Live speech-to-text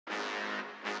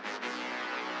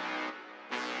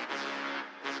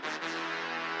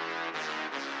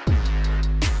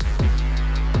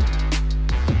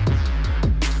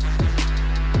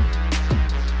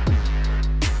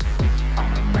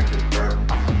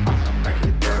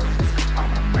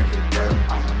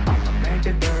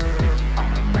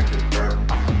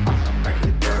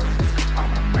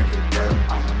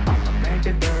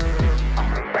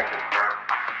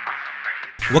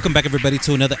Welcome back, everybody,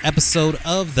 to another episode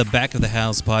of the Back of the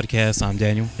House podcast. I'm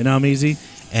Daniel. And I'm Easy.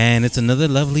 And it's another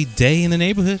lovely day in the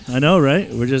neighborhood. I know, right?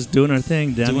 We're just doing our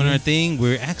thing down Doing here. our thing.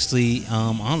 We're actually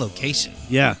on location.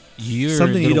 Yeah. You're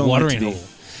Something a you little don't watering like to hole.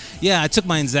 Yeah, I took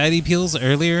my anxiety pills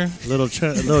earlier. Little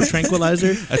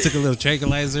tranquilizer. I took a little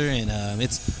tranquilizer, and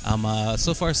I'm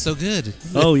so far so good.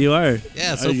 Oh, you are?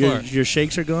 Yeah, so your, far. Your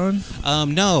shakes are gone?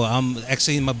 No,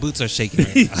 actually my boots are shaking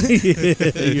right now.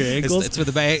 Your ankles? It's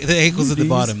with the ankles at the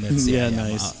bottom. Nice.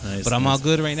 Nice. But I'm all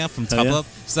good right now from top up.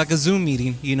 It's like a Zoom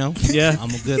meeting, you know? Yeah. I'm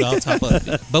good all top up.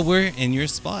 But we're in your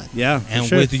spot. Yeah, and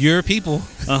sure. with your people.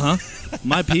 Uh-huh.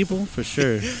 My people, for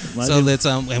sure. Let's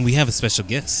and we have a special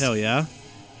guest. Hell yeah.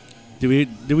 Do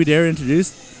we dare introduce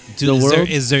the is world?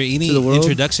 Is there any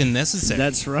introduction necessary?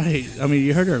 That's right. I mean,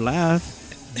 you heard her laugh.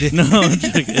 No, I'm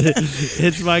joking.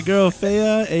 It's my girl,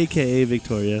 Fea, a.k.a.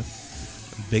 Victoria.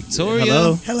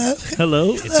 Victoria.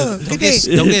 Hello. Don't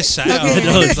get shy.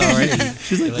 No, it's all right.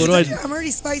 She's like, what do I do? I'm already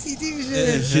spicy too.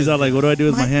 Shit. She's all like, what do I do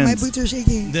with my hands? My boots are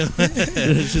shaking.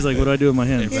 She's like, what do I do with my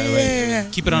hands? Yeah.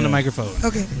 Keep it on the microphone.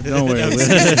 Okay. Don't worry.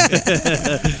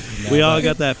 We all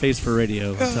got that face for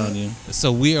radio, I'm telling you.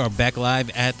 So we are back live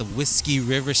at the Whisky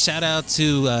River. Shout out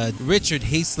to Richard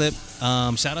Hayslip.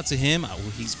 Shout out to him.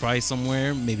 He's probably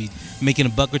somewhere, maybe making a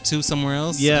buck or two somewhere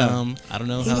else. Yeah. I don't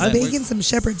know He's how that baking works. some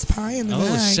shepherd's pie in the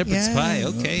back. Shepherd's pie.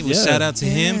 Okay. Well, shout out to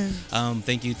him.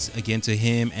 Thank you again to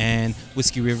him and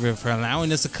Whisky River for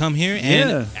allowing us to come here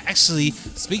and actually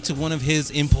speak to one of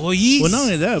his employees. Well, not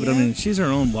only that, but I mean, she's her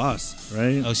own boss,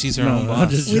 right? Oh, she's her own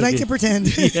boss. We like to pretend.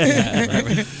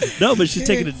 Right. No, but she's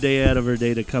taking a day out of her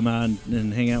day to come out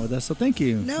and hang out with us. So thank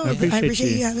you. No, I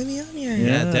appreciate you having me on here.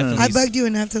 Yeah, definitely. I bugged you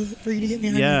enough for you to get me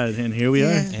on here. Yeah, and here we are.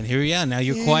 And here we are. Now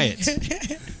you're quiet.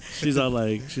 She's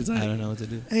like, I don't know what to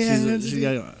do.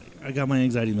 I got my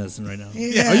anxiety medicine right now.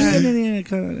 Yeah. Are you getting any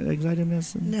kind of anxiety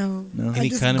medicine? No. Any I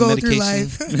just kind of go medication?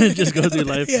 through life. Just go through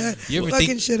life. Yeah. You ever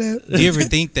fucking shit up. Do you ever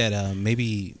think that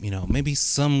maybe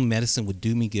some medicine would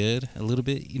do me good a little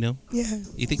bit? You know? Yeah.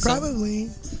 You think probably?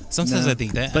 Sometimes I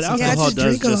think that. But alcohol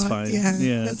does just fine.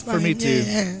 Yeah, that's fine. For me too.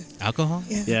 Yeah. Alcohol?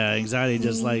 Yeah. Anxiety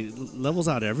just like levels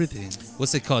out everything.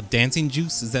 What's it called? Dancing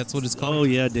juice? Is that what it's called? Oh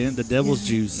yeah, the devil's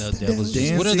juice. No, devil's juice.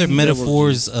 Dancing What other devil's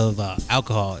metaphors of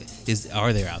alcohol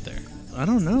are there out there? I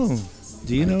don't know.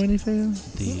 Do you know anything?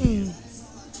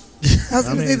 I was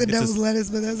going to say the devil's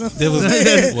lettuce, but that's not.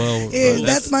 Well,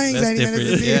 that's my anxiety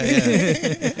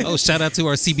medicine. Yeah. Oh, shout out to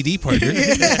our CBD partner,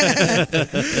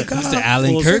 Mr.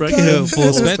 Alan Full Kirk, spectrum.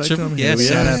 Full Spectrum. Yeah,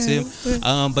 shout out to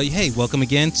him. But hey, welcome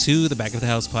again to the Back of the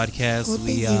House podcast.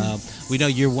 Well, we know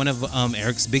you're one of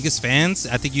Eric's biggest fans.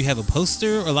 I think you have a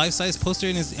poster or life-size poster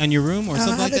in your room or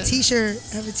something like that.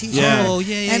 I have a t-shirt. Yeah. Oh,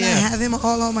 yeah. And I have him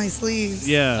all on my sleeves.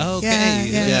 Yeah. Okay.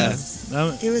 Yeah.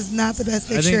 It was not the best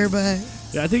picture, but...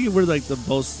 Yeah, I think we're like the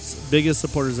biggest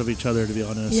supporters of each other, to be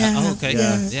honest. Yeah. Oh, okay.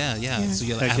 Yeah. So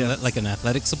you're Heck like an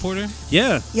athletic supporter?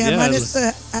 Yeah. Minus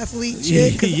the athlete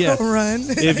chick, 'cause I don't run.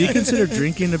 If you consider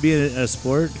drinking to be a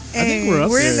sport, I think we're up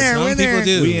we're in there. Some people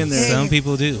do. We in there. Some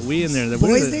people do. We in there.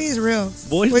 Boys' Day is real.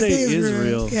 Boys' Day is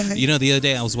real. Yeah. You know, the other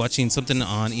day I was watching something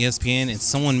on ESPN and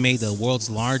someone made the world's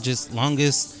longest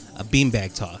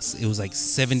beanbag toss. It was like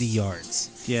 70 yards.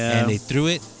 Yeah. And they threw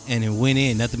it and it went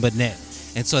in, nothing but net.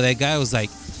 And so that guy was like,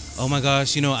 oh my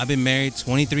gosh, I've been married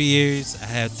 23 years. I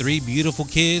have 3 beautiful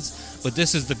kids, but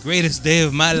this is the greatest day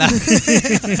of my life. He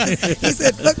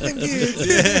said, fuck them kids.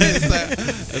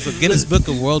 It's a Guinness Book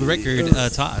of World Record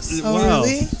toss. Oh, Wow.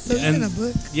 really? So it's in a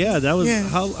book? Yeah, that was... Yeah.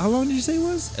 How long did you say it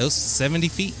was? It was 70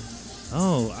 feet.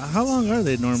 Oh, how long are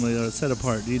they normally set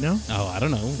apart? Do you know? Oh, I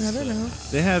don't know. I don't know.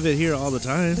 They have it here all the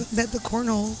time. The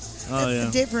cornhole.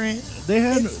 That's different. They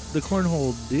had the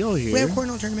cornhole deal here. We have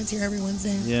cornhole tournaments here every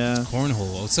Wednesday. Yeah.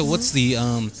 Cornhole. So what's the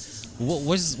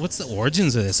what's the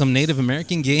origins of this? Some Native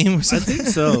American game or something? I think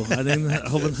so. I think a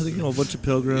whole bunch of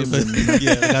pilgrims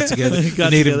got together.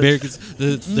 Native Americans,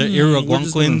 the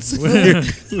Iroquois.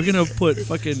 We're gonna put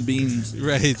fucking beans,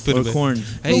 right? Or corn.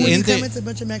 Hey, when you come, it's a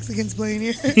bunch of Mexicans playing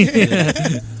here.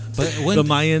 But the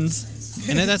Mayans,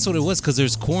 and that's what it was because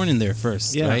there's corn in there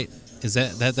first, right? Is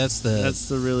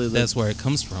that's where it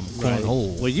comes from,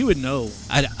 cornhole. Well, you would know.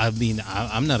 I mean,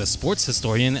 I'm not a sports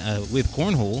historian with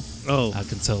cornhole. Oh, I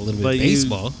can tell a little bit of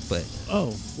baseball, but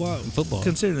football.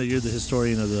 Considering that you're the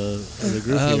historian of the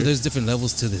group, there's different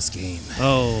levels to this game.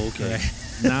 Oh, okay. Right.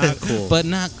 Not cool. But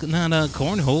not a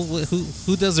cornhole.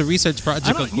 Who does a research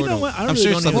project on cornhole? You know what? I'm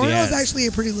sure somebody cornhole has. is actually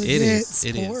a pretty legit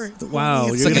sport. It is. Wow.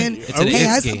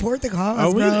 I support the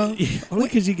cause, bro. Only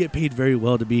because you get paid very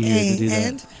well to be here to do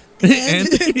that. And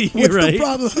you're what's right. the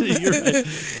problem? You're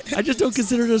right. I just don't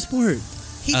consider it a sport.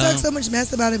 He talks so much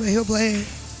mess about it, but he'll play.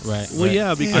 Right. Well, right.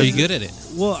 yeah, because Are you good at it?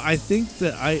 Well, I think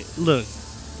that look.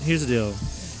 Here's the deal.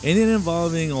 Anything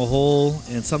involving a hole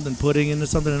and something putting into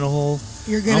something in a hole,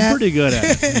 You're good I'm at? pretty good at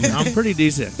it. I'm pretty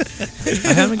decent.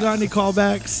 I haven't got any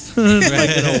callbacks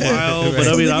like in a while, but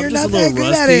I mean, You're I'm not just a that little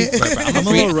good at rusty. it. Right, I'm a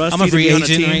little rusty. I'm a free to be on a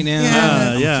agent team. right now.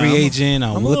 Yeah. Yeah, I'm a free agent.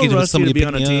 I'm I'm a looking little for rusty somebody to be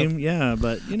on a pick me team. up. Yeah,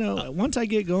 but once I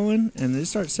get going and they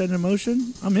start setting in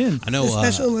motion, I'm in. I know. The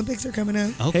Special Olympics are coming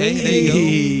up. Okay, Hey, there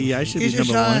you go. I should Here's be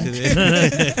your number shot.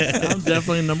 one. I'm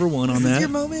definitely number one on This is that. your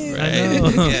moment. Right. I know.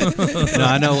 Yeah. No,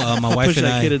 I know. My wife Push and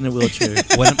that I. kid in the wheelchair.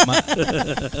 When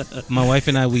my wife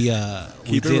and I, we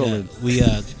Keep it did rolling.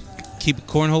 keep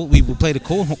cornhole. We played a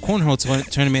cornhole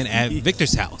tournament at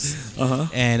Victor's house,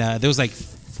 and there was like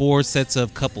 4 sets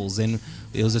of couples, and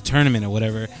it was a tournament or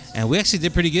whatever. And we actually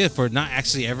did pretty good for not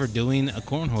actually ever doing a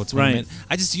cornhole tournament. Right.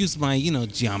 I just used my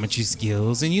geometry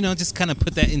skills and just kind of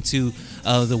put that into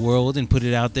the world and put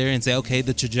it out there and say, okay,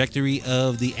 the trajectory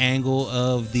of the angle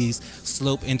of the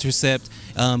slope intercept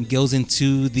goes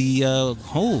into the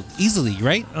hole easily,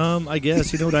 right? I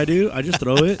guess. You know what I do? I just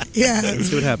throw it. Yeah. And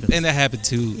see what happens. And that happened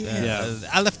too. Yeah.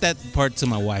 I left that part to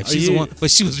my wife. Are She's the you- one, but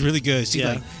she was really good. She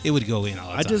Yeah. like it would go in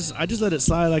all the time. I just let it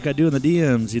slide like I do in the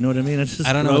DMs. You know what I mean?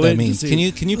 I don't know what that means. Can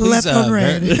you please Left on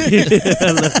red.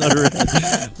 left on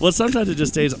red. Well, sometimes it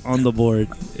just stays on the board.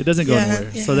 It doesn't go Yeah,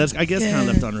 anywhere. yeah, So that's kind of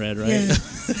left on red, right? Yeah.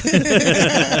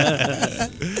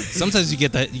 Sometimes you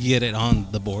get it on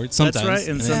the board. Sometimes That's right.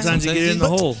 And Yeah. sometimes you get it in the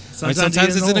hole. Sometimes you get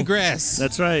it's in the the hole. grass.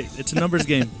 That's right. It's a numbers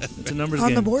game. It's a numbers On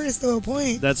game. the board is still a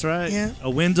point. That's right. Yeah. A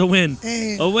win's a win.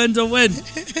 Hey. A win's a win.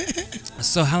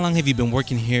 So how long have you been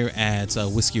working here at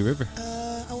Whiskey River?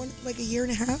 I went like a year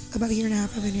and a half. About a year and a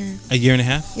half I've been here. A year and a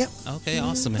half? Yep. Okay,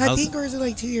 awesome. I think, or is it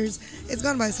like 2 years? It's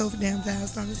gone by so damn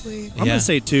fast, honestly. I'm Yeah. gonna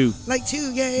say 2. Like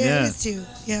 2, yeah, Yeah. it is 2.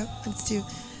 Yeah, it's 2.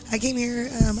 I came here,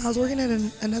 I was working at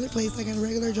another place, like a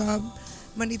regular job,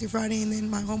 Monday through Friday, and then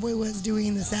my homeboy was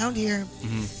doing the sound here,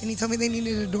 and he told me they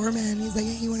needed a doorman. He's like,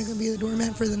 hey, you want to come be the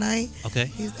doorman for the night? Okay.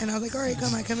 And I was like, all right,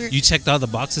 come, I come here. You checked all the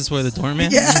boxes for the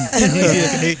doorman? Yeah.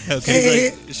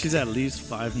 Okay. Hey, She's at least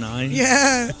 5'9".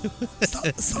 yeah.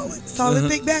 Solid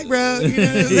thick back, bro. You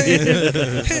know what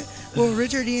I'm saying? Well,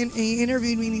 Richard, he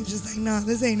interviewed me, and he was just like, nah,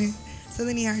 this ain't it. So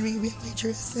then he hired me to be a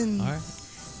waitress, and All right.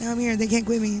 now I'm here. They can't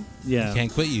quit me. Yeah.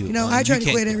 Can't quit you. You know, I try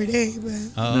to quit every day, but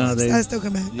Oh, No, I still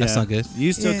come back. That's not good.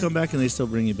 You still Yeah. come back and they still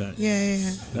bring you back. Yeah, yeah, yeah.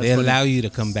 That's they funny. allow you to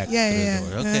come back Yeah, to the yeah, door.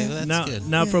 yeah. Okay, well, that's good.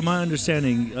 Now, Yeah. from my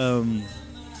understanding,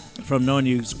 from knowing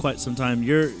you quite some time,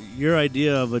 your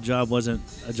idea of a job wasn't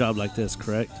a job like this,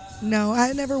 correct? No, I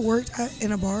had never worked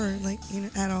in a bar, like,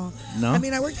 at all. No. I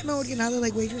mean, I worked at my Okinawa,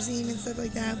 like waitressing and stuff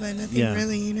like that, but nothing Yeah.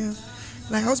 really,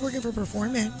 Like, I was working for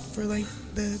Performant for like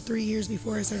the 3 years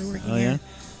before I started working Oh, here. yeah?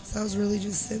 So I was really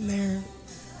just sitting there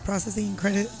processing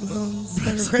credit loans,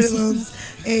 federal credit loans.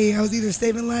 Hey, I was either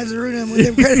saving lives or ruining them with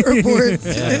them credit reports.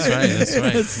 Yeah, that's right. That's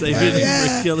right. Saving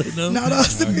Yeah. for killing them. Not all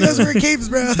superheroes wear capes,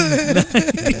 bro.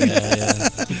 Yeah.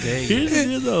 Okay. Here's the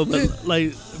deal, though. But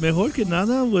like, Mejor Que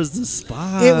Nada was the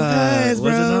spot. It was, bro.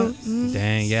 Was it Mm.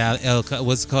 Dang, yeah.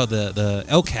 What's it called? The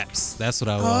L caps. That's what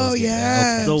I was. Oh, getting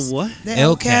yeah. at. not? The what? The L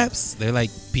L caps. They're like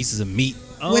pieces of meat.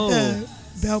 Oh. with the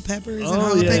bell peppers and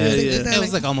Oh, jalapenos. yeah, They yeah. put that, It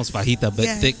was like almost fajita, but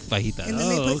Yeah. thick fajita. and then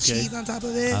they Oh, put okay. cheese on top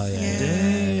of it. Oh, yeah.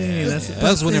 Dang, that's That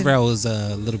was whenever I was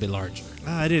a little bit larger.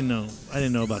 I didn't know. I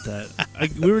didn't know about that.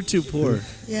 We were too poor.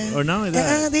 Yeah. Or not only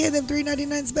that. They had them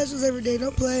 $3.99 specials every day.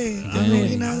 Don't play. I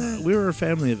Dang. You know that. We were a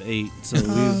family of 8, so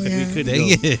Oh, yeah. we couldn't Dang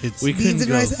go. it. We couldn't Beans and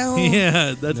go. rice at home.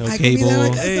 Yeah, that's No I could be that cable.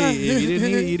 like that. Hey, if you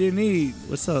didn't eat, you didn't eat.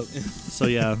 What's up? So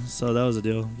yeah, so that was a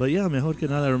deal. But yeah, Mejor Que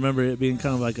Nada, I remember it being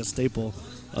kind of like a staple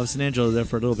of San Angelo there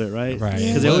for a little bit, right? Right.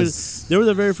 Yeah. Because It they were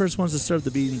the very first ones to serve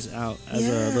the beans out as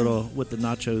Yeah. a little with the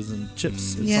nachos and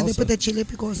chips. And Yeah, they salsa. put the chile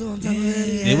picoso on top of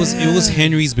it. It was Yeah.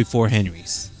 Henry's before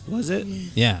Henry's. Was it?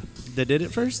 Yeah. They did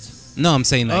it first. No, I'm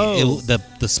saying like Oh.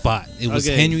 the spot. It was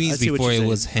Okay, I Henry's see what before you're it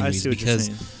was saying. I Henry's see what you're because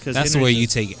saying. 'Cause that's Henry's where you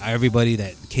is- take everybody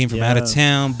that came from out of Yeah.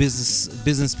 town,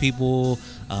 business people,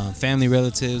 family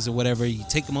relatives or whatever. You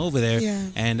take them over there, Yeah.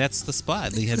 and that's the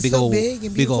spot. They had It's big so old big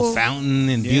and big old beautiful. fountain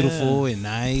and Yeah. beautiful and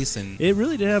nice and It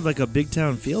really did have like a big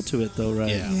town feel to it, though, right?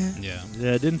 yeah, Yeah. yeah.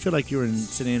 Yeah, it didn't feel like you were in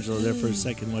San Angelo there for a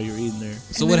second while you were eating there.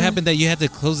 So And what then- happened that you had to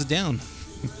close it down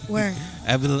Where?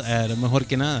 at Mejor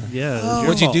Que Nada? Yeah. it was Oh. your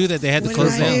What'd you fault. do that they had to What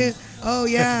close did I down? do? Oh,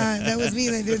 yeah. That was me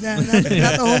that did that. Not the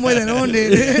homeboy that owned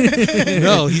it.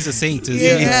 No, he's a saint. Isn't he?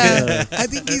 Yeah. I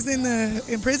think he's in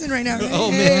prison right now. Right?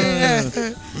 Oh, man. Yeah.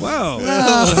 Wow.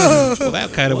 Oh. Well,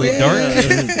 that kind of went Yeah. dark.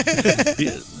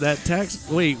 That tax.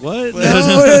 Wait, what?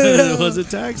 No. Was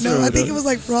it tax? No, or I think it was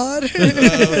like fraud.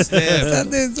 Oh, snap.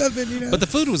 something, But the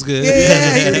food was good.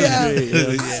 Yeah.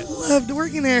 Yeah. I loved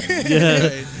working there. Yeah.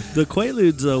 The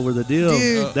Quaaludes though were the deal.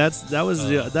 Dude.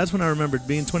 That's when I remembered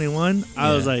being 21.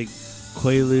 I was like,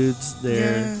 Quaaludes,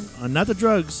 they're not the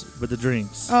drugs, but the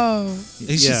drinks. Oh.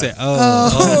 She said,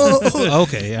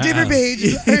 okay. Different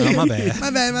page. Oh, my bad. My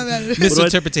bad.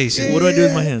 Misinterpretation. What do I do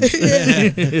with my hands?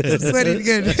 I'm sweating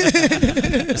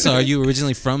good. So, are you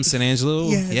originally from San Angelo?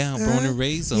 Yes. Yeah, born and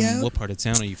raised. Yeah. What part of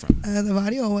town are you from? The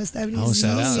Barrio, West Avenue. Oh,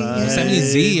 shout out. Yeah.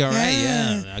 70Z, all right,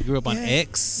 Yeah. yeah. I grew up on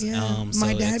X. Yeah. So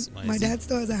my dad XYZ.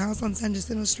 still has a house on San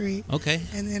Jacinto Street. Okay.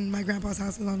 And then my grandpa's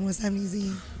house is on West Avenue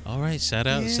Z. All right, shout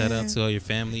out to all your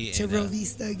family. To and, Real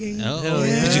Vista again. Oh,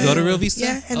 yeah. Did you go to Real Vista?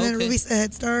 Yeah, and then Okay. Real Vista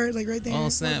Head Start, like right there. Oh,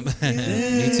 snap. Yeah.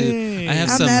 Me too. I have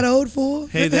I'm some. that old fool.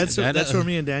 Hey, that's where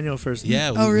me and Daniel first met.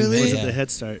 Yeah. Oh, really? Was yeah. at the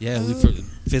Head Start. Yeah, we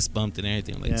fist bumped and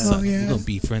everything. I'm like, Yeah. so Oh, yeah. we're gonna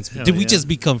be friends. Hell Did we yeah. just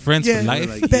become friends Yeah. for life?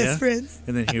 We're like, Best yeah. friends.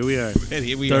 And then here we are. And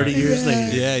here we 30 are. years Yeah.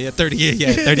 later. Yeah, 30 years.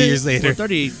 Yeah, 30 years later. Well,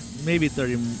 30, maybe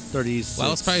 30, 36. Well,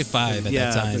 I was probably 5 at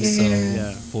Yeah, that time, 36. so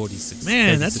Yeah. 46.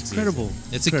 Man, 36 that's years. incredible.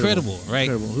 It's incredible, right?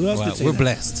 Incredible. Who else Wow, could say we're that?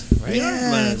 blessed, right? Yeah, We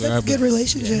are that's a good blessed.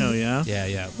 relationship. Hell yeah.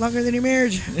 Yeah. Longer than your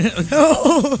marriage.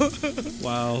 Oh.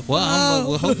 Wow.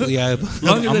 Well, hopefully, Longer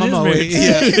I'm than on his my way. marriage.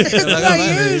 Yeah, It's Like, about I'm on my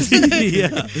years. way.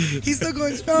 Yeah. He's still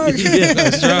going strong. Yeah.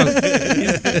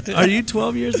 Strong. Are you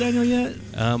 12 years, Daniel, yet?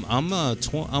 I'm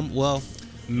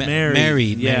Married.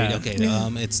 Married. Yeah. Okay. Yeah.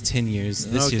 It's 10 years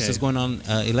this year, so Okay. it's going on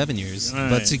 11 years. All right.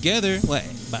 But together, what,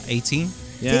 about 18?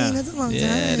 Yeah. Dang, that's a long time.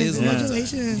 Yeah, it is a long time.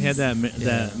 Congratulations. He had that Yeah.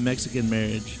 that Mexican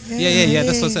marriage. Yeah.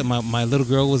 That's what I said. My little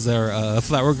girl was our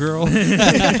flower girl.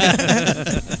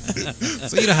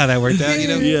 So you know how that worked out, you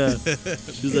know? Yeah.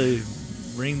 She's like,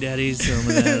 bring daddy some of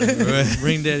that.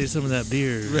 Bring daddy some of that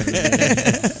beer.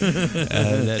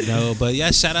 No, but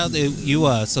yeah, shout out to you.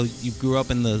 So you grew up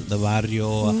in the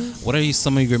barrio. What are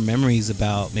some of your memories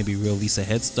about maybe Real Vista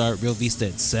Head Start, Real Vista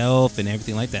itself, and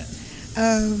everything like that?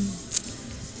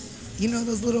 You know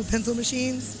those little pencil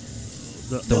machines?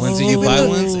 The ones that you stupid buy little-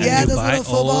 ones? yeah, and you those buy, little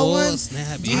football ones.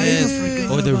 Snap, Dude.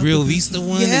 yes. Or the about Real the Vista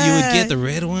one that you would get, the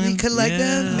red We one. collect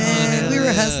them, Yeah. man. We were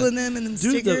Yeah. hustling them and them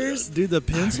Dude, stickers. the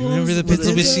pencils. Remember the Were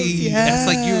pencil they- pencils? machine? Yeah. That's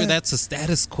like that's a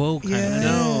status quo kind Yeah. of.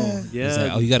 No. It's Yeah.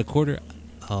 like, oh, you got a quarter?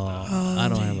 Oh, I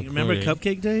don't have a quarter. Remember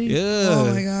Cupcake Day? Yeah.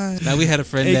 Oh my god. Now we had a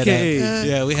friend AKA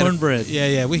that we had cornbread. we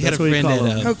had That's a what you friend call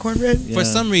that them. Oh, cornbread. Yeah. for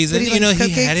some reason, But he you know, likes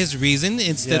he cupcakes? had his reason.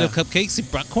 Instead of Yeah. cupcakes, he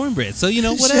brought cornbread. So you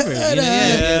know, whatever. Shut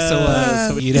Yeah.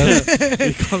 up. So you know,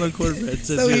 We call them cornbread.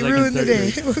 since So we he were, like, in ruined the third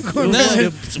day. grade. with cornbread.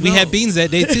 no, we had beans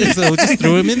that day too, so we just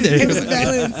threw him in It was there.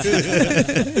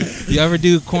 balanced. You ever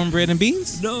do cornbred and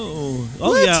beans? No. Oh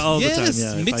What? yeah, all the Yes,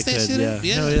 time. Yeah, mix if I that could, shit yeah. up.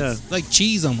 Yeah, Hell yeah. it's like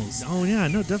cheese almost. Oh yeah,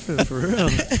 no, definitely for real.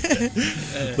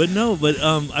 But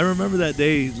I remember that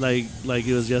day like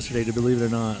it was yesterday. To believe it or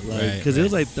not, like because it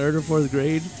was like 3rd or 4th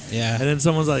grade, Yeah. and then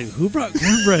someone's like, "Who brought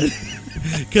cornbread?"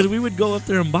 Because we would go up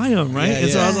there and buy them, right? Yeah,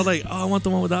 and so I yeah. was like, "Oh, I want the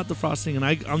one without the frosting," and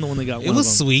I'm the one that got It one was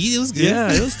of them. sweet. It was good.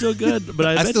 Yeah, it was still good, but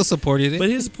I bet, still supported it. But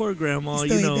his poor grandma,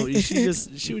 Still you know, eat it.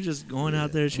 she was just going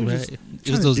out there. She was Right. just It was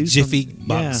trying those to do Jiffy something.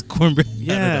 box cornbread.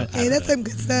 Yeah. Hey, that's some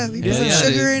good stuff. You put Yeah, some yeah,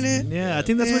 it sugar is. in it. Yeah, I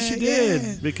think that's what she Yeah, did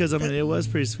yeah. because I mean it was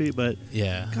pretty sweet, but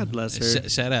Yeah. God bless her.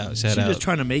 Shout out. She just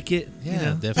trying to make it. Yeah, you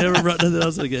know? definitely. Never brought nothing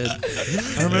else again.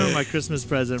 I remember my Christmas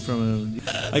present from him.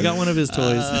 I got one of his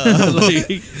toys. Like,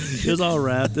 it was all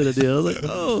wrapped in a deal. I was like,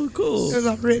 oh, It cool. was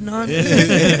all written on. On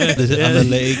the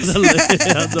legs. On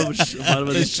the bottom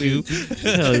of The the shoe. shoe.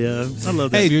 Hell yeah. I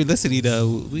love that. Hey, if you're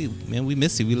listening, we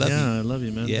miss you. We love yeah, you. I love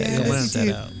you, man. Yeah, Yeah, come, I on. miss you shout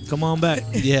too. out. Come on back.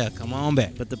 Yeah, come on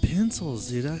back. But the pencils,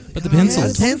 dude. But the God, pencils. I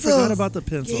totally Pencils. forgot about the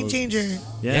pencils. Game changer.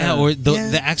 Yeah, or the Yeah.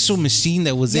 the actual machine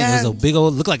that was in Yeah. was a big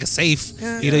old, looked like a safe.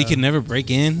 Yeah. You know, you could never break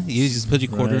in. You just put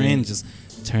your quarter Right. in, just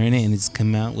turn it, and it just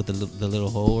come out with the little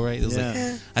hole, right? It was Yeah. like,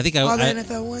 Yeah. I think All the I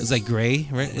NFL it ones. was like gray,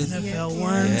 right? NFL Yeah.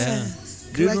 ones. Yeah.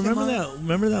 Dude, Collect them all.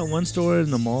 remember that one store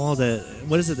in the mall that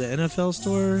what is it, the NFL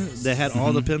store that had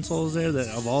all the Mhm. pencils there that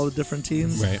of all the different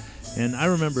teams? Right. And I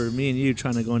remember me and you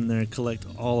trying to go in there and collect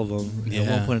all of them at Yeah.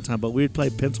 one point in time, but we'd play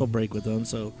pencil break with them.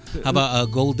 So How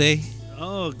about Gold Day?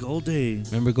 oh, Gold Day.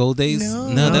 Remember Gold Days?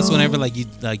 No. That's No. whenever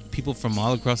like people from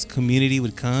all across the community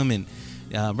would come and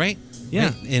right. Yeah,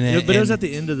 Right? And, but it was and- at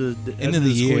the end of the end of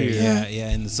the school year, Yeah. yeah.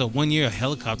 And so one year a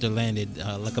helicopter landed,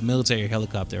 like a military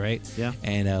helicopter, right? Yeah.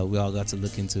 And we all got to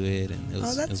look into it, and it was,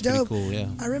 Oh, that's it was pretty dope. cool, yeah.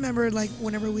 I remember like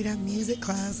whenever we'd have music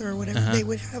class or whatever, Uh-huh. they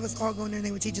would have us all go in there and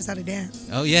they would teach us how to dance.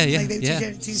 Oh yeah, yeah, Like, they would yeah. teach you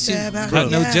how to two-step, how to-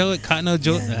 Cotton Eye yeah. Joe, Cotton Eye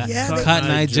Joe, Yeah, yeah,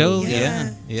 Cotton Eye Joe, Yeah. yeah,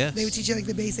 yeah. They would teach you like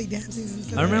the basic dances and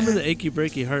stuff. I remember like the achy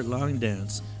breaky heart lung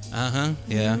dance.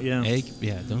 Yeah, Yeah. Hey,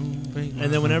 yeah. Don't break my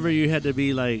And then heart. whenever you had to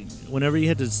be like, whenever you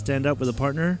had to stand up with a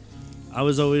partner, I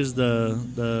was always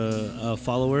the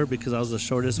follower because I was the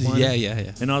shortest one.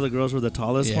 Yeah. And all the girls were the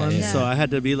tallest Yeah, ones, yeah. so I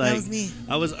had to be That like, was me.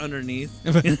 I was underneath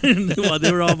while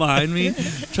they were all behind me,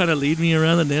 trying to lead me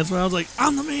around the dance floor. I was like,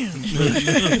 I'm the man.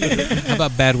 How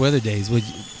about bad weather days? Would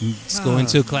you just go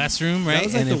into a classroom, right,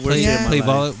 was like and the then worst play, day of my play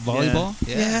life. volleyball?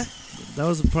 Yeah. That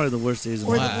was probably the worst days of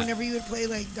Or my life. Wow. whenever you would play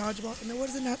like dodgeball. No, what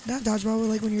is it? Not dodgeball, but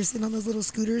like when you're sitting on those little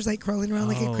scooters, like crawling around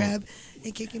like a Oh. crab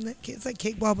and kicking the. It's like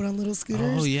kickball, but on little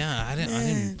scooters. Oh yeah, I Man.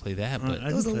 didn't play that, but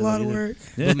It was a didn't play lot that of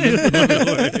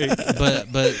either. work.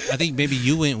 but I think maybe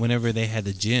you went whenever they had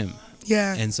the gym,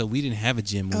 Yeah. and so we didn't have a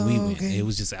gym when we Oh, went. okay. It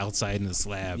was just outside in the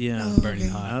slab, Yeah. Oh, burning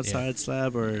okay. hot. Outside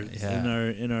slab or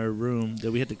Yeah. in our room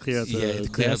that we had to clear out the to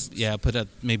clear up, desks. put up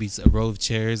maybe a row of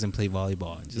chairs and play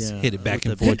volleyball. And just Yeah, hit it back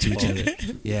with and the forth to each ping other.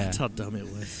 Yeah. That's how dumb it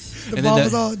was. The and ball then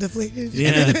was all deflated. Yeah.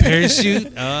 And then the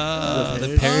parachute. Oh, the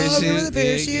The parachute. parachute. Oh, remember the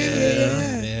parachute?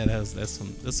 Yeah. Yeah.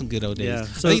 That's some good old days. Yeah.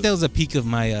 I So- think that was a peak of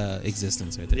my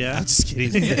existence right there. Yeah. I'm just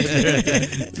kidding.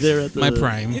 They're at the, My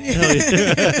prime. Hell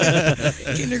yeah.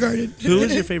 Kindergarten. Who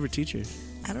was your favorite teacher?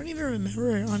 I don't even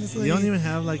remember, honestly. You don't even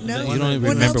have like No. the You one don't that- even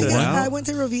Well, remember no, because one? I went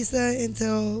to Rovisa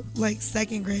until like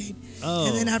second grade, Oh.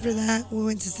 and then after that we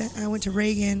went to I went to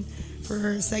Reagan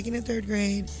for second and third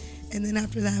grade, and then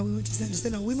after that we went to San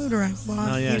Jacinto. We moved around a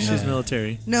lot. Oh yeah, you know. she's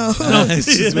military. No,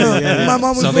 She's no. yeah. My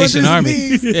mom was Salvation going Army.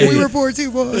 through some things. Yeah. We were poor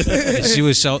too, boy. She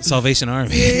was Salvation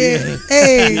Army. Yeah.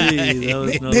 Hey, Hey, that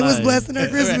was no they was lie. blessing our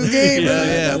Christmas game, bro.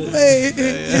 Yeah. Don't play.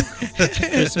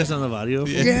 Christmas on the audio.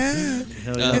 Yeah.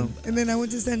 Hell yeah. And then I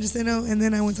went to San Jacinto, and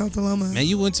then I went to Altaloma. Man,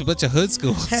 you went to a bunch of hood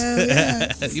schools. Hell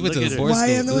yeah. You went to Look the at four Why I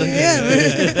am the schools. way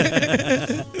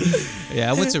I am. Yeah,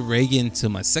 I went to Reagan till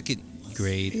my second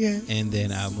grade, Yeah. and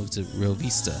then I moved to Rio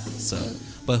Vista. So,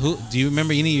 but who do you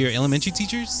remember? Any of your elementary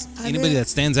teachers? I Anybody did. that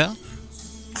stands out?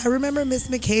 I remember Miss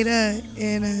Makeda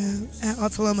in at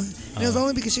Altaloma. And it was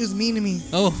only because she was mean to me.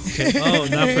 Oh, okay. Oh,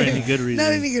 not for any good reason.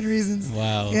 Not any good reasons.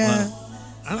 Wow. Yeah. Wow.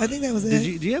 I think that was Did it.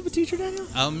 you? Do you have a teacher, Daniel?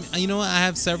 You know what? I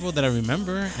have several that I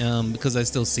remember because I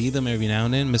still see them every now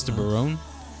and then. Mr. Barone,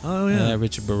 Oh yeah.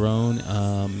 Richard Barone,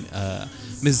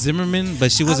 Miss Zimmerman,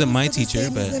 but she wasn't my teacher. Miss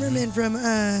But Zimmerman from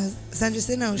San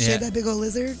Jacinto. She had Yeah. that big old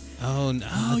lizard. oh, no,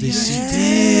 Oh, she yeah.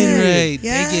 did right.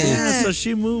 Yeah. Dang it. Yeah, so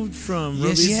she moved from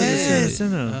Yes, Rovisa she to San did.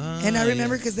 Jacinto. And I Ah,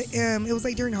 remember because it was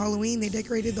like during Halloween, they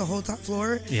decorated the whole top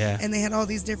floor. Yeah. And they had all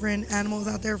these different animals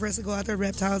out there for us to go out there,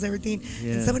 reptiles, everything.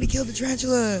 Yeah. And somebody killed the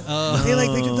tarantula. Oh. They like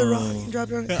picked up the rock and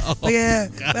dropped it on it. Oh, But yeah.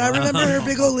 But I remember her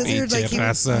big old lizard. Like,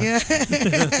 Pinche yeah.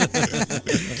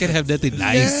 Can't have nothing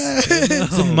nice. Yeah.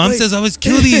 So mom Like- says I always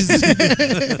kill these.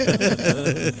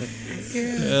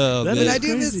 Yeah. Oh, That But is I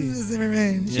do miss crazy. Miss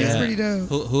Zimmerman. She was Yeah. pretty dope.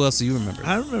 Who else do you remember?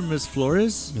 I remember Miss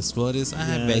Flores. Miss Flores. I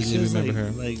Yeah, vaguely she was remember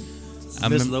like, her. Like I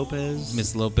Miss remember- Lopez.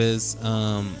 Miss Lopez.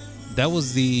 That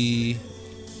was the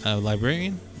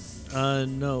librarian.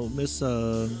 No, Miss.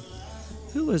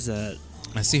 Who was that?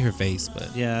 I see her face,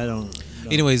 but Yeah, I don't.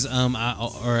 know. anyways,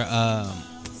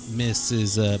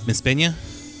 Miss Pena.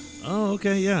 Oh,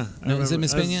 okay, yeah. I No, is it remember-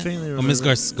 Miss I Pena? faintly Or Miss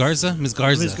remember. Garza? Miss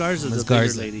Garza. Miss Garza, Miss the bigger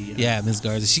Garza. lady, Yeah, Miss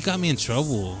Garza. She got me in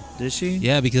trouble. Did she?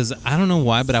 Yeah, because I don't know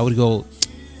why, but I would go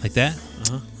like that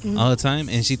Uh-huh. all the time,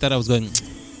 and she thought I was going,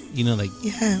 like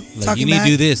Yeah. like Talking you need back. to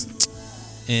do this.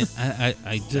 And I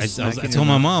smacking told your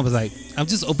my mouth. mom, I was like, I'm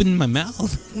just opening my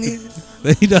mouth. Yeah.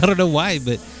 But, I don't know why,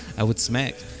 but I would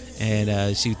smack.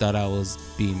 And she thought I was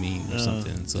being mean or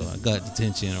something. So I got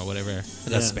detention or whatever. I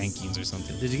got Yeah. spankings or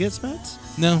something. Did you get smacked?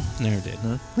 No, never did.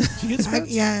 No. Did you get smacked?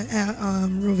 Yeah, at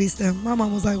Rovista. My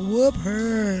mom was like, whoop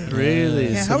her.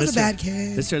 Really? Yeah, So I was a Mr. bad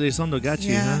kid. Mr. Elizondo got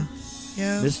you, Yeah. huh?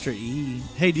 Yeah. Mr. E.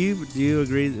 Hey, do you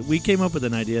agree? We came up with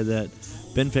an idea that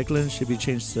Ben Ficklin should be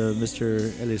changed to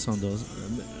Mr. Elizondo.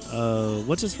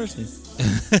 What's his first name?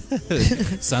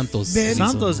 Santos. Ben-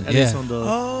 Santos Yeah. Elizondo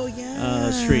Oh,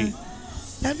 yeah. Street,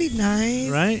 That'd be nice.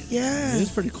 right? Yeah. He's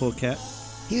a pretty cool cat.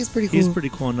 He was pretty cool. He's pretty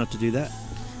cool enough to do that.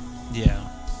 Yeah.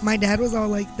 My dad was all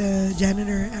like the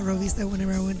janitor at Rovista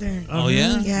whenever I went there. Oh,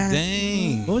 yeah? really? Yeah.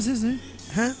 Dang. What was his name?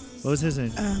 Huh? What was his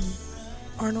name?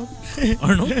 Arnold.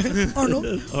 Arnold. Arnold.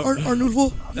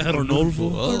 Arnoldville.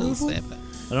 Arnolfo. Oh, Arnolfo. snap.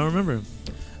 I don't remember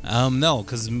him. No,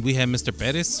 because we had Mr.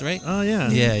 Perez, right? Oh yeah.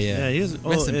 Yeah. Yeah. He was.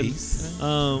 Rest in and, peace.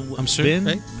 I'm sure, Ben.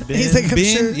 right? Ben. He's like, I'm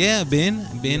Ben, sure. yeah, Ben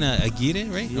Aguirre,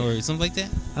 right? Yeah. Or something like that.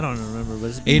 I don't remember, but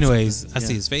it's Anyways, I Yeah.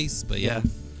 see his face, but yeah.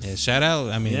 Yeah. Yeah, shout out.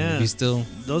 I mean, Yeah. he's still.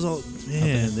 Those all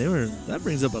man, they were. That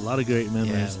brings up a lot of great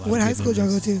memories. Yeah, a lot What of high good school did y'all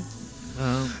go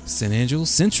memories. to? San Angelo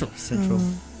Central. Central.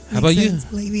 How about you?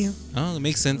 Lakeview. Oh, it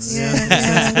makes sense. Yeah.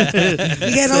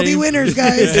 We can't all be Same. winners,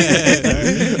 guys.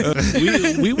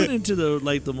 we went into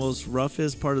the most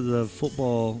roughest part of the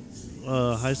football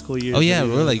high school years. Oh yeah, that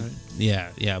we we're were, like, right?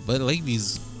 yeah. But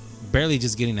Lakeview's barely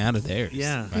just getting out of there.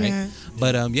 Yeah. Right. Yeah.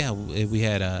 But we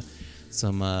had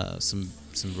some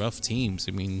rough teams.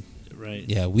 I mean, Right.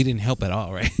 yeah, we didn't help at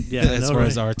all, right? Yeah, as no, far right.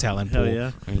 as our talent Hell pool yeah.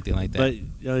 or anything like that.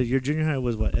 But your junior high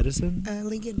was what, Edison?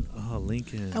 Lincoln. Oh,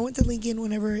 Lincoln. I went to Lincoln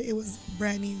whenever it was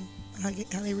brand new. How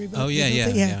they rebuilt. Oh, yeah,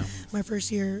 rebuilt yeah, it. yeah. My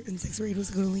first year in 6th grade was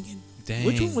to go to Lincoln. Dang.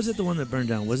 Which one was it? The one that burned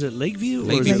down? Was it Lakeview? or was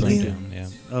Lakeview it burned Lakeview. Lincoln? down.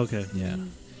 Yeah. Okay. Yeah. Mm-hmm.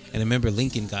 And I remember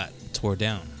Lincoln got tore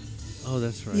down. Oh,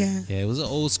 that's right. Yeah. Yeah, it was an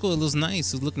old school. It was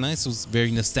nice. It looked nice. It was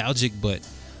very nostalgic, but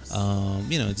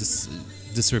just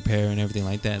disrepair and everything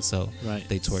like that. So Right.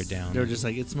 they tore it down. They were just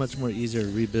like, it's much more easier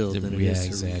to rebuild than it Yeah, is to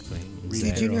exactly. re- See,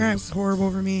 Exactly. junior high was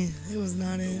horrible for me. It was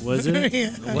not it. Was it?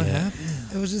 Yeah. What Yeah. happened?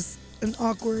 It was just an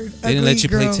awkward. They didn't ugly let you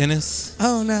girl. play tennis.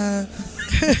 Oh no.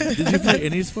 Did you play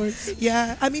any sports?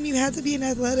 Yeah, I mean, you had to be in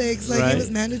athletics. Like Right. it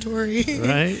was mandatory.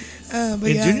 Right? But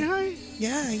In yeah, junior high?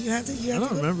 yeah, you have to. You I have don't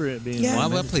to. remember it being. Yeah. Well, I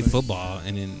mandatory. played football,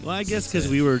 and then. Well, I guess because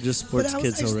we were just But sports I was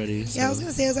kids actually- already. Yeah, I was so-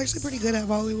 gonna say I was actually pretty good at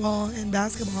volleyball and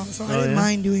basketball, so I Oh, didn't yeah?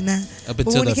 mind doing that. Up But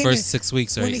until when the it came first to- 6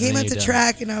 weeks, right? When it and came then out to you're done.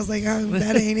 track, and I was like,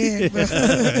 that ain't it. But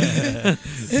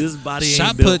This body ain't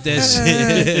Shot built. put that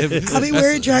shit. I'll be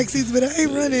wearing tracksuits, but I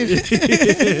ain't running.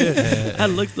 I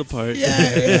looked the part.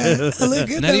 yeah. I look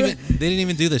good. Not though, even. right? They didn't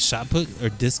even do the shot put or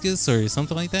discus or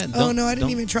something like that. Oh no, I didn't don't-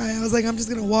 even try. I was like, I'm just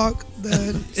gonna walk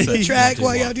the So- track just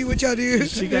while walk. y'all do what y'all do.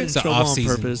 She got in It's a trouble on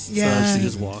off-season. purpose. Yeah. So she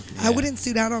just walked. I wouldn't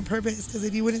suit out on purpose because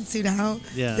if you wouldn't suit out,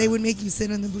 Yeah. they would make you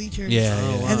sit in the bleachers. Yeah. Oh,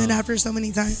 yeah. wow. And then after so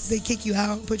many times, they kick you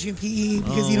out, put you in PE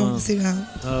because you don't wow. want to sit out.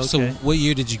 Oh, okay. So, what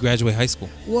year did you graduate high school?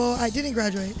 Well, I didn't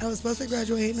graduate. I was supposed to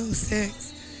graduate in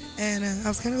 06, and I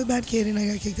was kind of a bad kid, and I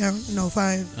got kicked out in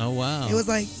 05. Oh wow. It was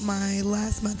like my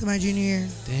last month of my junior year.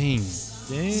 Dang.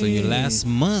 Dang. So your last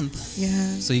month.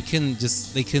 Yeah. So you couldn't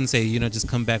just. They couldn't say just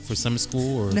come back for summer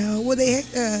school or. No, well,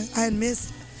 I had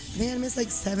missed. I think I missed like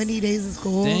 70 days of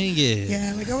school. Dang it.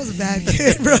 Yeah, like I was a bad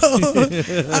kid, bro.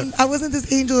 I wasn't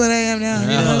this angel that I am now. You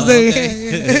know what I'm Oh, saying?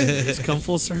 okay. Yeah. It's come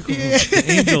full circle. Yeah.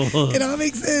 Angel. It all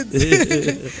makes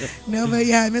sense. No, but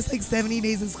yeah, I missed like 70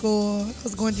 days of school. I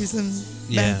was going through some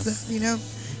Yeah. bad stuff,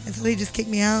 and so they just kicked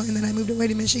me out, and then I moved away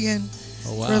to Michigan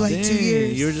Oh wow. for like Dang, 2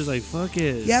 years. You were just like, fuck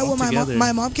it. Yeah, well, altogether.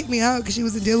 my mom kicked me out because she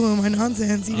wasn't dealing with my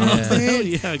nonsense. You know what I'm Yeah. saying?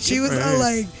 Yeah, good she was for all her.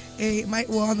 like, "Hey,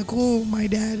 on the cool, my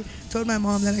dad told my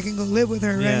mom that I can go live with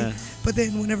her, Yeah. right?" But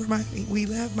then whenever we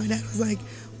left, my dad was like,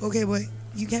 "Okay, but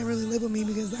you can't really live with me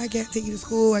because I can't take you to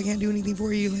school. I can't do anything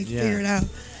for you. Like, Yeah. figure it out."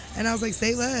 And I was like,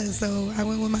 "Say less." So I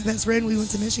went with my best friend. We went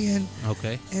to Michigan,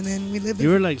 Okay. and then we lived. You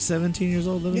were like 17 years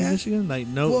old living Yeah. in Michigan? Like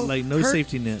no Well, her-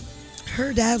 safety net.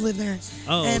 Her dad lived there.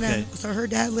 Oh, and, okay. So her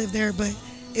dad lived there, but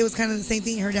it was kind of the same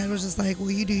thing. Her dad was just like,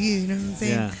 "Well, you do you." You know what I'm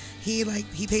saying? Yeah.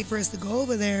 He paid for us to go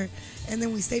over there, and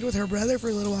then we stayed with her brother for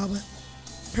a little while. But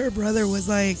her brother was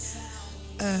like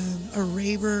a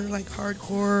raver, like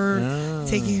hardcore, Ah.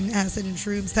 taking acid and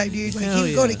shrooms type dude. Like Hell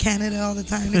he would go to yeah. Canada all the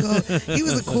time to go. He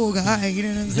was a cool guy, you know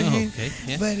what I'm saying? okay,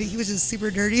 yeah. But he was just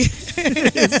super dirty,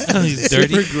 He's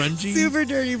dirty. Super grungy. super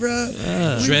dirty, bro.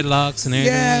 Dreadlocks and everything.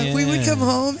 Yeah, we would come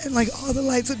home and like all the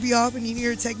lights would be off and you'd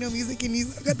hear techno music and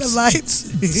he's got the lights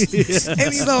and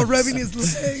he's all rubbing his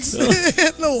legs and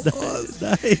the walls.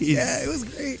 Nice. Yeah, it was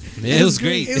great. Yeah, it was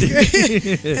great. It was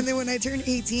great. And then when I turned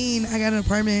 18, I got an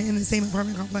apartment in the same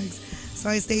apartment complex. So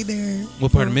I stayed there.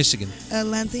 What part of Michigan?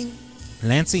 Lansing.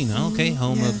 Lansing. Oh, okay,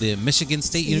 home Yeah. of the Michigan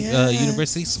State Yeah.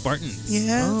 University Spartans.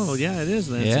 Yeah. Oh, yeah, it is,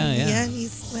 Lansing. Yeah, Yeah, in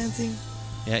East Lansing.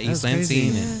 Yeah, That's East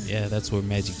Lansing. crazy. And, yeah, that's where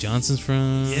Magic Johnson's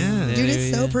from. Yeah. that Dude,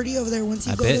 it's so area. pretty over there once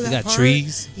you I go bet to they that got part.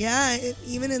 trees. Yeah,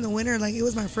 even in the winter, like it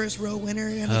was my first real winter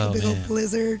and like Oh, a big man. old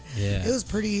blizzard. Yeah. It was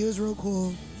pretty. It was real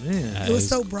cool. Yeah. It was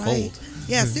so bright. cold.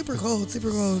 Yeah, super cold, super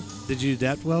cold. Did you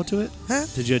adapt well to it? Huh?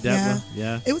 Did you adapt Yeah. well?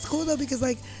 Yeah. It was cool though because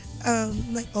like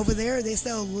over there they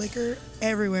sell liquor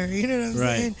everywhere. You know what I'm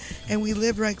Right. saying? And we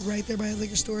lived right there by a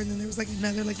liquor store, and then there was like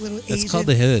another like little Asian. That's called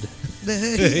the hood. The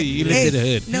hood. You lived in the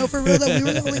hood. No, for real though, we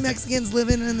were the only Mexicans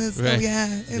living in this. Right. Oh yeah,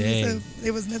 and Dang. so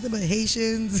there was nothing but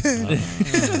Haitians.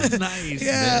 Nice.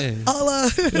 yeah, Yeah.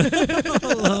 Allah.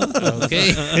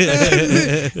 Okay.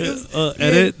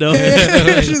 Edit? No.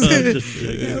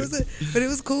 That was it. But it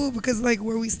was cool because like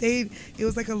where we stayed, it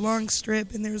was like a long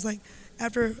strip, and there was like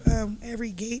after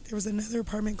every gate there was another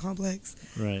apartment complex,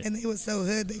 Right. and it was so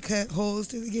hood they cut holes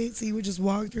through the gate so you would just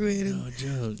walk through it, and No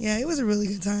joke. yeah, it was a really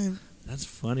good time. That's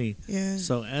funny. Yeah.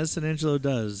 So as San Angelo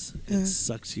does, Yeah. it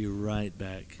sucks you right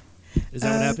back. Is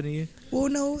that what happened to you? Well,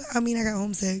 no, I mean I got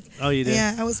homesick. Oh, you did?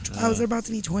 Yeah, I was about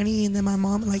to be 20, and then my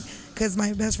mom because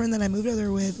my best friend that I moved over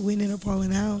there with, we ended up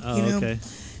falling out. Oh, you know. okay.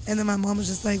 And then my mom was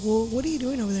just like, "Well, what are you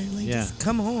doing over there? Like, Yeah. just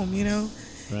come home, you know."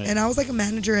 Right. And I was like a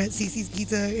manager at CC's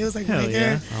Pizza. It was like Hell right yeah.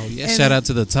 there. Oh yeah! And Shout out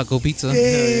to the taco pizza.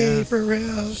 Hey, yeah. for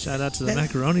real. Shout out to the That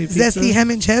macaroni pizza. Zesty ham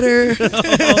and cheddar. Shout out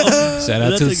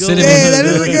That's to a good cinnamon. Hey, that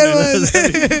is a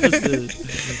good one.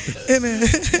 Hey, man.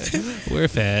 We're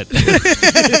fat.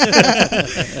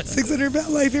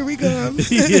 600-pound life. Here we come.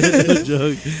 Yeah, no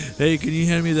joke. Hey, can you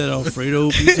hand me that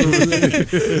Alfredo pizza over there?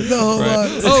 The whole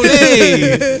box.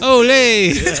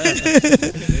 Ole!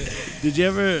 Did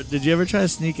you ever try to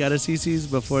sneak out of CC's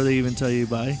before they even tell you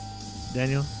bye,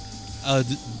 Daniel?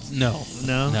 No.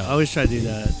 No? No. I always try to do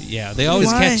that. Yeah, they always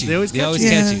Why? catch you. They always catch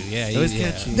catch you. you. Yeah, They always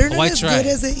yeah. catch you. They're But not why as try? good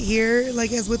as it here,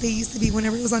 like as what they used to be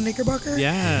whenever it was on Knickerbocker.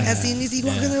 Yeah. As soon as you'd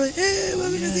walk in, they're like, hey,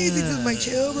 welcome to CC's. I'm like,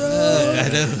 chill, bro. I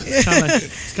know.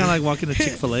 It's kind of like walking to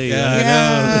Chick-fil-A. Yeah.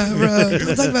 Yeah, bro.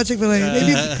 Don't talk about Chick-fil-A.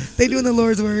 They doing the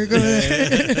Lord's work over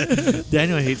there.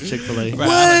 Daniel hates Chick-fil-A. Right, What?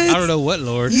 I don't know what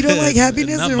Lord. You don't like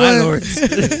happiness Not or my what? Lord.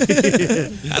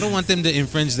 I don't want them to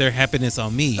infringe their happiness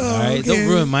on me. Oh, all right, okay. don't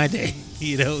ruin my day.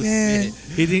 You know. Man.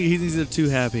 He thinks they're too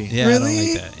happy. Yeah, I don't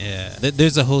Really? like that. Yeah,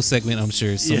 there's a whole segment I'm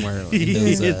sure somewhere in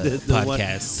those The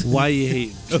podcasts. Why you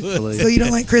hate Chick-fil-A. So you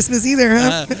don't like Christmas either,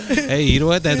 huh? Hey, you know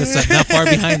what? That's not far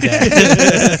behind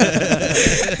that.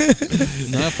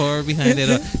 Not far behind it.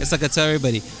 It's like I tell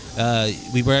everybody,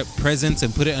 we wrap presents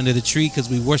and put it under the tree because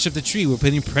we worship the tree. We're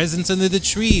putting presents under the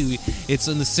tree. It's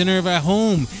in the center of our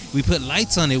home. We put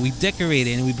lights on it. We decorate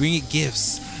it, and we bring it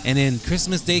gifts. And then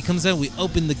Christmas Day comes out, we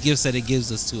open the gifts that it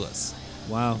gives us to us.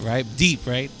 Wow. Right? Deep,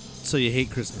 right? So you hate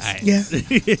Christmas. Yeah.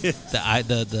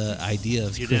 The idea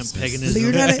of Your damn Christmas. paganism.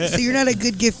 So you're not a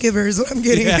good gift giver is what I'm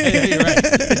getting. Yeah, you're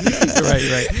right.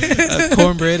 You're right.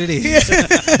 Cornbread it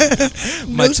is.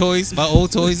 My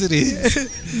old toys it is.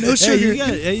 No Hey, sugar.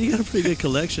 you got a pretty good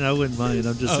collection. I wouldn't mind.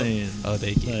 I'm just saying. Oh,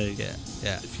 thank you. Like,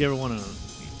 Yeah. If you ever want to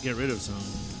get rid of some,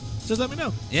 just let me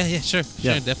know. Yeah, sure.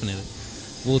 Yeah. Sure, definitely.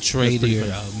 We'll trade pretty your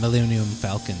Millennium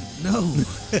Falcon. No.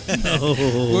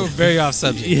 We're very off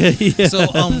subject. Yeah.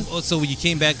 So when you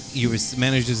came back, you were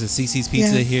managers at CC's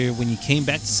Pizza Yeah. here. When you came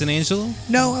back to San Angelo,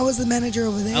 No, I was the manager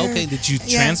over there. okay, did you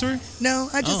Yeah. transfer?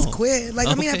 No, I just Oh. quit. Like,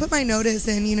 I mean, I Okay. put my notice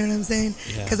in, you know what I'm saying?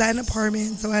 Yeah. Because I had an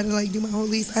apartment, so I had to, like, do my whole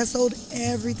lease. I sold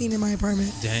everything in my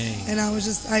apartment. Dang. And I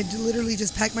literally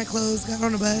just packed my clothes, got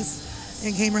on a bus,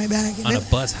 and came right back. And On a then-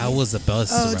 bus? How was the bus?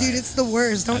 Oh, ride? dude, it's the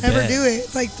worst. Don't I ever bet. do it.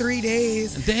 It's like 3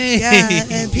 days. Dang. Yeah,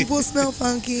 and people smell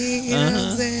funky, you know what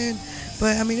Uh-huh. I'm saying?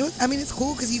 But I mean, it's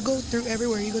cool because you go through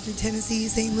everywhere. You go through Tennessee,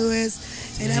 St. Louis,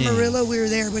 and Dang. Amarillo. We were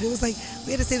there, but it was like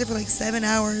we had to stay there for like 7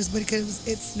 hours because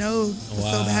it snowed. It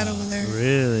was so bad over there.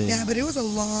 Really? Yeah, but it was a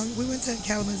long. We went to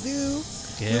Kalamazoo.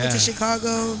 We Yeah. went to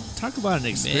Chicago. Talk about an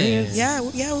experience. Yeah,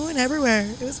 we went everywhere.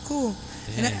 It was cool.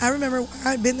 And Dang. I remember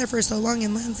I'd been there for so long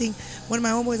in Lansing. One of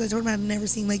my homeboys, I told him I'd never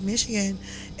seen Lake Michigan.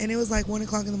 And it was like 1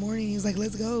 o'clock in the morning. He was like,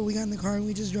 let's go. We got in the car and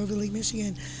we just drove to Lake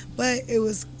Michigan. But it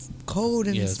was cold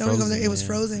and Yeah, it's snowing over there. frozen, It was yeah.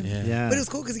 frozen. Yeah. But it was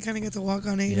cool because he kind of got to walk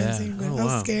on it. You know what I'm Yeah. saying? But Oh, I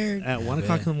was wow. scared. At 1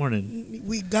 o'clock in the morning.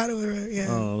 We got over it. Yeah.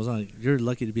 Oh, I was like, you're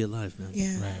lucky to be alive, man.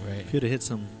 Yeah. Right. If you'd have hit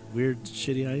some weird,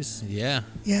 shitty ice. Yeah.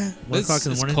 Yeah. 1 o'clock in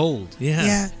the It's morning. cold. Yeah.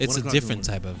 Yeah. It's 1 a o'clock in the different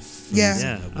morning. type of food Yeah.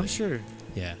 Yeah, in a I'm way. sure.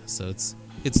 Yeah, so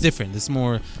it's different. It's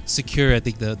more secure. I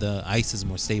think the ice is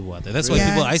more stable out there. That's why Yeah.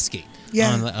 people ice skate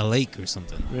Yeah. on a lake or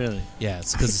something. Really? Yeah,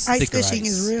 it's because it's Ice thicker fishing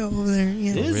ice. is real over there.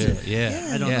 Yeah. It is? Real, it? yeah.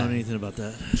 Yeah. I don't Yeah. know anything about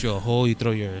that. Drill a hole, you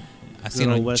throw your. I seen Good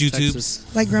on old West YouTubes. Texas.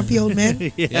 Like Grumpy Old Men. Yeah.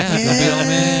 Yeah, Yeah. Grumpy Old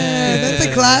Man. That's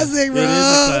a classic, bro. It is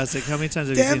a classic. How many times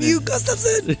have Damn you you, seen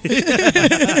Gustafson.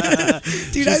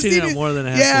 Dude, She's I've seen seen it it more than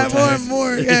a Yeah, handful more of and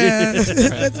more. Yeah.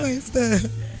 That's my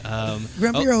stuff.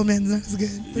 Grumpy oh, Old Man's not as good,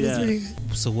 but it's Yeah. pretty good.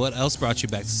 so what else brought you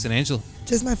back to San Angelo?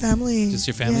 Just my family. Just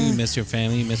your family? Yeah. You missed your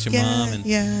family, you missed your Yeah, mom, and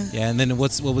yeah. And then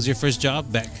what was your first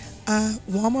job back?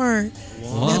 Walmart.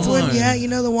 Walmart. That's what. Yeah, you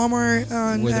know the Walmart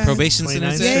on Where the probation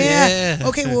 29th? center? Yeah.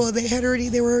 Okay, well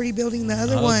they were already building the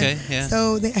other Oh, one. okay, yeah.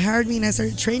 So they hired me and I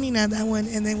started training at that one,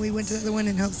 and then we went to the other one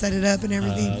and helped set it up and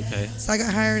everything. Okay. So I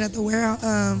got hired at the warehouse.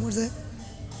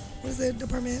 What is it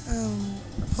department?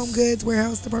 Home goods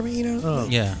warehouse department. You know. Oh.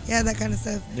 Yeah. Yeah, that kind of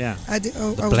stuff. Yeah. I did.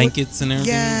 Oh, The blankets and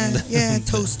everything. Yeah,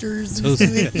 toasters. and Toasters.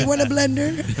 stuff. You want a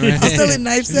blender? Right. I'm selling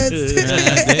knife sets.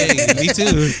 Dang, me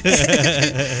too.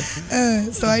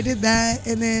 So I did that,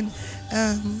 and then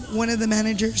one of the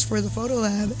managers for the photo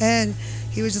lab, Ed,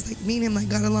 he was just like, me and him like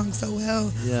got along so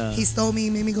well. Yeah. He stole me,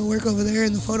 made me go work over there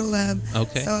in the photo lab.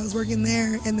 Okay. So I was working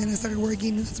there, and then I started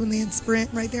working. That's when they had Sprint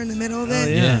right there in the middle of Oh,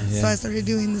 it. yeah. So I started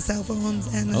doing the cell phones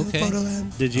and the Okay. photo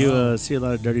lab. Did you see a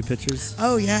lot of dirty pictures?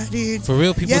 Oh yeah, dude. For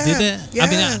real, people Yeah, did that. I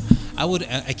mean, yeah. I would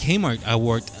at Kmart.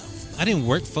 I didn't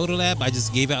work photo lab. I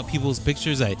just gave out people's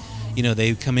pictures.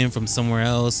 They come in from somewhere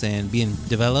else and being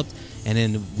developed, and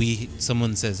then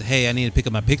someone says, hey, I need to pick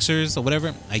up my pictures or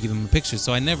whatever. I give them a picture.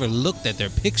 So I never looked at their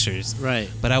pictures. Right.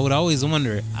 But I would always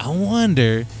wonder,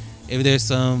 if there's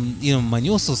some,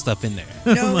 mañoso stuff in there.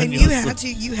 No, and you had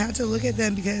to look at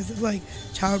them because it's like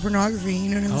child pornography. You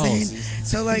know what I'm saying?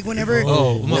 So like whenever,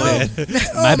 my bad.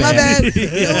 My bad.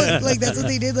 No, like that's what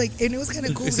they did. Like, and it was kind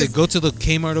of cool. They said, go to the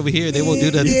Kmart over here. They won't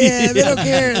do that. Yeah, they don't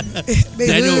care.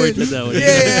 I know where you did that one.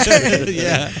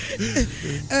 Yeah.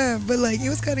 But like it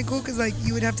was kind of cool because like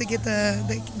you would have to get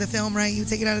the film right. You would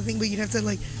take it out of the thing, but you'd have to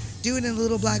like do it in a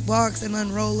little black box and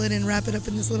unroll it and wrap it up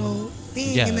in this little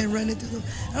thing and then run it through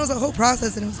it was a whole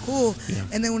process and it was cool.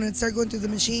 And then when it started going through the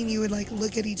machine, you would like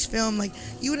look at each film. Like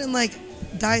you wouldn't like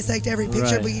dissect every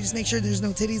picture, but you just make sure there's no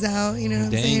titties out. You know what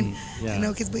I'm saying? Yeah. You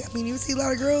know, because I mean, you see a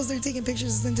lot of girls, they're taking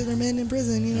pictures and sending to their men in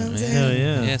prison. You know what I'm saying? Hell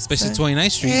yeah. Yeah, especially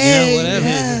 29th Street. Hey, whatever.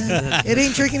 Yeah. It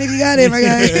ain't tricking if you got it, my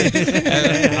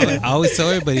guy. I always tell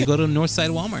everybody, go to Northside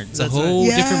Walmart. It's a whole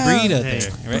different breed out there,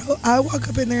 right? Bro, I walk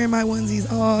up in there in my onesies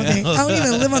all day. I don't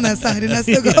even live on that side, and I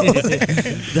still go over there.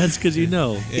 That's because you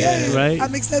know, Yeah, right?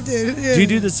 I'm accepted. Yeah. Do you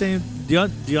do the same? Do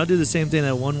y'all do the same thing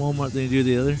at one Walmart than you do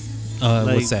the other?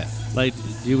 What's that? Like,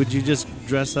 would you just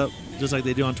dress up just like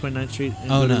they do on 29th Street and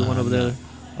Oh, go to no, the one over there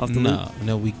off the loop?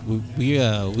 No,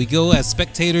 we go as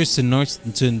spectators to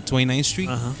 29th Street,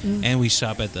 and we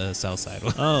shop at the South Side.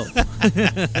 Oh,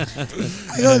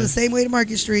 I go the same way to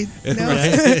Market Street. No.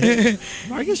 right.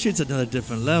 Market Street's another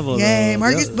different level. Yeah,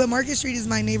 though. but Market Street is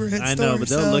my neighborhood I store. know, but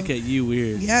they'll look at you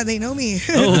weird. Yeah, they know me.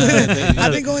 Oh.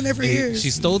 I've been going there for years. She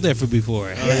stole there for before.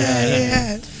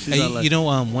 Yeah. Hey,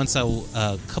 once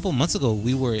a couple months ago,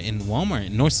 we were in Walmart,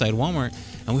 Northside Walmart,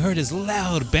 and we heard this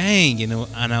loud bang, and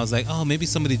I was like, oh, maybe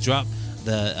somebody dropped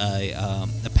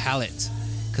the pallet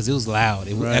because it was loud.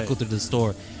 It echoed through the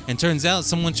store. And turns out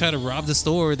someone tried to rob the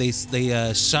store. They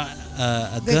shot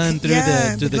a gun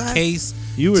through the case.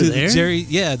 You were there?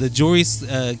 The jewelry's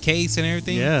case and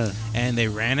everything. Yeah. And they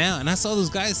ran out. And I saw those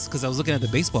guys because I was looking at the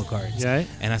baseball cards. Right.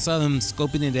 And I saw them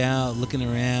scoping it out, looking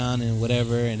around and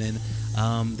whatever. And then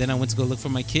I went to go look for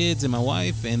my kids and my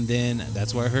wife. And then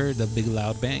that's where I heard the big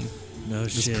loud bang. No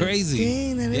shit. It's crazy.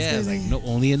 Dang, that is crazy. Like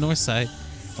only in Northside.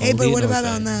 Hey, but what about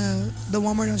on the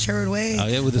Walmart on Sherwood Way? Oh,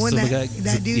 yeah, with the when silver that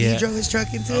guy. dude, he drove his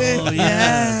truck into it. Oh,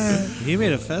 yeah. He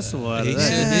made a festival out of He that.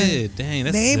 sure did. Dang,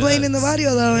 that's They ain't nuts. playing in the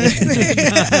audio, though.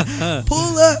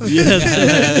 Pull up. Yes.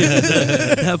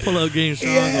 That pull-up game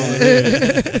strong Yeah. over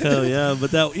there. Hell yeah.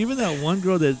 But that one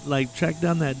girl that, like, tracked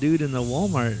down that dude in the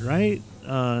Walmart, right?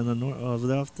 In the north,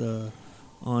 off the...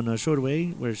 on Short Way,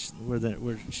 where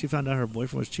she found out her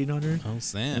boyfriend was cheating on her. Oh,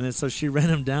 Sam. And then so she ran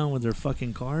him down with her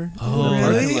fucking car. Oh,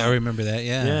 Really? I remember that.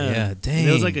 Yeah. Dang. And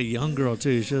it was like a young girl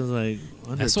too. She was like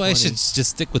under That's why 20. I should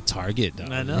just stick with Target,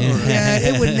 dog. I know, Yeah. right? Yeah,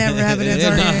 it would never happen at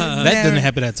Target. That Never. doesn't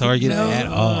happen at Target No. at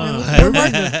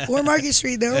all. Or Market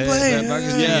Street, they don't play.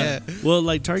 Yeah. Well,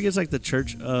 like Target's like the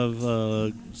church of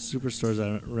superstores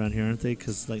around here, aren't they?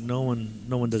 Because like no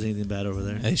one does anything bad over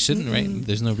there. They shouldn't, right?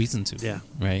 There's no reason to. Yeah.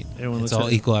 Right. Everyone It's looks all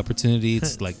at it. equal opportunity.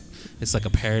 It's like a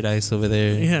paradise over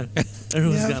there. Yeah,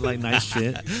 everyone's Yeah. got like nice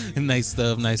shit, Nice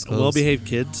stuff, nice clothes. well-behaved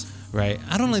kids. Right.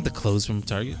 I don't like the clothes from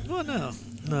Target. Well,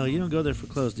 no, you don't go there for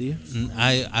clothes, do you?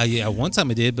 I one time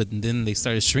I did, but then they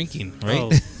started shrinking.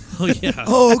 Right. Oh yeah.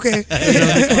 Oh, okay. I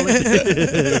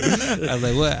was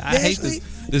like, what? I hate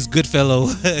this Goodfellow.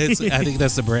 I think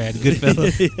that's the brand, Goodfellow.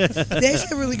 They actually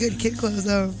have really good kid clothes,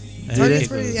 though. They Target's do.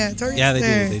 pretty, Target's Yeah, they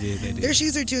there. do. They do. Their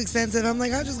shoes are too expensive. I'm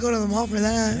like, I'll just go to the mall for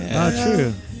that.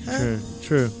 Yeah.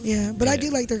 True. Yeah, but I Yeah. do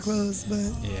like their clothes, but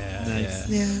Yeah. Nice.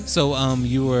 Yeah. yeah. So,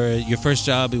 your first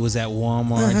job, it was at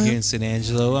Walmart here in San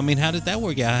Angelo. I mean, how did that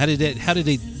work out? How did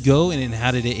it go, and then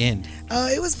how did it end?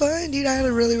 It was fun, dude. I had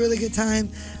a really, really good time.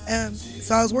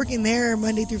 So I was working there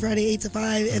Monday through Friday, 8 to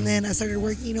 5, and then I started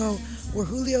working, where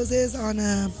Julio's is on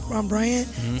Bryant.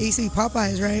 It used to be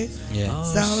Popeyes, right? Yeah. Oh,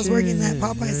 So I was working that shit,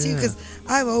 Popeyes too, yeah. because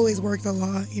I've always worked a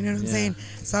lot. You know what I'm Yeah. saying?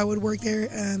 So I would work there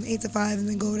 8 to 5, and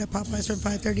then go to Popeyes from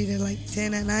 5:30 to like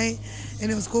 10 at night.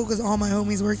 And it was cool because all my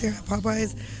homies worked there at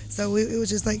Popeyes. So it was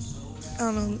just like, I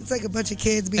don't know, it's like a bunch of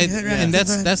kids being hood rats. And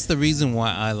It's fun. that's the reason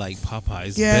why I like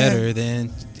Popeyes Yeah. better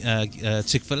than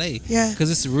Chick-fil-A. Yeah. Because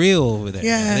it's real over there.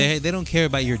 Yeah. They don't care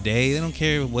about your day. They don't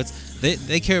care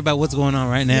they care about what's going on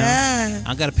right now. Yeah.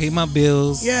 I gotta pay my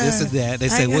bills. Yeah. This and that. They I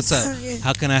say, got "What's up? time, yeah.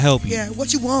 How can I help you?" Yeah,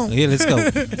 what you want? Yeah, let's go.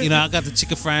 I got the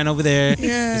chicken frying over there.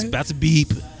 Yeah. It's about to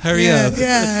beep. Hurry yeah, up.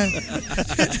 Yeah.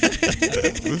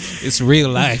 It's real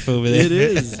life over there. It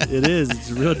is.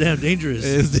 It's real damn dangerous.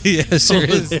 Yeah, it sure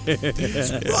is.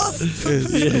 Rough.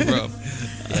 It's rough.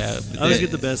 Yeah. I always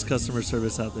get the best customer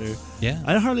service out there. Yeah.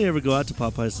 I hardly ever go out to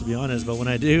Popeyes, to be honest, but when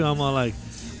I do, I'm all like,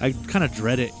 I kind of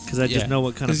dread it because I just know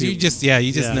what kind of people. You just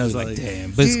know it's like like,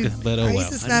 damn, Dude, but oh I well. used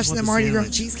to smash want the the Mardi Gras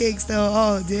sandwich. cheesecakes though.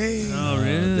 Oh dang. Oh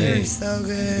really? They're so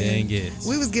good. Dang it.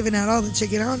 We was giving out all the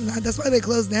chicken. That's why they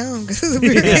closed down because we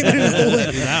were giving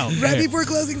it away. Wow. Right before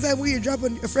closing time, we were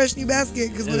dropping a fresh new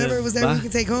basket because whatever was there we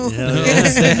could take home. Yeah.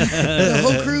 The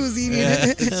whole crew was eating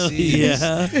it.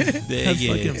 Yeah, Dang that's it.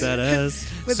 fucking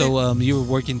badass. But So you were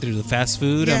working through the fast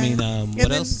food. I mean,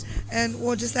 what else? And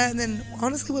well, just that, and then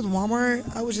honestly with Walmart,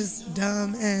 I was just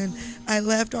dumb, and I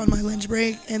left on my lunch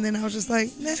break, and then I was just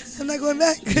like, nah, I'm not going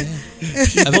back.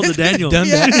 I told the Daniel. Done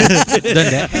that. Done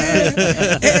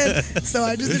that. And so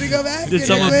I just didn't go back. Did and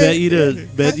someone I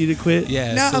bet you to quit?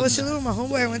 Yeah. No, so- I was chilling with my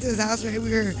homeboy. I went to his house, right?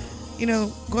 We were,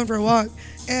 going for a walk.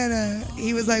 And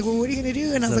he was like, well, what are you going to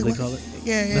do? And I was Is that like, what they what? call it?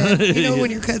 Yeah. You know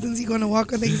when your cousins, you go on a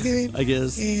walk on Thanksgiving? I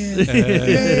guess. Yeah.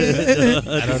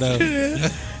 I don't know.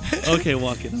 Okay,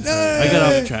 walking. I'm sorry. I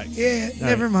got off track. Yeah, All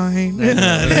never right. mind.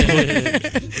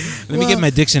 Let me Well, get my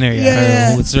dictionary out.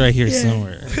 yeah. It's right here Yeah.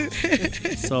 somewhere.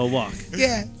 So walk.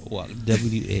 Yeah. Walk.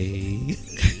 W-A.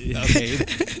 Okay.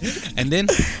 And then?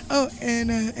 Oh, and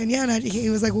yeah, and he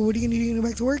was like, well, what are you going to do? You gonna go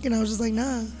back to work? And I was just like,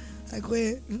 nah, I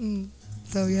quit. Mm-mm.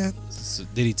 So, yeah. So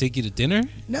did he take you to dinner?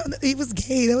 No, he was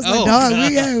gay. That was my Oh.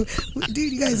 dog.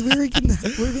 Dude, you guys, we were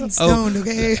getting stoned,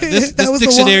 okay? This that was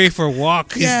dictionary for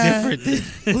walk Yeah. is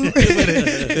different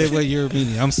than what you're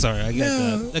meaning. I'm sorry. I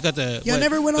got the. Y'all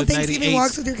never went on the Thanksgiving 98s?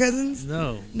 walks with your cousins?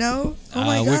 No. No? Oh,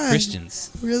 my God. We're Christians.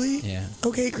 Really? Yeah.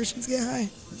 Okay, Christians get high.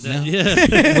 No.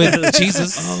 Yeah. With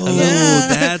Jesus. Oh, Yeah.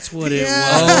 that's what it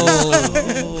Yeah. was.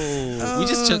 We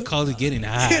just called it getting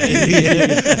high.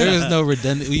 There was no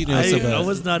redundant. I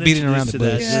was not beating around the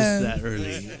introduced bush. to Yeah. that just that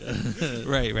early.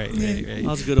 Right. I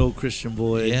was a good old Christian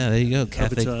boy. Yeah, there you go. Up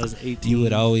Catholic. until I was 18. You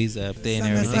would always pray and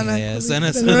everything. Yeah,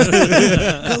 Sana. sana.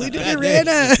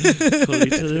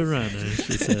 Colita the runner,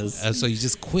 she says. So you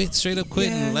just quit, straight up quit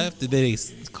and Yeah. left? Did they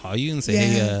call you and say,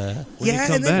 Yeah. hey, When you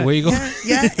come and then- back. where you going?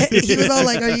 Yeah. He was all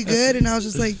like, are you good? And I was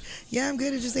just like, yeah, I'm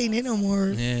good. I just ain't it no more.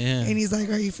 Yeah. And he's like,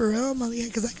 are you for real? I'm like, yeah,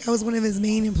 because I was one of his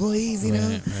main employees, you know?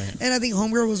 Right. And I think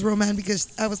Homegirl was real mad because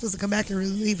I was supposed to come back and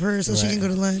relieve her so she Right. can go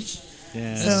to lunch.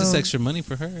 Yeah. That's So- just extra money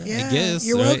for her, Yeah, I guess.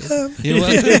 you're right? welcome. You're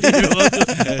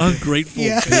welcome. Ungrateful.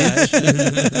 Yeah.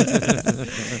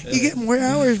 You get more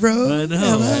hours, bro. I know.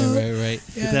 Hello. Right.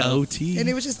 Yeah. Get that OT. And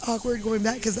it was just awkward going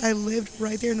back because I lived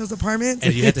right there in those apartments.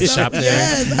 And you had to shop there?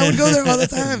 Yes, I would go there all the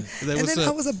time. That And was then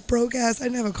I was a broke ass. I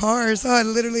didn't have a car, so I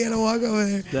literally had to walk over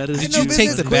there. That is I Did had you no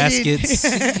take the business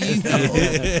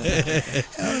baskets?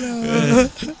 Hell no.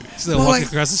 So Well, walking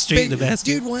like, across the street in the basket.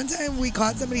 Dude, one time we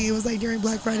caught somebody. It was like during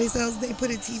Black Friday sales. They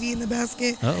put a TV in the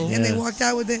basket, Uh-oh. and they Yeah. walked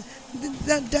out with it.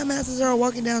 That dumbasses are all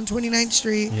walking down 29th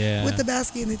Street Yeah. with the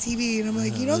basket and the TV, and I'm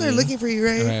like, you know, they're looking for you,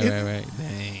 right? Right.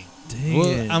 Dang. Dang Well,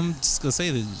 it. I'm just gonna say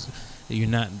that you're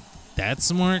not that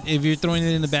smart if you're throwing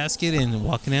it in the basket and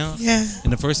walking out Yeah.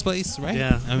 in the first place, right?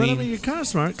 Yeah. I But mean, you're kind of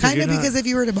smart. Kind of because if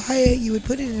you were to buy it, you would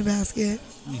put it in a basket.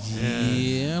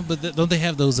 yeah, but don't they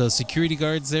have those security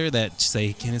guards there that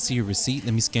say, "Can I see your receipt?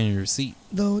 Let me scan your receipt."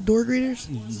 The door greeters,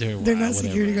 they're not whatever.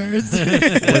 security guards. Well,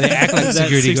 they act like that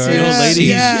security guards. 60-year-old lady,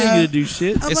 Yeah. she ain't gonna do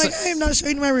shit. I'm It's like, like- I am not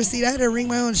showing you my receipt. I had to ring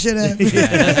my own shit up.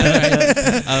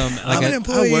 I'm I'm an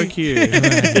employee. I work here.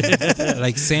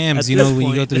 like Sam's, At you know, this when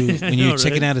you go point. through, I when you're know,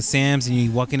 checking right? out of Sam's and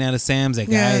you're walking out of Sam's, that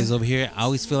guy Yeah. is over here. I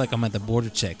always feel like I'm at the border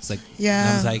checks. Like,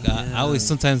 Yeah. I was like, I always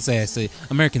sometimes say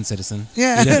American citizen.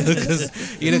 Yeah.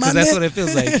 Because My that's man- what it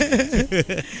feels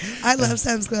like. I love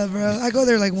Sam's Club, bro. I go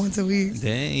there like once a week.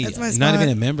 Dang, That's my you're not spot. even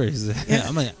a member. Yeah.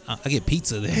 I'm like, I get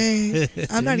pizza there. Hey,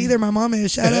 I'm not either. My mom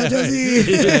is. Shout out, Josie.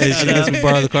 Hey, she lets me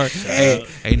borrow the car. Hey,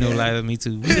 ain't no lie to me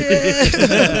too.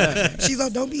 She's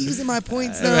like, don't be using my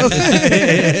points though.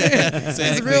 It's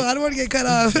Exactly. real. I don't want to get cut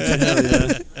off.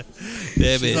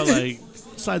 Damn She's all it. like,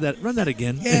 slide that, run that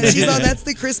again. Yeah, she's all, that's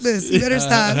the Christmas. You better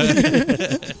stop.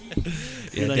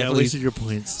 Yeah, You're like, I definitely. wasted your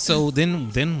points. So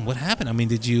then what happened? I mean,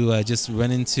 did you just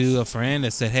run into a friend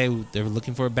that said, hey, they were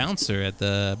looking for a bouncer at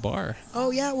the bar?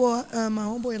 Oh yeah, well, my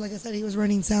homeboy, like I said, he was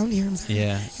running sound here.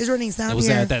 Yeah. He's running sound Was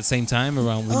here. that at that same time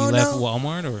around when Oh, you left no.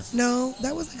 Walmart? Or No,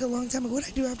 that was like a long time ago. What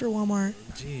did I do after Walmart?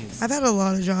 Jeez. I've had a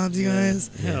lot of jobs, you guys.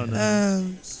 Hell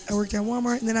no. I worked at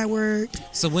Walmart, and then I worked.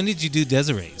 So when did you do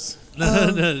Desiree's?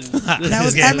 That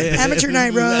was amateur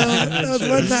night, bro. That was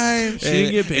one time. She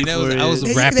didn't get paid And that for was- it. I was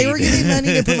They rapping. were giving me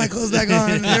money to put my clothes back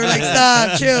on. They were like,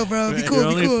 "Stop, chill, bro. Be cool, You're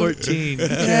be only cool." 14.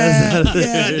 Yeah,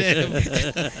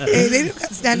 yeah. Hey, they don't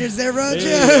got standards there, bro. I Chill.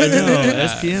 know.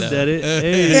 SPM did it.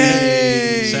 Hey.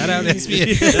 Hey. Shout out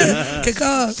SPM. Kick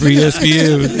off. Free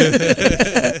SPM.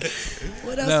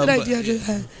 What else No, did I but- do after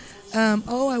that?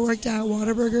 I worked at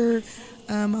Whataburger.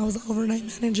 I was the overnight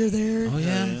manager there. Oh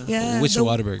yeah. Yeah. Which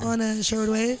Whataburger? On a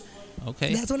Sherwood.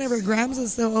 Okay. That's whenever Grams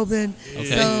was still open. Okay.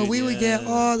 So we would get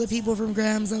all the people from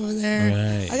Grams over there.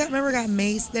 Right. I remember got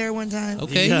maced there one time.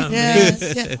 Okay. Yeah.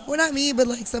 Yeah. Well, not me, but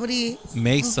like somebody.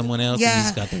 Make someone else. Yeah. And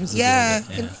he's got the residual Yeah.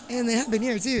 of it. And they happened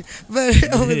here too.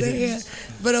 But over there, yeah.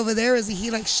 But over there is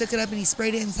he like shook it up and he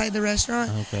sprayed it inside the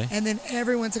restaurant. Okay. And then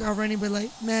everyone took off running, but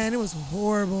like, man, it was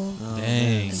horrible. Oh,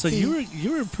 Dang. man. So you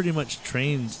were pretty much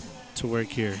trained to work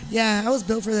here, Yeah, I was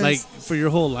built for this. like for your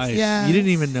whole life. Yeah. You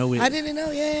didn't even know it. I didn't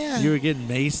know. Yeah. You were getting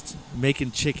maced,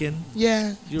 making chicken.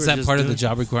 Yeah. You Is were that just part of the doing-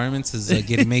 job requirements? Is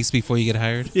getting maced before you get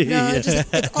hired? No, Yeah.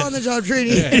 it's on the job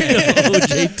training. Oh,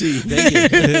 JT. Thank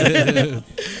you.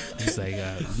 It's like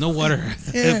no water.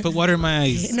 Yeah. Put water in my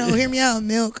eyes. No, hear me out.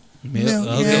 Milk. Milk,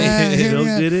 okay. Yeah, hear me Milk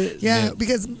out. did it? Yeah, Milk.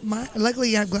 because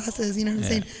luckily I have glasses, you know what I'm Yeah.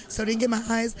 saying? So I didn't get my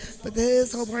eyes, but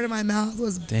this whole part of my mouth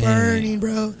was Dang. burning,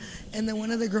 bro. And then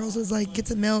one of the girls was like, get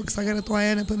some milk. So I got a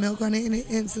toalla and put milk on it, and it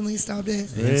instantly stopped it.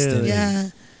 Instantly. Yeah.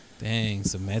 Dang,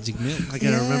 some magic milk. I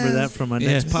gotta remember Yeah. that from my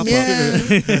Yeah. next pop-up. Yeah.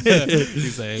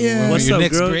 He's like, Yeah. "Well, What's your up,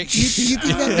 next girl?" break? You think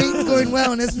that date's going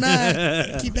well, and it's not.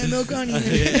 Keep that milk on you.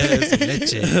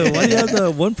 Why do you have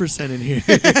the 1% in here?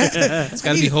 It's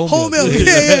gotta be whole milk.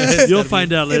 Yeah. You'll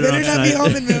find out It later on better not be tonight.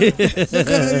 almond milk. Don't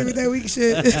come at me with that weak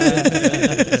shit.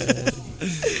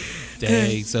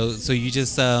 Dang. So you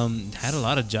just had a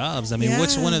lot of jobs. I mean,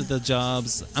 which Yeah. one of the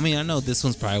jobs? I mean, I know this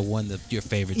one's probably one of your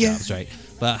favorite Yeah. jobs, right?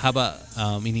 But how about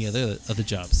any other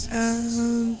jobs?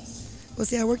 Well,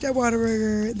 see, I worked at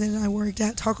Whataburger, then I worked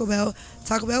at Taco Bell.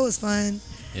 Taco Bell was fun.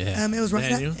 Yeah. It was right.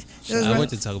 Daniel? It was I right,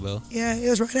 worked at Taco Bell. Yeah, it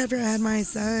was right after I had my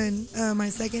son, my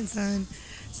second son.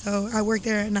 So I worked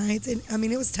there at nights, and I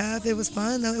mean it was tough. It was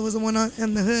fun though. It was the one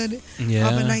in the hood, Yeah.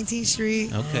 off of 19th Street.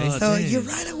 Okay. Oh, So dang. you're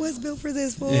right. I was built for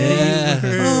this, boy. Yeah.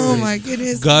 Oh my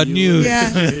goodness. God knew.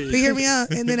 Yeah, but hear me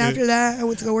out. And then after that, I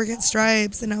went to go work at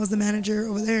Stripes, and I was the manager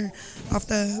over there,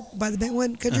 by the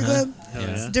Bentwood Country Club. Hell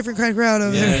Yeah. yeah. Different kind of crowd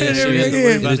over Yeah, there. yeah, sure, Yeah. you have to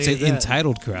worry about It's any an of that.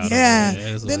 entitled crowd. Yeah,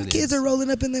 That's what them it kids is. are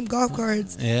rolling up in them golf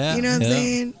carts. Yeah, You know what I'm yeah.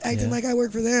 saying? Acting Yeah. like I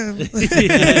work for them.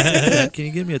 Yeah. Can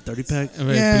you give me a 30-pack? All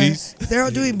right, yeah, please. they're all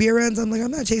doing beer runs. I'm like,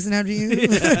 I'm not chasing after you.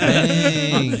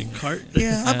 Dang. Cart?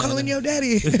 Yeah, I'm calling your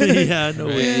daddy. Yeah, no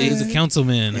Right, way. He's a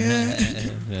councilman. Yeah.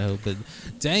 No, but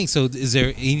dang. So, is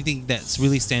there anything that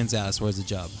really stands out as far as the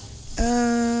job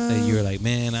that you're like,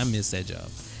 man, I miss that job?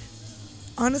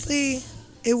 Honestly,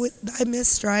 I miss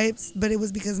Stripes, but it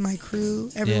was because my crew,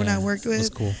 everyone Yeah, I worked it with. was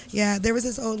cool. Yeah, there was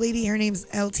this old lady. Her name's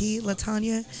LT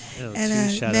Latanya, LT,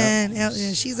 and shout man, yeah,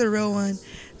 she's a real one.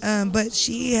 But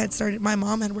she had started. My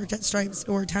mom had worked at Stripes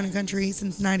or Town and Country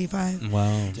since '95. Wow.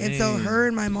 And so Dang. her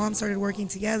and my mom started working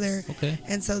together. Okay.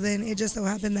 And so then it just so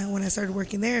happened that when I started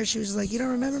working there, she was just like, you don't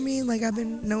remember me? Like, I've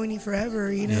been knowing you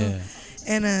forever, you know? Yeah.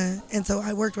 And so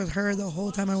I worked with her the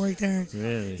whole time I worked there.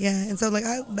 Really? Yeah. And so like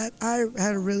I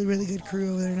had a really, really good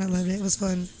crew over there, and I loved it. It was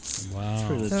fun. Wow.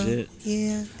 Pretty So, legit.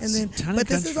 yeah. And then, Town and but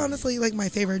this is Country. honestly like my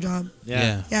favorite job.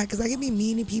 Yeah. Yeah, because I can be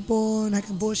mean to people and I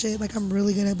can bullshit. Like, I'm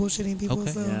really good at bullshitting people.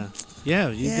 Okay. So. Yeah. Yeah,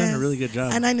 you've done a really good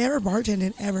job. And I never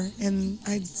bartended ever. And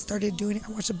I started doing it.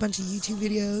 I watched a bunch of YouTube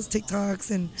videos,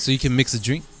 TikToks, and So you can mix a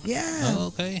drink. yeah. Oh,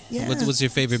 okay. Yeah. What's your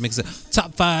favorite mix?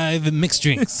 Top 5 mixed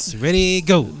drinks. Ready,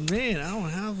 go. Man, I don't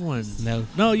have one. No.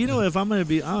 No, you know, if I'm going to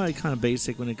be, I'm like kind of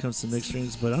basic when it comes to mixed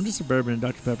drinks, but I'm just a bourbon and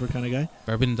Dr. Pepper kind of guy.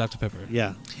 Bourbon and Dr. Pepper.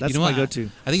 Yeah, that's You know my what? go-to.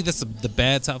 I think that's the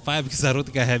bad top 5 because I don't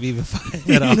think I have even 5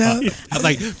 at all. No. I'm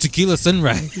like tequila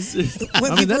sunrise.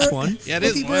 When I mean, that's people one. Yeah, it when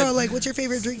is people one. are like, "What's your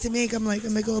favorite drink to make?" I'm like, "A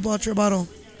Michelob Ultra bottle."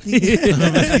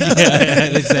 yeah,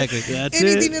 exactly. That's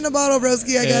Anything it. in a bottle,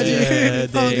 broski. I got Yeah,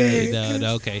 you. Okay.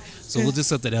 no, okay. So we'll do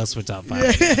something else for top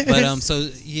 5. But so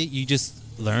you just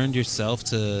learned yourself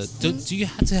to. Do you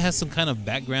have to have some kind of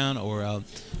background or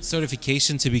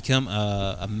certification to become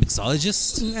a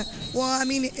mixologist? Yeah. Well, I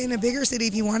mean, in a bigger city,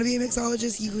 if you want to be a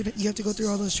mixologist, you have to go through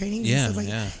all those trainings. Yeah, and stuff. Like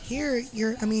yeah. here,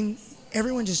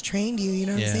 everyone just trained you. You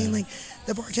know what Yeah. I'm saying? Like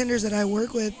the bartenders that I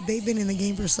work with, they've been in the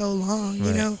game for so long. You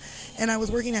Right. know, and I was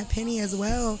working at Penny as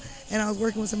well, and I was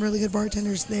working with some really good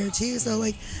bartenders there too. So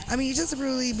like, I mean, you just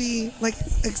really be like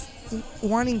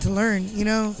wanting to learn. You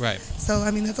know. Right. So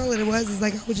I mean, that's all it was. Is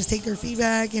like I would just take their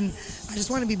feedback, and I just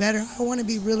want to be better. I want to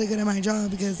be really good at my job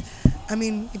because, I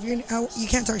mean, if you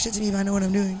can't talk shit to me if I know what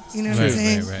I'm doing. You know what I'm Right,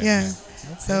 saying? right, yeah.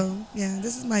 right. So yeah,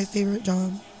 this is my favorite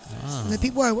job. Ah, The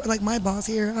people like my boss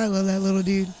here, I love that little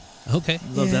dude. okay.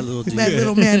 Love Yeah. that little dude. That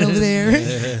little man over there.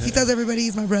 He tells everybody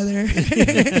he's my brother.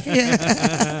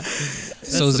 Yeah.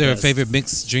 So is there a favorite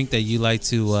mixed drink that you like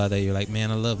to that you're like,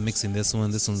 man, I love mixing this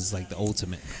one. This one's like the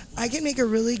ultimate. I can make a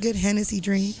really good Hennessy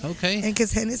drink. Okay. And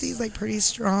because Hennessy is like pretty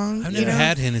strong. I've never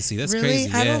had Hennessy. That's really?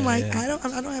 crazy. I don't yeah.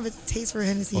 I don't have a taste for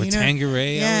Hennessy. Or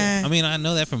Tanqueray. Yeah. I mean, I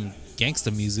know that from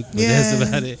gangsta music, but Yeah. that's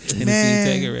about it. Hennessy and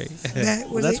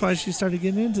Tanqueray. That's why she started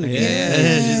getting into the game.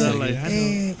 Yeah. She's all like,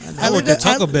 I worked at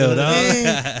Taco Bell, dog.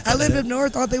 I lived up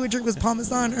north. All they would drink was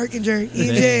Parmesan, Erkinger,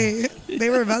 EJ. They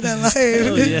were about that life.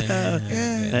 Oh, yeah.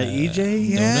 Yeah. That EJ?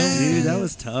 Yeah. Dude, that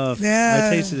was tough. Yeah.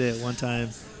 I tasted it one time.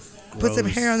 Put some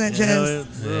Gross. hair on that chest.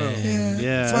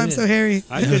 Yeah. That's why I'm so hairy.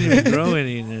 I couldn't even grow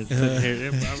any. And hair.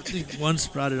 I think one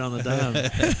sprouted on the dime.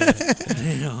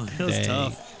 Damn, it was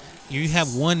tough. You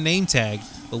have one name tag,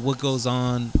 but what goes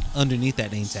on underneath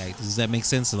that name tag? Does that make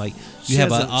sense? So like you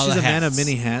have all she's the a man of hats.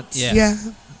 many hats. Yeah.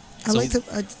 So-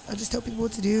 I just tell people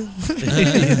what to do.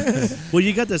 Well,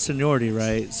 you got the seniority,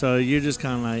 right? So you're just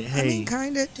kind of like, hey. I mean,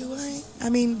 kind of, do I? I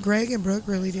mean, Greg and Brooke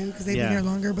really do because they've been here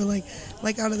longer. But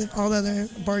like out of all the other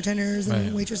bartenders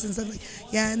and waitresses and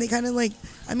stuff, and they kind of like.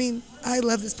 I mean, I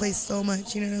love this place so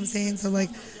much. You know what I'm saying? So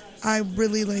like, I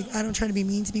really I don't try to be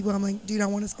mean to people. I'm like, dude, I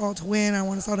want us all to win. I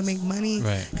want us all to make money.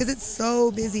 Right. Because it's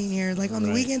so busy in here. Like on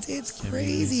the weekends, it's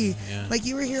crazy. Yeah. Like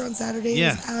you were here on Saturday.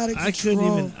 Yeah. It was out of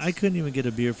control. I couldn't even get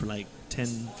a beer for like 10,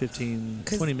 15,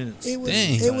 20 minutes. It was,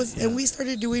 Dang. and we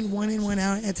started doing one in, one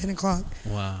out at 10 o'clock.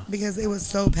 Wow. Because it was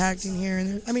so packed in here.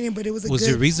 And but it was Was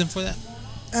there a reason for that?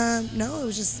 No, it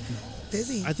was just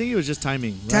busy. I think it was just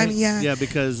timing, right? Timing, yeah. Yeah,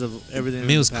 because of everything. I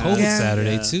mean, it was cold Yeah.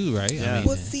 Saturday too, right? Yeah. I mean,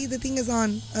 Well, see, the thing is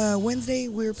on Wednesday,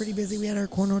 we were pretty busy. We had our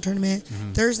cornhole tournament.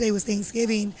 Thursday was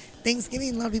Thanksgiving.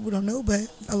 Thanksgiving, a lot of people don't know, but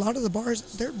a lot of the bars,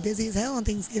 they're busy as hell on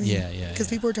Thanksgiving. Yeah. Because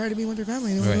people are tired of being with their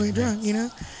family. They were really drunk, you know?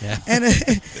 Yeah. And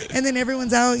and then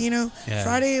everyone's out, you know? Yeah.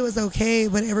 Friday, it was okay,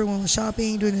 but everyone was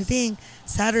shopping, doing their thing.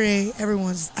 Saturday,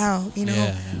 everyone's out, you know?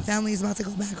 Yeah. Family's about to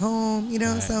go back home, you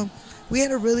know? Right. So we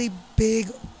had a really big,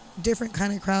 different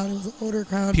kind of crowd. It was an older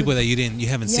crowd. People that you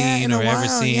haven't seen in a or ever while,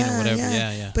 seen or whatever.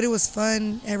 Yeah. But it was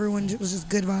fun. Everyone was just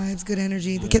good vibes, good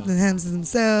energy. They kept their hands to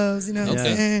themselves, you know what I'm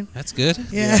saying? That's good.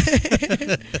 Yeah.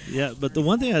 Yeah, but the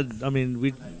one thing I mean,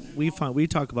 we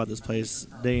talk about this place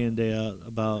day in day out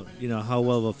about how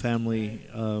well of a family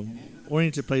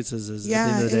oriented place is at the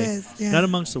end of the day. it is. Yeah. Not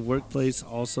amongst the workplace,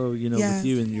 also with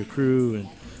you and your crew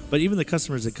but even the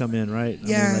customers that come in, right? I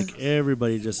mean, like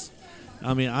everybody just.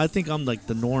 I mean, I think I'm like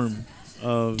the norm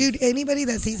of. Dude, anybody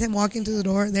that sees him walking through the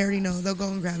door, they already know. They'll go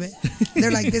and grab it. They're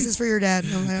like, "This is for your dad."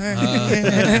 And I'm like,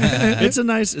 "All right." It's a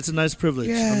nice privilege.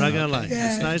 Yeah. I'm not gonna lie.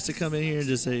 Yeah. It's nice to come in here and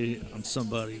just say I'm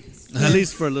somebody, at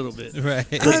least for a little bit. Right.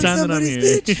 The I'm time that I'm somebody's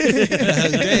here.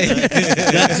 bitch.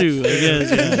 That too, I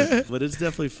guess. Yeah. But it's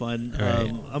definitely fun.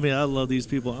 Right. I mean, I love these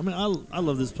people. I mean, I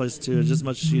love this place too, just as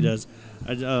much as she does.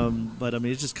 But I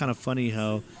mean, it's just kind of funny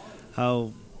how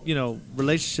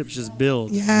relationships just build.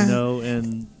 Yeah.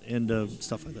 And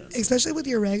stuff like that. Especially with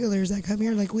your regulars that come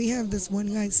here. Like we have this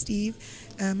one guy, Steve.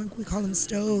 We call him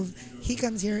Stove. He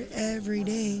comes here every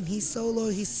day. And he's so loyal.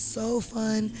 He's so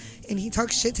fun, and he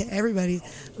talks shit to everybody.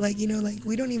 Like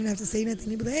we don't even have to say nothing.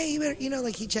 He'd be like, "Hey, you better,"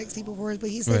 like he checks people for us, but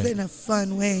he says it in a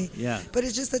fun way. Yeah. But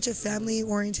it's just such a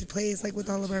family-oriented place. Like with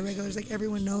all of our regulars, like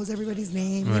everyone knows everybody's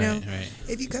name. Right, You know, right.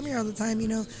 if you come here all the time,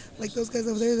 like those guys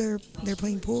over there, they're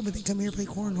playing pool, but they come here to play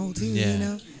cornhole too. Yeah. You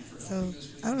know. So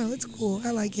I don't know, it's cool.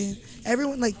 I like it.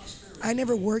 Everyone I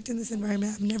never worked in this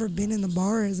environment. I've never been in the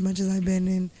bar as much as I've been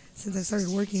in since I started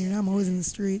working here. Now I'm always in the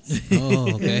streets.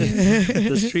 Oh, okay.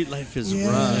 The street life is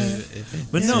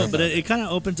rough. But but it kind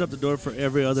of opens up the door for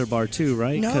every other bar too,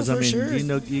 right? No, Because for sure.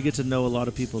 you get to know a lot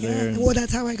of people there. Well,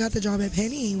 that's how I got the job at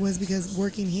Penny, was because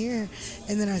working here,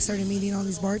 and then I started meeting all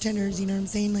these bartenders. You know what I'm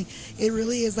saying? Like it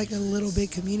really is like a little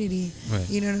big community. Right.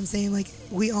 You know what I'm saying? Like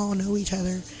we all know each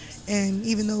other. And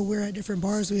even though we're at different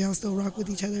bars, we all still rock with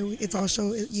each other. It's all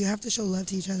you have to show love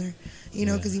to each other,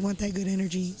 because you want that good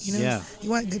energy, Yeah.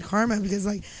 You want good karma, because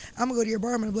I'm gonna go to your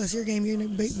bar, I'm gonna bless your game, you're gonna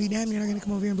be damn, you're not gonna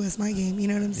come over here and bless my game. You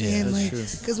know what I'm saying? that's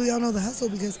true. Because we all know the hustle.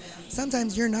 Because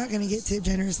sometimes you're not gonna get tipped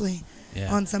generously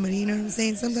on somebody. You know what I'm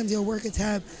saying? Sometimes you'll work a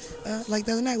tab, like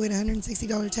the other night we had a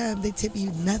 $160 tab. They tip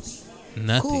you nothing.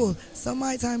 Nothing. Cool. So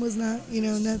my time was not,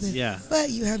 nothing. Yeah. But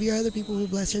you have your other people who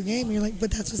bless your game. And you're like,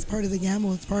 but that's just part of the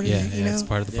gamble. It's part of it, you know? it's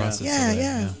part of the process.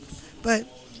 Yeah. But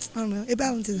I don't know. It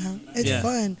balances out. It's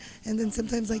fun. And then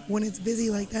sometimes, like, when it's busy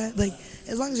like that, like,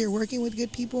 as long as you're working with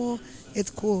good people, it's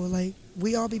cool. Like,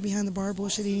 we all be behind the bar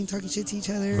bullshitting, talking shit to each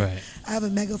other. Right. I have a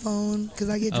megaphone because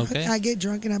I get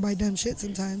drunk and I buy dumb shit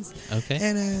sometimes. Okay.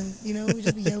 And, we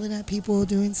just be yelling at people,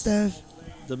 doing stuff.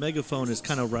 The megaphone is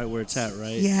kind of right where it's at,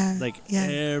 right? Yeah. Like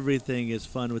everything is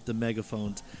fun with the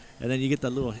megaphones. and then you got the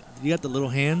little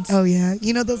hands Oh yeah,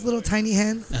 you know those little tiny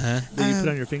hands Uh-huh. that you put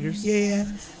on your fingers. Yeah.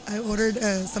 I ordered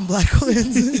some black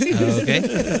ones. Okay.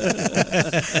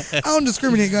 I don't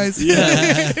discriminate, guys.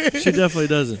 Yeah, she definitely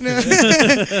doesn't. No.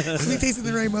 We tasting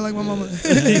the rainbow like my mama.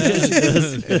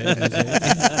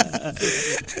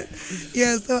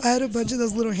 Yeah, so I had a bunch of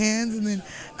those little hands, and then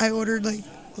I ordered like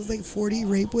 40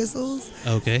 rape whistles.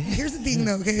 Okay. Here's the thing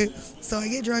though, okay? So I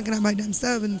get drunk and I buy dumb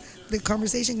stuff, and the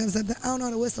conversation comes up that I don't know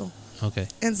how to whistle. Okay.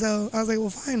 And so I was like, well,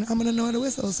 fine, I'm going to know how to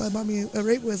whistle. So I bought me a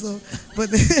rape whistle. But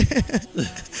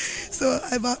so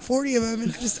I bought 40 of them, and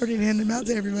I just started handing them out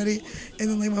to everybody. And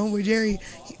then, like, my homeboy Jerry,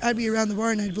 I'd be around the bar,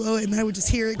 and I'd blow it, and I would just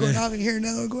hear it going off and hear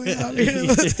another one going off.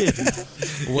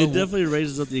 It definitely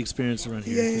raises up the experience around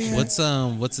here. Yeah. What's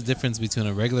the difference between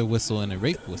a regular whistle and a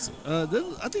rape whistle? I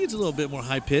think it's a little bit more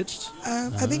high pitched. I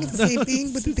think it's the same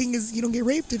thing, but the thing is, you don't get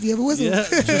raped if you have a whistle. Yeah.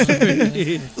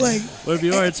 Like, or if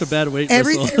you are, it's a bad weight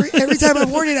every whistle. time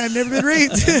I'm warning, I've never been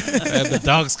raped. The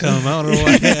dogs come. I don't know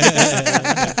why.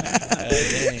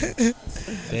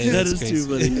 Dang, That that's is crazy. too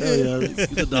funny. Oh yeah,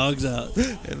 the dogs out.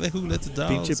 Who let the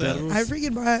Pinche dogs out? perros. I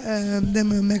freaking bought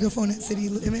them a megaphone at City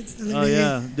Limits. the other Oh day.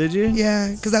 yeah, did you?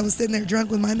 Yeah, because I was sitting there drunk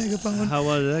with my megaphone. How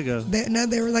well did that go?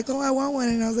 They were like, oh, I want one.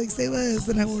 And I was like, say less.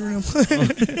 And I ordered them.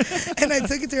 And I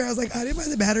took it to her. I was like, I didn't buy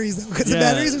the batteries, though. Because the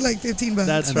Yeah. batteries are like $15.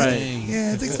 That's right.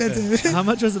 Yeah, it's expensive. How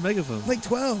much was the megaphone? Like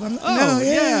 12.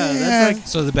 That's like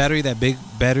So the battery, that big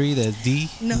battery, the D?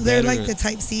 No, they're battery, like the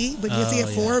Type C, but you have to get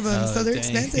Oh, 4 of them. yeah. So they're Oh,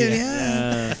 dang. expensive.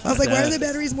 Yeah. I was like, why are the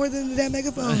batteries more than that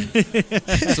megaphone?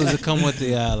 So does it come with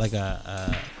the like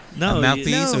a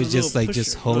mouthpiece, No. or just like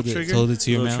just hold it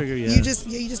to your mouth? Trigger, yeah. You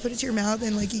just put it to your mouth,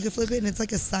 and like you can flip it, and it's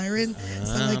like a siren.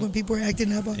 So like when people are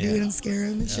acting up, I'll do it and scare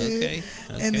them and shit. Okay.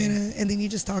 And then you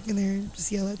just talk in there and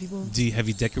just yell at people. Have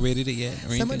you decorated it yet? Or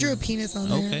Someone anything? drew a penis on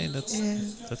there. Okay,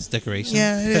 that's decoration.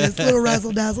 Yeah, it is. A little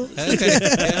razzle dazzle. Okay.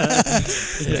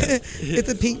 It's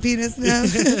a pink penis now.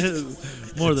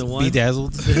 More than one.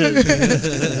 Bedazzled.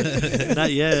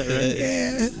 Not yet. Right?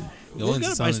 Yeah. We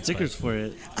gotta buy stickers for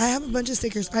it. I have a bunch of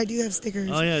stickers. I do have stickers.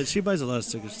 Oh yeah, she buys a lot of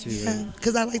stickers too. Yeah, Right?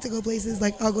 because I like to go places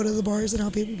like I'll go to the bars and I'll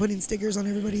be putting stickers on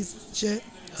everybody's shit.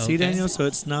 See, Daniel. So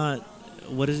it's not.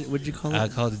 What is it? What'd you call it? I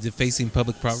call it defacing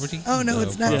public property. Oh no,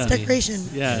 it's not. It's Yeah. decoration.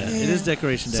 yeah, it is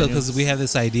decoration. So Daniel. because we have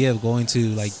this idea of going to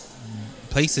like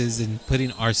places and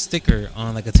putting our sticker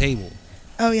on like a table.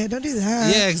 Oh yeah, don't do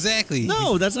that. Yeah, exactly.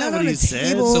 no, that's not Not what on he a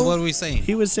said. table. So what are we saying?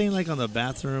 He was saying like on the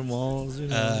bathroom walls. You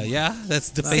know? Yeah, that's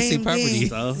defacing Same property. thing.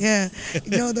 So? Yeah,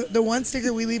 you know the one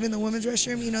sticker we leave in the women's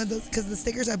restroom. You know, because the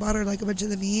stickers I bought are like a bunch of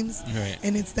the memes, Right.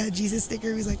 and it's that Jesus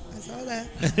sticker. He's like, I saw that.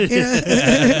 You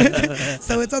know?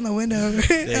 So it's on the window.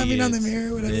 I mean, on the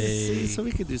mirror, whatever. See, so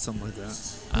we could do something like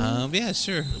that. Yeah,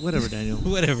 sure. Whatever, Daniel.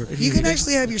 Whatever. You can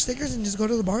actually have your stickers and just go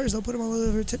to the bars. They'll put them all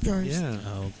over tip jars. Yeah,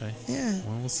 Oh, okay. Yeah.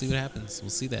 Well, we'll see what happens. We'll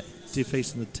see that.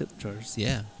 defacing the tip jars.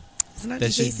 Yeah. It's not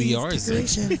That should defacing, be it's ours,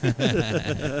 then.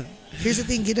 decoration. Here's the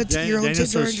thing: get a your own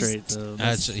Daniel's tip jar. so and straight.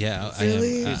 just- Though. Yeah,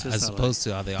 Really? I am. He's just As not opposed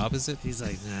to, are they opposite? He's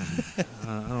like,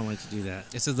 nah, I don't like to do that.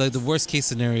 It's like the worst case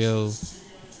scenario,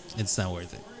 it's not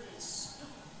worth it.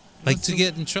 Like to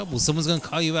get in trouble, someone's gonna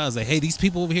call you out. It's like, hey, these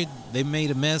people over here, they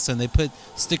made a mess and they put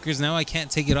stickers. Now I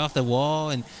can't take it off the wall,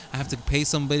 and I have to pay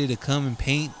somebody to come and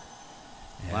paint.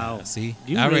 Yeah, Wow. See,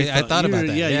 You I really thought thought- you about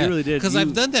really- that. yeah, you really did. Because You-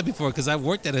 I've done that before. Because I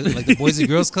worked at like a Boys and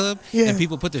Girls Club, Yeah. and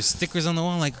people put their stickers on the wall.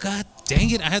 I'm like, God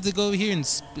dang it! I had to go over here and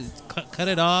cut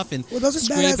it off and Well, those are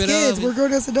scrape badass it kids. up. We're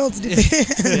grown ass adults. Dude.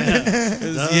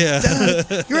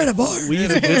 Yeah. You're at a bar. We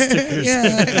use the good stickers.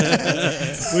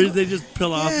 Yeah. Where they just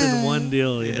peel off Yeah. in one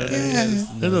deal. You know? Yeah.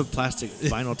 They're the plastic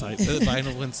vinyl type. The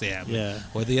vinyl ones, yeah. Yeah.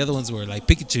 Or the other ones were like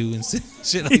Pikachu and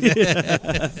shit like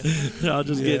that. I'll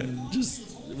just get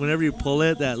whenever you pull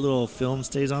it, that little film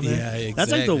stays on there. Yeah,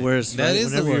 That's like the exactly. worst. That Right?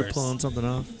 is the whenever you're worst. pulling something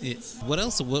off. What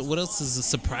else? What else is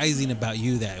surprising about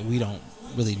you that we don't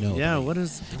really know? Yeah. about you? What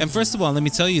is? And first of all, let me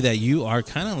tell you that you are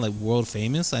kind of like world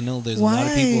famous. I know there's a lot of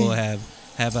Why? people have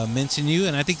mentioned you,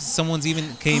 and I think some's even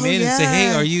came Oh, in and said, "Hey,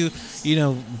 yeah. are you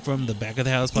from the Back of the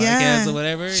House podcast Yeah. or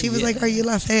whatever?" She was Yeah. like, "Are you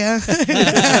La Fea?"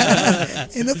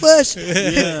 In the bush.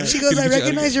 Yeah. She goes, Can "I you-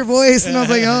 recognize your voice," and I was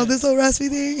like, "Oh, this old raspy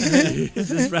thing."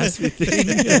 this raspy thing.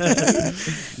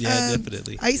 Yeah,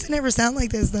 definitely. I used to never sound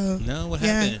like this though. No, what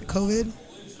Yeah, happened? COVID.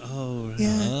 Oh. Right.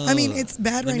 Yeah, I mean it's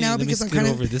bad right now because I'm kind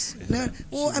of. over this. No,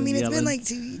 well, I mean it's been yelling. like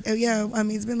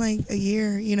it's been like a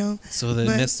year, you know. So that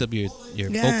But- messed up your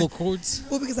Yeah. vocal cords.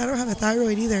 Well, because I don't have a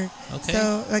thyroid either. Okay.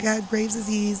 So like I had Graves'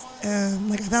 disease.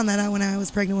 Like I found that out when I was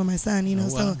pregnant with my son, you know.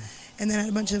 Oh, wow. So and then I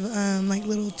had a bunch of like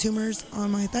little tumors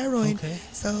on my thyroid. Okay.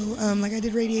 So like I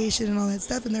did radiation and all that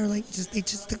stuff, and they were like, they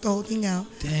just took the whole thing out.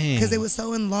 Dang. Because it was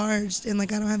so enlarged, and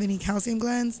like I don't have any calcium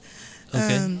glands.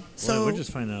 Okay. So we're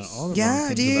just finding out all the yeah,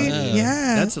 wrong things dude, about you.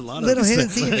 yeah, That's a lot of little hidden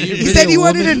stuff. secret. You're You really said a you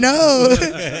wanted to woman? know.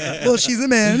 Well, she's a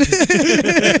man.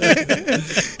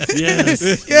 Yes.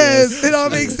 Yes, it all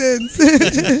makes sense.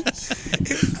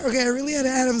 Okay, I really had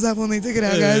an Adam's apple when they took it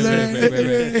out, guys. All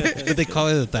right. But they call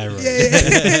it a thyroid.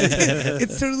 Yeah.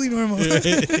 It's totally normal.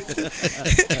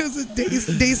 It was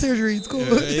a day surgery. It's cool.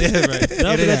 Yeah, right. No, Get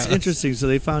but it that's out. interesting. So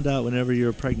they found out whenever you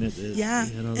were pregnant. Yeah,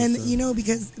 and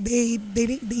because they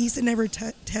used to never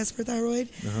test for thyroid,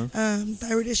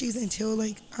 thyroid issues until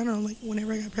like I don't know, like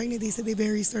whenever I got pregnant, they said they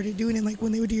very started doing it like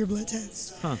when they would do your blood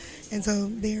test. Huh. And so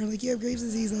they are like, you have Graves'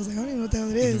 disease. I was like, I don't even know what the hell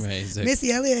it is. Right, it's like-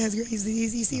 Missy Elliott has Graves'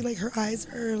 disease. You see like her eyes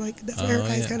are like that's why her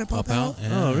eyes kind of pop out.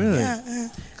 Oh, really? Yeah.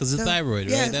 Because the thyroid, right?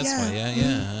 yes, That's yeah. why. Yeah,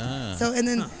 yeah. So and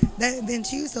then then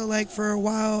too. So like for a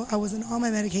while, I wasn't on my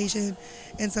medication,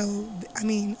 and so I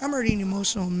mean I'm already an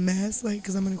emotional mess, like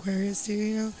because I'm an Aquarius too,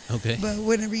 you know. Okay. But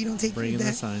whenever you don't take Bring in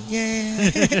that, the sign. yeah.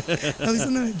 At least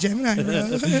I'm not a Gemini,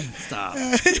 bro. Stop.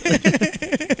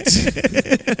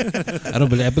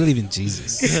 I believe in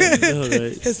Jesus. No,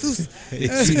 right. Jesus.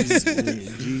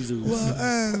 Jesus. Well,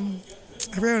 I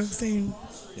forgot what I was saying.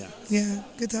 Yeah. Yeah,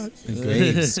 good talk.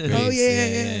 Grace. Oh,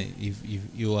 yeah.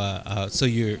 So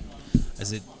you're,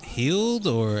 is it healed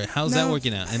or how's that No,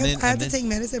 working out? I have to take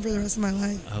medicine for the rest of my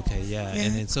life. Okay, yeah. Yeah.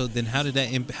 And then so then how did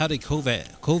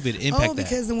COVID impact Oh,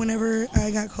 because whenever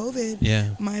I got COVID, Yeah.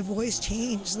 my voice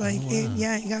changed. Like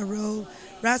it got real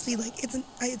raspy. Like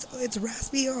it's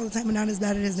raspy all the time, but not as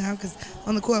bad as it is now. Because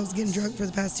on the cool, I was getting drunk for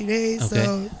the past 2 days, Okay.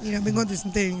 so I've been going through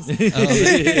some things.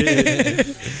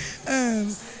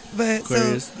 Oh. But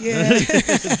Aquarius. so yeah,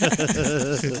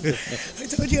 I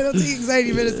told you I don't take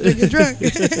anxiety medicine to get drunk.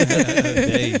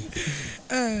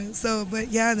 Dang. So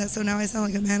now I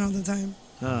sound like a man all the time.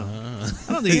 Oh.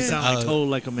 I don't think you sound like total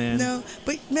like a man. No,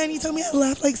 but man, you told me I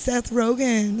laughed like Seth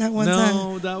Rogen that one time.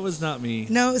 No, that was not me.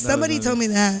 No, somebody told me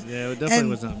that. Yeah, it definitely And,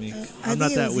 was not me. I I'm not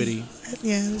think it that was- witty.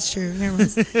 Yeah, that's true. Never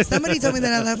mind. Somebody told me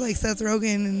that I laughed like Seth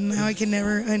Rogen, and now I can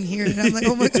never unhear it. I'm like,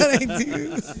 oh my god, I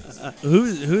do.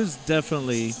 Who's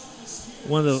definitely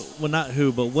one of the, well, not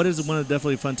who, but what is one of the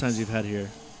definitely fun times you've had here?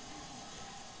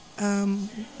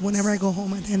 Whenever I go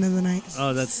home at the end of the night.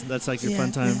 Oh, that's like your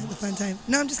fun time. Yeah, the fun time.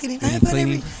 No, I'm just kidding. I When have you're fun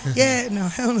every. cleaning? Yeah, no,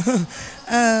 hell no.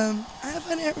 I have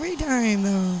fun every time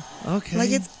though. Okay. Like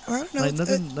I don't know. Like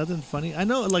it's, nothing funny. I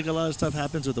know like a lot of stuff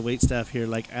happens with the wait staff here,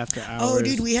 like after hours. oh,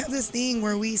 dude, we have this thing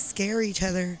where we scare each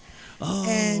other. Oh,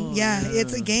 And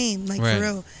it's a game, like Right. for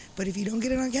real. But if you don't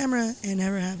get it on camera, it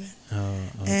never happened. Oh,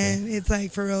 okay. And it's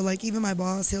like for real, like even my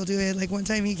boss, he'll do it. Like one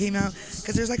time he came out,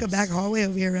 because there's like a back hallway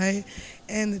over here, right?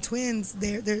 And the twins, we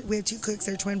have 2 cooks,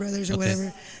 they're twin brothers or Okay.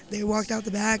 whatever. They walked out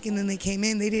the back and then they came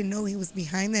in. They didn't know he was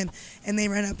behind them. And they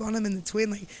ran up on him, and the twin,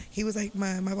 like, he was like,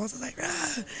 my boss was like,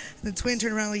 rah! And the twin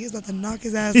turned around like he was about to knock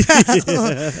his ass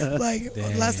out. Like,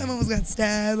 Dang. last time I almost got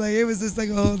stabbed. Like, it was just like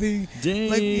a whole thing. Dang.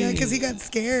 Like, yeah, because he got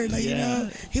scared. Like, Yeah.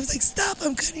 he was like, stop,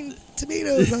 I'm cutting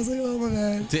tomatoes. I was like, oh my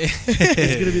God.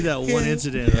 It's gonna be that one Yeah.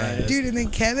 incident, right? Dude, and then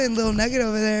Kevin, little nugget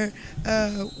over there,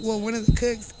 one of the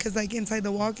cooks, because like inside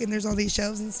the walk-in, there's all these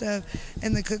shelves and stuff,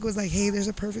 and the cook was like, hey, there's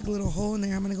a perfect little hole in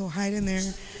there. I'm going to go hide in there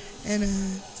and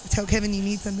tell Kevin you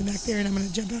need something back there, and I'm going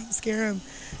to jump out and scare him.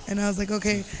 And I was like,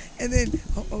 okay. And then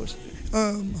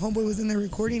homeboy was in there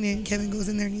recording it, and Kevin goes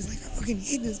in there, and he's like, I fucking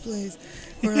hate this place.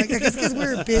 Or like, I guess because we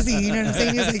were busy, you know what I'm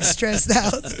saying? He was like stressed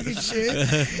out and shit.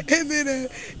 And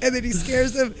then he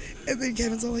scares him. And then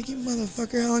Kevin's all like, you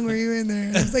motherfucker, how long were you in there?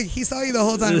 And I was like, he saw you the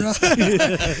whole time, bro.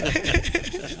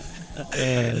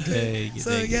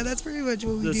 So yeah, that's pretty much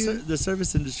what we do. The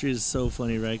service industry is so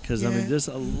funny, right? Because I Yeah. mean, there's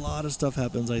a lot of stuff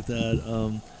happens like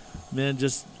that. Man,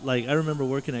 just like I remember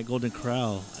working at Golden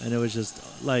Corral, and it was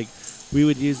just like we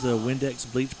would use the Windex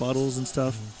bleach bottles and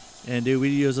stuff. And dude, we'd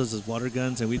use those as water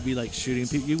guns, and we'd be like shooting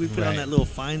people. We'd put on Right. that little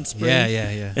fine spray.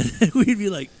 Yeah. And then we'd be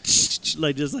like,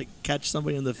 just like catch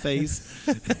somebody in the face,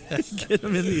 get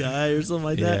them in the eye or something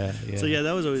like that. Yeah. So yeah,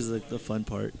 that was always like the fun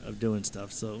part of doing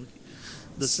stuff. So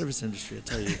the service industry, I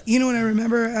tell you. You know what I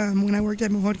remember when I worked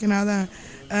at Mejor Canada?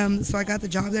 So I got the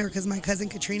job there because my cousin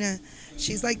Katrina,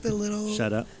 she's like the little...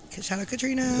 Shout out. Shout out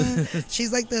Katrina.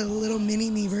 She's like the little mini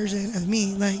me version of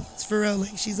me. Like, it's for real.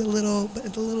 Like, she's a little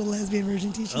lesbian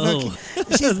version too.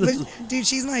 She's dude,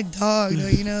 she's my dog though,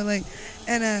 you know, like,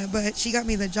 and but she got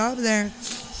me the job there,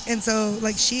 And so,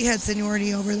 like, she had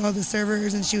seniority over all the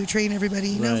servers, and she would train everybody,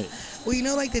 you know? Right. Well, you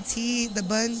know, like the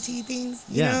bun tea things?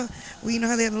 You Yeah. know? Well, you know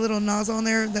how they have a little nozzle on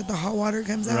there that the hot water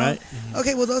comes out? Right.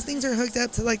 Okay, well, those things are hooked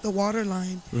up to, like, the water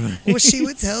line. Right. Well, she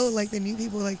would tell, like, the new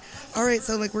people, like, all right,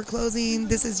 so, like, we're closing.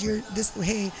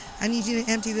 Hey, I need you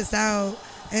to empty this out.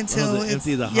 Until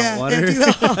empty the hot water. Empty the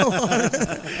hot water.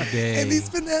 Dang. And these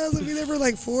pendejos would be there for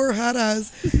like 4 horas.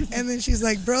 And then she's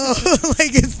like, bro,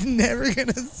 like it's never going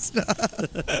to stop.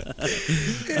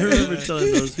 I remember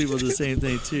telling those people the same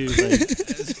thing too. Like,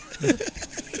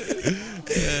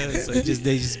 So they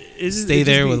just It's stay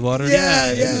there with water.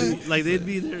 Yeah. Like they'd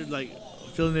be there, like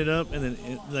filling it up and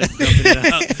then like dumping it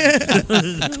out.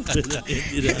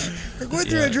 We're going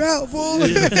through a drought, fool.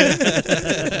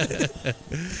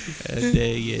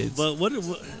 Dang it. But what?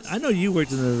 I know you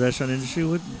worked in the restaurant industry.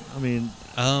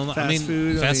 Fast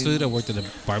food. Fast food. I worked at a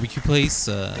barbecue place.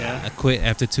 Yeah. I quit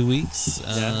after 2 weeks,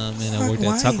 and I worked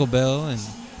Why? at Taco Bell, and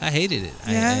I hated it.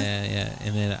 Yeah? Yeah.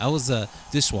 And then I was a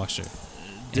dishwasher.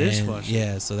 Dishwasher.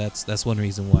 Yeah, so that's one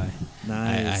reason why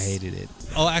Nice. I hated it.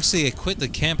 Oh, actually, I quit the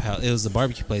camp house. It was a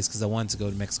barbecue place because I wanted to go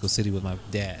to Mexico City with my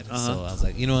dad. So I was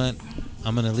like, you know what?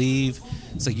 I'm gonna leave.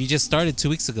 It's like, you just started 2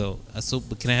 weeks ago.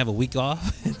 But can I have a week off?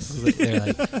 They're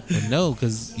like, well, no,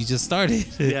 because you just started.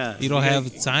 Yeah. You don't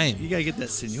have time. You gotta get that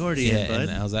seniority Yeah, in, bud.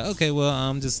 and I was like, okay, well,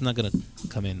 I'm just not gonna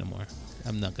come in no more.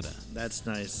 I'm not gonna. That's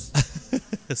nice.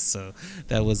 So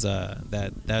that was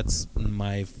that's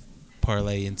my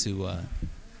parlay into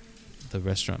the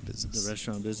restaurant business. The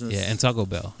restaurant business. Yeah, and Taco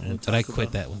Bell. And But I Taco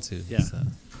quit Bell. that one too. Yeah. So.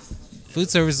 Food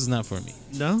service is not for me.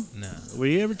 No. No. Were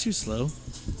you ever too slow?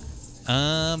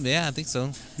 Yeah, I think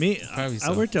so. Me, Probably I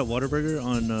so. worked at Whataburger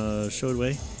on Showed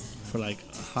Way for like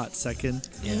a hot second.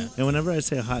 Yeah. And whenever I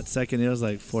say a hot second, it was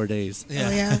like 4 days. Oh,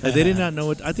 yeah. Like, they did not know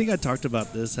what. I think I talked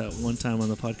about this at one time on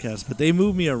the podcast, but they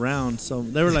moved me around. So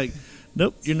they were like,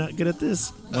 nope, you're not good at this.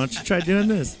 Why don't you try doing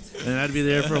this? And I'd be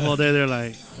there for a whole day. They're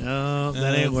like, no,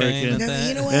 that ain't Okay, working. not No,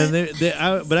 you know what?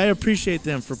 And but I appreciate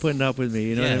them for putting up with me.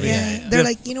 You know what I mean? Yeah, they're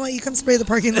like, you know what? You come spray the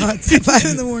parking lots at 5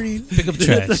 in the morning. Pick up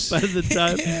trash. By the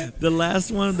time the last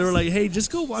one, they were like, "Hey,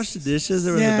 just go wash the dishes."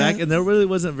 They were in Yeah. the back, and there really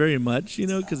wasn't very much, you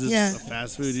know, because it's Yeah. a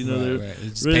fast food, you know. Right, they're right.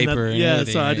 It's really paper and yeah.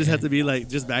 everything, So I right, just yeah. have to be like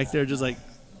just back there, just like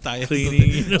cleaning,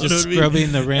 you know just what I mean?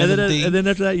 scrubbing the random thing. And then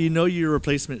after that, you know, your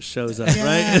replacement shows up, Yeah.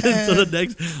 right? And so the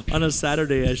next on a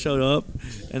Saturday, I showed up,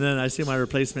 and then I see my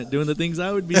replacement doing the things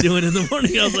I would be doing in the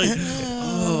morning. I was like,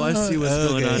 "Oh, I see what's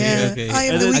going on Yeah, here." Okay. I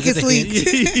am And the then- weakest I link.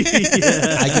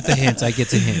 yeah. I get the hint. I get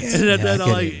the hint. And after Yeah, I that,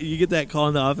 get like, it. you get that call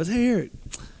in the office. Hey, Eric,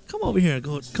 come over here and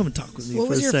come and talk with me What for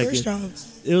was a your second. first job?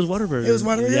 It was Whataburger. It was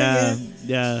Whataburger, Yeah,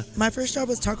 yeah? yeah, My first job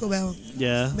was Taco Bell.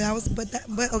 yeah.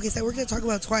 But okay, so I worked at Taco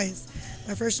Bell twice.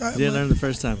 My first job. You didn't learn the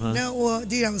first time, huh? No, well,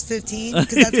 dude, I was 15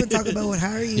 because that's when Taco Bell would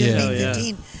hire you Yeah. at Oh, being yeah.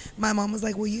 15. My mom was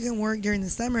like, well, you can work during the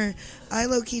summer. I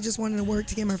low-key just wanted to work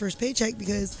to get my first paycheck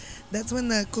because that's when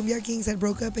the Cumbia Kings had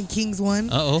broke up and Kings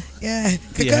won. Uh-oh. Yeah.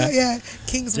 Yeah. Yeah.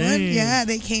 Kings won. Dang. Yeah,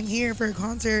 they came here for a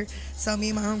concert. So me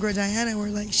and my homegirl Diana were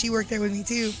like, she worked there with me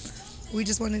too. We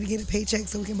just wanted to get a paycheck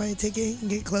so we can buy a ticket and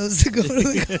get clothes to go to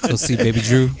the concert. Go see Baby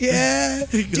Drew. Yeah.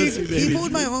 see Dude, Baby he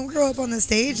pulled my homegirl up on the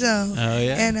stage though. Oh,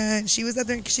 yeah? And she was up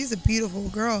there. She's a beautiful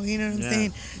girl. You know what I'm Yeah.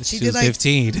 saying? She did was like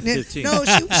 15. 15. No,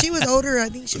 she was older. I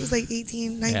think she was like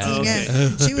 18, 19. Yeah. Okay. Yeah,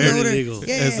 she was Barely older. legal.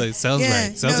 Yeah, It's like, sounds yeah.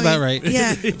 right. Sounds No, about right. Yeah,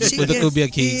 With the Cumbia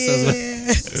King, sounds about-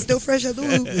 Yeah, still fresh out the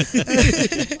womb.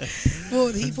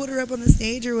 Well, he put her up on the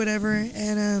stage or whatever,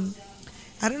 and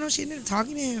I don't know. She ended up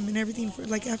talking to him and everything for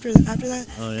like after that.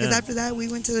 Oh, Because yeah. after that, we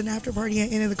went to an after party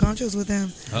at End of the Conchos with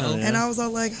him. Uh-oh. Yeah. And I was all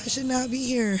like, I should not be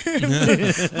here.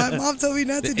 My mom told me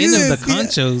not to The do end this. of the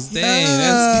conchos. Dang,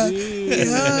 that's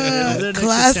Yeah, Over there next to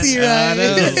classy, I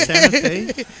know. right? Santa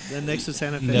Fe. Then next to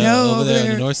Santa Fe. no, No, over there on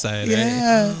there. the north side,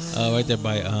 Yeah. right? Oh, right there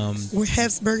by Where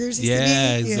Hef's Burgers used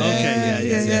Yeah, to be. exactly. Okay,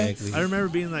 yeah, exactly. I remember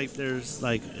being like, there's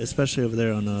like, especially over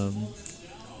there on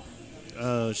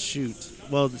shoot.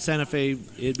 Well, the Santa Fe,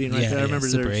 it being right Yeah, there. I yeah, remember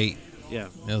Super there's 8. yeah.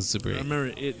 That was Super I 8.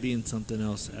 remember it being something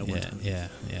else at one Yeah, time. yeah,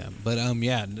 yeah. But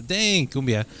yeah, dang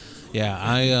cumbia. Yeah,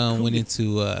 I went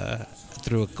into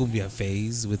through a cumbia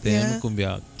phase with them, Yeah.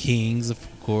 cumbia kings, of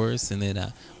course, and then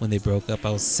when they broke up, I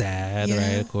was sad, Yeah.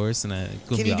 right? Of course, and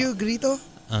cumbia. Can you do a grito?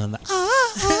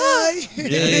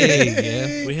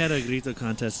 Yeah. We had a grito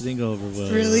contest. It didn't go over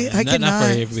well. Really? I Not cannot.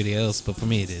 for everybody else, but for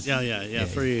me it did. Yeah,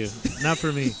 for you. Not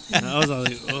for me. I was all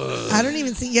like, ugh. I don't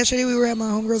even sing. Yesterday we were at my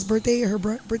homegirl's birthday, her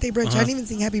birthday brunch. I Uh-huh. didn't even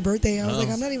sing happy birthday. I was Oh. like,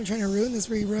 I'm not even trying to ruin this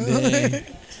for you, bro. Dang.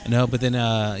 No, but then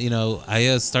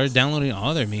I started downloading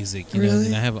all their music. You know, Really?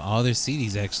 and I have all their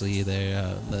CDs actually.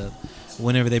 Their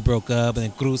whenever they broke up, and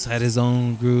then Cruz had his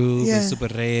own group, Yeah. and Super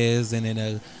Reyes, and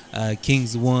then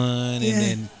Kings One, Yeah. and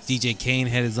then DJ Kane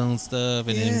had his own stuff,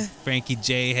 and Yeah. then Frankie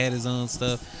J had his own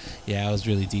stuff. Yeah, I was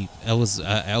really deep. I was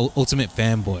ultimate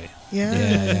fanboy. Yeah.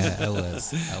 Yeah, I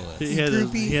was. He had his,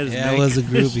 Groupie. he had his Yeah, I neck. was a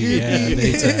groupie. Yeah,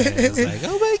 big time. I was like,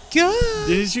 oh my god.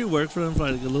 Didn't you work for them for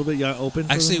like a little bit? Y'all open?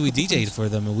 For Actually, them we a couple DJ'd times? for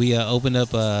them, and we opened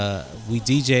up. We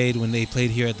DJ'd when they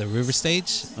played here at the River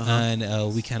Stage,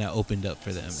 and we kind of opened up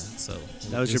for them. And so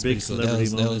That was it your big pretty celebrity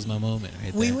That moment. was my moment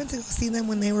right We there. went to go see them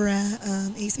when they were at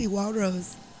AC Wild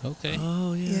Rose. Okay.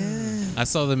 Oh yeah. Yeah. I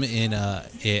saw them in at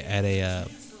a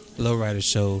lowrider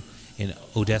show in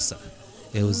Odessa.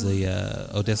 It was the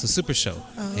Odessa Super Show,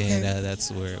 Oh, okay. and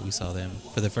that's where we saw them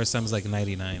for the first time. It was like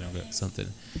 '99 or something,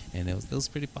 and it was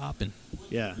pretty popping.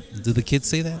 Yeah. Do the kids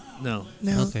say that? No.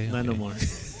 No. Okay. Not no more.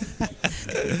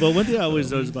 But one thing I always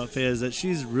noticed about Faye is that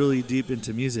she's really deep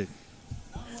into music.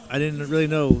 I didn't really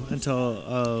know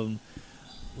until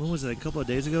when was it? A couple of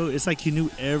days ago. It's like he knew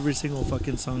every single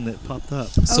fucking song that popped up.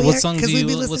 So what songs do Because you? we've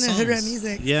been What listening to hood rap songs?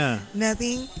 music. Yeah.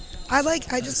 Nothing. I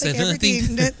just Said like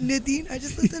everything. nothing. Nothing. I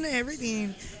just listen to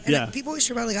everything. And Yeah. people always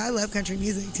sure about like I love country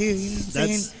music too. You know what I'm saying?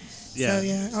 That's yeah. So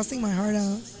yeah, I'll sing my heart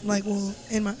out. Like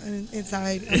in my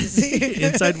inside.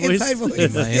 Inside voice? Inside voice.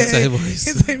 In my inside voice.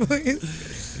 Inside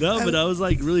voice. No, but I was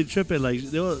like really tripping.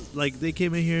 Like they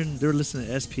came in here and they were listening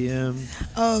to SPM.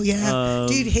 Oh yeah,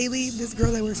 dude. Um, Haley, this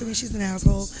girl that works with me, she's an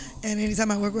asshole. And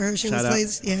anytime I work with her, she Shout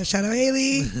always plays. Yeah, shout out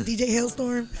Haley, DJ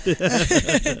Hailstorm.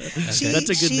 That's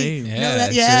a good name. Yeah,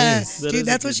 it yeah, sure is. That is dude. a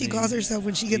That's what good she name. calls herself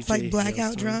when she gets DJ like blackout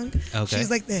Hailstorm. drunk. Okay.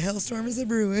 She's like the Hailstorm is a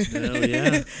brewing. Oh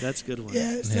yeah, that's a good one.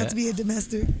 Yeah, it's not to be a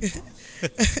domestic.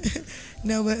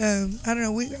 No, but I don't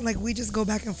know. We just go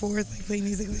back and forth, like play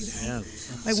music like that. Yeah.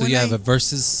 Like So one you have night, a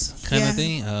versus kind Yeah. of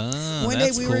thing. Ah, one day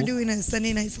that's we cool. were doing a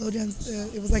Sunday night slow jam.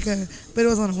 It was like but it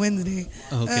was on a Wednesday.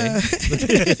 Okay,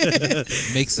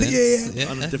 makes sense. Yeah,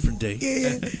 On a different day.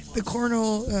 Yeah. The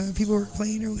cornhole people were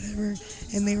playing or whatever,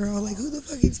 and they were all like, "Who the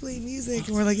fuck keeps playing music?"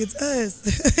 And we're like, "It's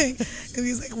us." And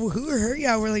he's like, "Well, who are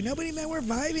y'all?" We're like, "Nobody, man. We're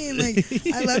vibing. Like,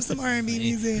 I love some R&B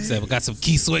music." So we got some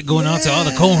key sweat going on to all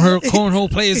the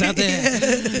cornhole players out there.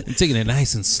 And taking it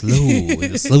nice and slow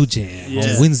in a slow jam Yeah.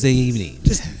 on Wednesday evening.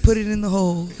 Just put it in the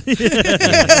hole.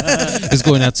 It's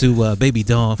going out to Baby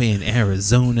Dolph in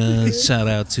Arizona. Shout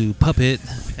out to Puppet.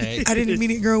 Hey. I didn't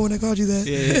mean it, girl, when I called you that.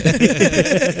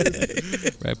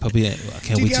 Right, Puppet. I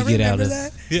can't Do wait y'all to get out remember of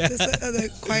that? Yeah. The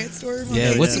Quiet Storm. on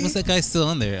Yeah, what's ABC? that guy still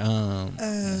on there?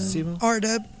 Simo?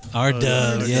 R-Dub.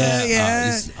 R-Dub, yeah.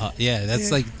 Yeah. yeah, that's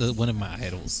Yeah. like one of my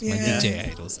idols, my Yeah.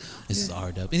 DJ idols. This is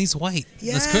R-Dub, and he's white.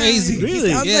 Yeah. That's crazy. He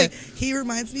Really? sounds Yeah. like he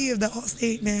reminds me of the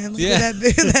Allstate man. Like Yeah.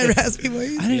 that raspy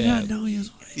voice. I did Yeah. not know he was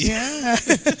white. Yeah.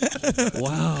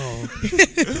 Wow.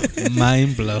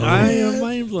 Mind blown. I am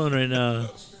mind blown right now.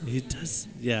 He does,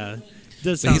 yeah.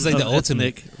 Does But he's sound like the of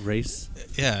ultimate- ethnic race.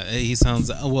 Yeah, he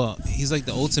sounds he's like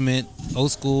the ultimate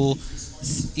old school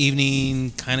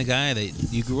evening kind of guy that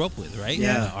you grew up with, right?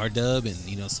 Yeah. R-Dub and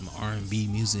some R&B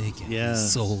music and Yeah.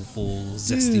 soulful,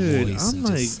 zesty Dude, voice. I'm and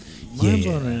like just, mind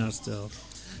blown right now still.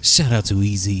 Shout out to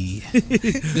Easy.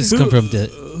 This come from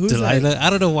who's Delilah. I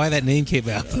don't know why that name came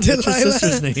out. What's your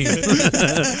sister's name?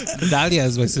 Dahlia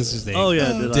is my sister's name. Oh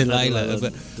yeah, Delilah.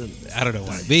 But I don't know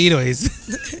why. But anyways,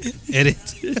 edit.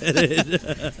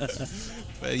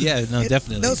 But yeah, no,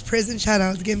 definitely. Those prison shout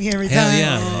outs get me every Hell time.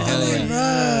 yeah, I'm hell like, yeah.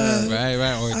 bruh. Right. Or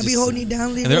I'll just, be holding you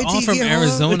down. and they're all from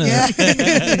Arizona. Yeah.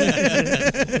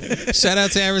 Shout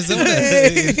out to Arizona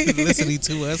listening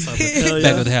to us on the Hell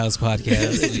Back yeah. of the House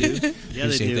podcast. We Yeah, they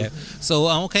appreciate do. that. So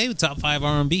okay, top 5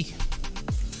 R&B.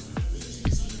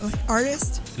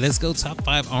 Artist? Let's go top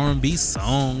 5 R&B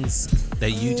songs that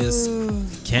you just Ooh.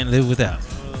 can't live without.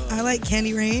 I like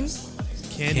Candy Rain.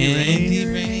 Candy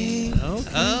Rain. Rain. Okay.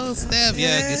 Oh, snap. Yeah,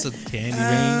 I Yeah. guess a Candy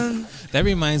Rain. That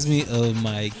reminds me of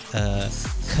my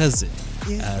cousin,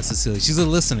 Yeah. Cecilia. She's a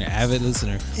listener, avid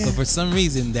listener. Yeah. But for some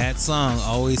reason, that song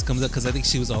always comes up because I think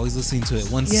she was always listening to it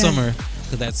one Yeah. summer.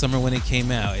 Because that summer when it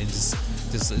came out, it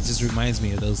just reminds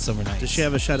me of those summer nights. Does she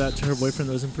have a shout out to her boyfriend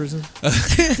that was in prison?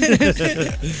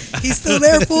 He's still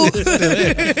there, fool.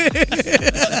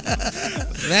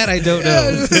 That I don't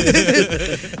know.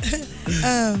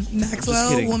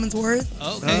 Maxwell, kidding. Woman's Worth.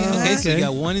 Okay, so you okay.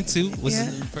 got 1 and 2. What's Yeah.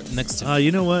 the next two?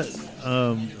 You know what?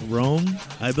 Rome,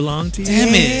 I belong to you. Damn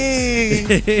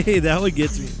it. Hey. Hey, that would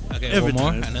get me. Okay, every one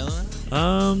more. time. Another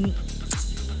one?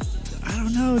 I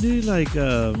don't know, dude. Like,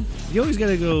 you always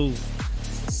gotta go,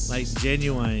 like,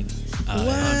 genuine.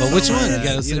 But which one? You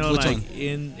gotta You say know, which like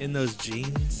one? in those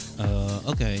jeans.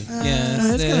 Okay. Yeah.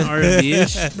 That's kind of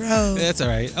R&B-ish. Bro. That's all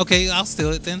right. Okay, I'll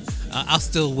steal it then. I'll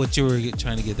steal what you were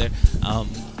trying to get there.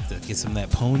 get some of that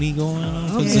pony going on.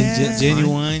 From Okay. some Yeah.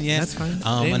 Genuine, yeah. That's fine. Ain't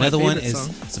my Another one favorite is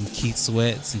song. some Keith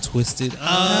Sweat, some Twisted.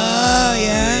 Oh,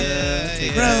 yeah.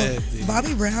 yeah. Bro,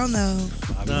 Bobby Brown though.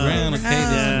 Bobby No. Brown, okay,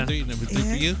 Brown. that's number three for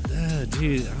Yeah. you.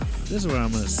 Dude, this is where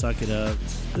I'm gonna suck it up.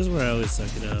 This is where I always suck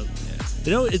it up.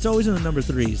 You know, it's always in the number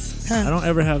threes. Huh. I don't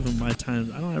ever have my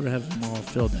times. I don't ever have them all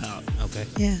filled out. Okay.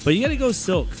 Yeah. But you gotta go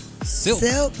Silk. Silk.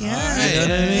 Silk, yeah. All right, You know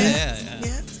what I mean? yeah.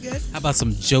 Yeah, it's good. How about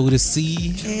some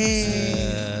Jodeci?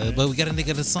 Hey. But we gotta think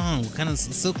of the song. What kind of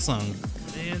Silk song?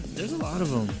 Man, there's a lot of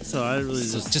them. So I really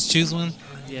So just just choose one.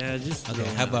 yeah, just Okay.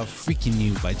 yeah. How about Freaking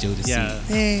You by Jodeci? Yeah.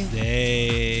 Hey.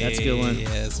 Hey. That's a good one. Yeah,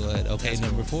 that's what. Okay, That's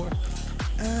number good. 4.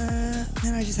 Man,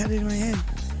 I just had it in my head.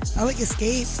 I like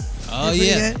Escape. Oh They're pretty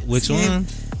yeah. good. Which Escape. one?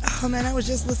 Oh man, I was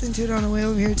just listening to it on the way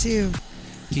over here too.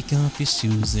 Kick off your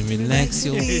shoes and relax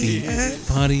your feet. Uh-huh.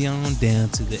 Party on down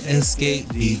to the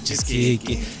escape beat. Just kick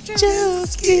it.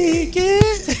 Just kick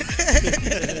it.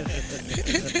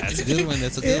 That's a good one.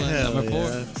 That's a good one. Hell Number 4.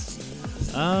 yeah.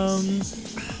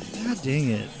 God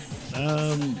dang it.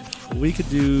 We could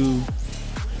do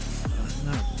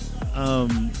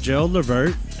Gerald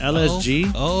Levert,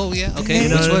 LSG. Oh yeah. Okay. You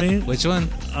know Which what I one? mean? Which one?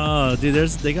 Oh, dude,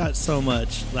 they got so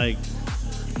much. Like,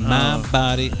 My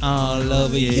body all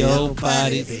over your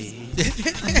body.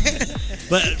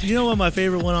 but you know what my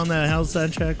favorite one on that house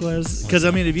soundtrack was? Because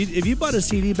I mean, if you bought a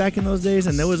CD back in those days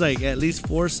and there was like at least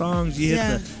 4 songs, you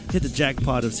hit the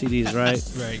jackpot of CDs, right?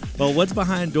 Right. But what's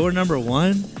behind door number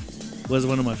 1 was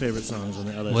one of my favorite songs on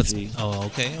the LSG.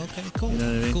 Okay, cool. You know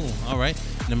what I mean? Cool. All right.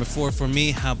 Number 4 for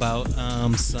me. How about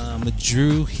some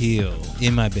Drew Hill,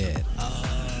 In My Bed?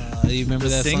 You remember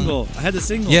The that single. song? I had the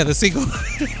single. Yeah, the single.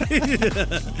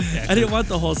 I didn't want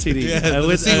the whole CD. Yeah, I the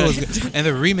was, single was good. And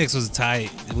the remix was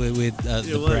tight with the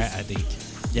was. Brat, I think.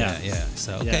 Yeah. Yeah.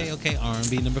 So Yeah. okay.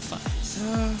 R&B number 5.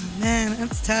 Oh man,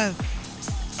 that's tough.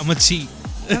 I'm gonna cheat.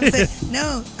 I'm saying,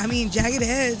 no, I mean Jagged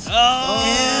Edge.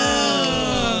 Oh.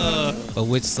 But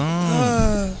which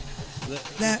song?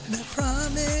 That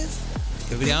promise.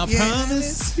 Baby, I Yeah.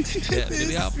 promise. Yeah,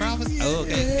 baby, I promise. Oh,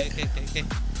 okay.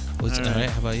 Which, all right.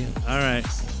 How about you? All right.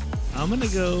 I'm going to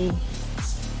go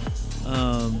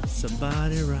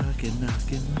somebody rockin'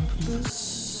 knocking.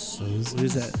 Who's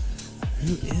that?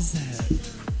 Who is that?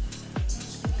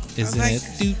 Is I'm like-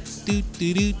 it do?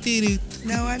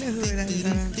 No, I know who that is.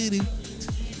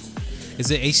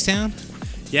 Is it H-Town?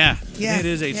 Yeah. Yeah. It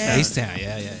is Yeah. H-Town. H-Town,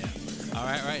 yeah. All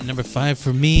right. Number 5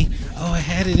 for me. Oh, I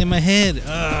had it in my head.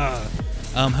 How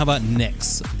about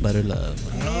Next, Butter Love?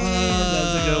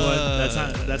 That's a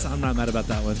good one. I'm not mad about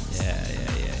that one. Yeah.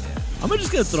 I'm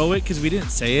just going to throw it because we didn't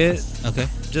say it. Okay.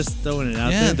 Just throwing it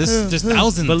out Yeah, there. there's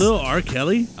thousands. But little R.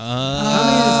 Kelly. Even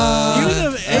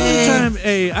if every time,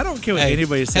 hey, I don't care what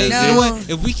anybody says. Hey, No. you know dude.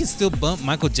 what? If we can still bump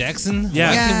Michael Jackson,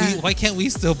 Yeah. why can't we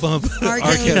still bump R. R.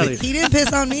 Kelly. Kelly? He didn't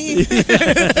piss on me.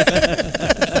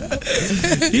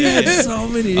 He had so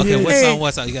many Okay, hits.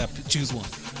 what song? You gotta choose one.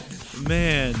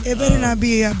 Man. It better not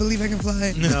be I Believe I Can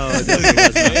Fly. No, it definitely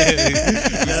was not.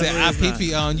 You said I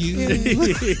pee on you.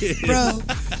 Bro.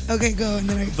 Okay, go. And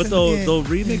then I But the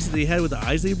remix that he had with the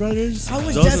Isley Brothers. I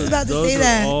was just about to say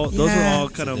that. Those were Yeah. all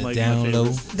kind of The like down my low.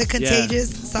 favorites. The Contagious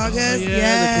Sagas. Oh, yeah,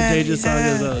 yeah, the Contagious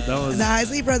yeah. Sagas, that was- The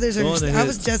Isley Brothers are. one of the I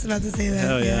was hits. just about to say that.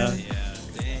 Hell yeah.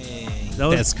 Dang. That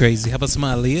was- That's crazy. How about some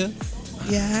Aaliyah?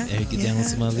 Yeah. Hey, get down with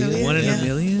some Aaliyah. Aaliyah, One in yeah. a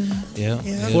million. Yeah.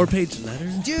 Yeah. 4-page letter.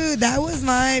 Dude, that was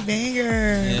my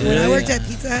banger. When Yeah. I worked at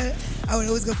Pizza Hut, I would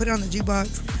always go put it on the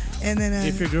jukebox. And then,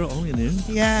 If your girl only knew.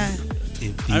 yeah.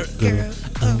 If I- you go,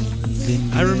 then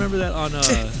I you- remember that on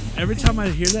every time I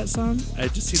hear that song, I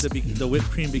just see the whipped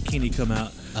cream bikini come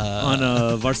out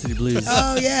on Varsity Blues.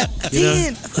 Oh, yeah. A You know?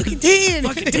 10. A fucking 10.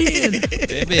 Fucking 10.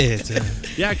 Baby,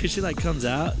 Yeah, because she like comes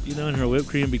out, in her whipped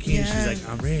cream bikini. Yeah. She's like,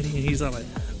 I'm ready. And he's all like,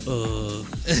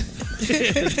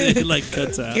 It like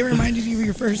cuts out. It reminded you of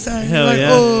your first time. Hell Like, yeah.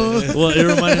 oh. Well, it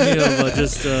reminded me of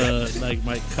just like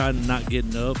my cotton not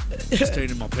getting up, staying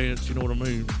in my pants. You know what I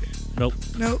mean? Nope.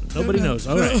 Nope. Nobody no. knows.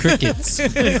 All right. crickets.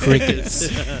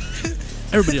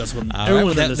 Everybody else will. All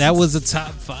Everyone right, that that listens. was the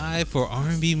top 5 for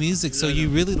R&B music. So you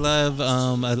really love,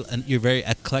 you're very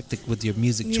eclectic with your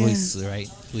music Yeah. choice, right?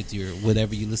 With your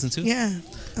whatever you listen to. Yeah.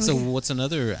 So Okay. what's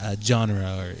another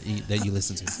genre that you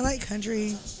listen to? I like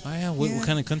country. Oh yeah, what Yeah.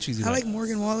 kind of countries you I like? like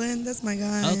Morgan Wallen. That's my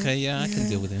guy. Okay, yeah, I can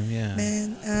deal with him. Yeah.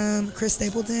 Man, Chris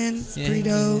Stapleton. It's Yeah, pretty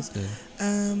yeah, dope. that's good.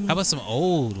 Um, How about some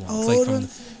old ones? Old like from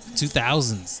ones?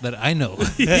 2000s that I know.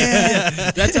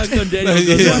 Yeah. That's how come Daniel goes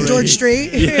You out want right George here.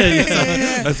 Strait?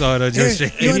 Yeah. That's all I know. George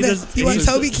Strait. You want, He does- you want he-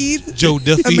 Toby Keith? Joe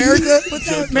Duffy. America? What's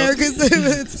that? America's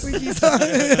Squeaky song.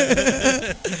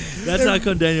 That's how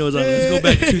come Daniel was on. Let's go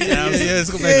back to 2000. Yeah, let's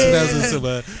go back to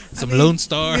 2000. Some Lone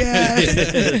Star. Yeah.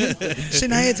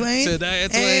 Shania Twain. Shania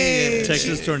Twain. Hey.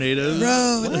 Texas tornadoes.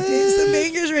 Bro, it's the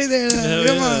bangers right there. Hell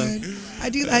Come yeah. on. I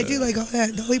do like all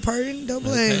that. Dolly Parton, don't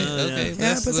play. Okay. Yeah,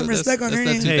 That's- put some that's- respect on her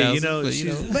that's name. not Hey, you 2000s, know, but,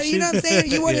 she's- But you know what I'm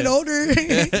saying? You want it Yeah. older.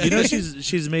 You know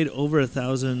she's made over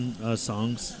 1,000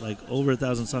 songs, like over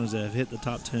 1,000 songs that have hit the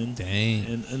top 10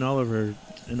 Dang. in all of her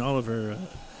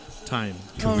time.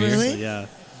 Oh, Career. really? So, yeah.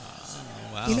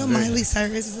 Wow. You know Miley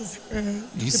Cyrus is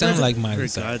You sound like Miley Her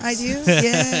Cyrus. God- I do? her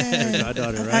Yeah.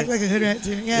 goddaughter, I act right? like a hood rat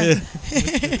too. Yeah.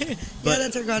 Yeah, But-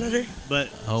 that's her goddaughter. But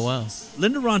Oh, wow.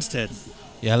 Linda Ronstadt,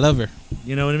 Yeah, I love her.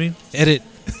 you know what I mean? Edit.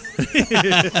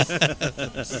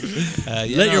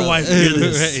 Let your wife hear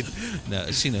this. Right.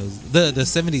 No, she knows. The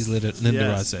 70s Linda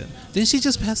Yeah. Ronstadt. Didn't she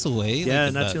just pass away? Yeah,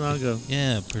 Like, not about- too long ago.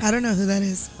 Yeah. I don't know who that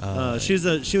is.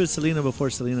 She was Selena before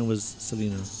Selena was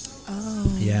Selena.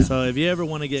 Oh. Yeah. So if you ever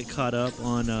want to get caught up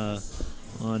on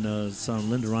some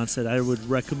Linda Ronstadt, I would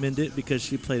recommend it because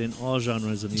she played in all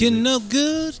genres of music. You know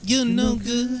good. You know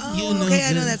good. Oh, You know okay,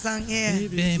 I know good. that song. Yeah.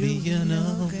 Baby, you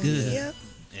know good. Yep.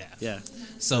 Yeah. Yeah.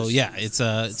 So yeah, it's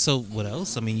so what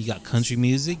else? I mean, you got country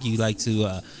music. You like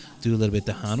to do a little bit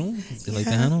Tejano. You like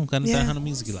Yeah. Tejano? What kind of Yeah. Tejano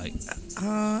music you like?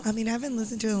 I mean, I haven't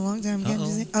listened to it in a long time. Can't you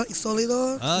Uh-oh. say? Oh,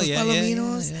 Solido, Oh, Los yeah,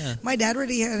 Palominos. yeah. My dad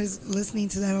already is listening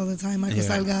to that all the time. Michael Yeah.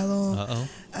 Salgado. Uh-oh.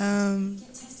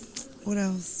 What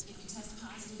else?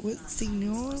 What,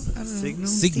 Signal? I don't know.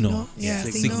 Signal? Yeah,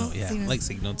 Signal. Yeah, Signal. I like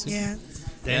Signal too. Yeah.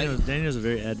 Daniel's a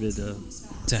very avid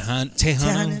Tejano.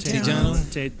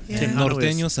 Yeah.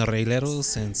 Norteños,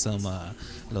 arregleros, and some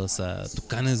los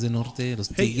Tucanes de Norte, los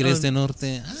Hey, Tigres de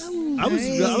Norte. I was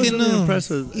Hey. really You know.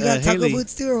 impressed with You got taco Haley.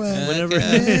 boots too, or what? Whenever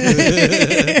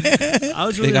I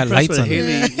was They really got impressed lights with on it.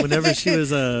 Haley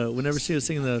whenever she was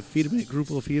singing the Firme,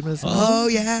 Grupo Firme song. Oh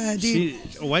yeah, dude. She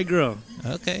a white girl.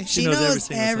 Okay. She knows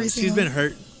every song. single. She's been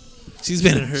hurt. She's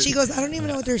been hurt. She goes, I don't even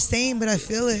know what they're saying, but I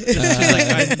feel it.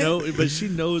 I know, but she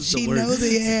knows She the word. knows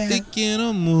it, yeah. Te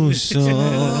quiero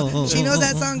mucho. She knows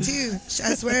that song too.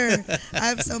 I swear. I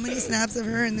have so many snaps of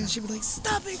her, and then she'd be like,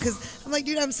 "Stop it," because I'm like,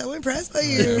 dude, I'm so impressed by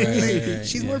you. Like,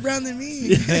 she's more brown than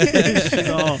me.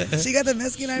 Oh, She got the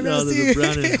Mexican no, eyebrows the too.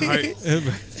 brown in heart.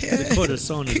 The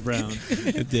corazón is brown.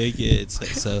 Dig it.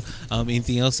 So,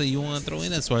 anything else that you want to throw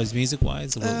in as far as music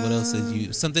wise? What else did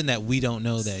you? Something that we don't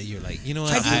know that you're like, you know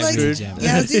what? I do I like, really jam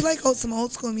yeah, I that. do like some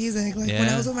old school music. Like when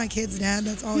Yeah. I was with my kid's dad,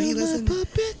 that's all he listened to.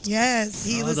 Yes,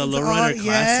 he Oh, the listened to all. lowrider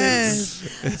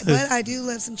Yes, but I do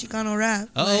love some Chicano rap.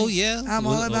 Oh Like, yeah, I'm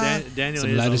all about. Daniel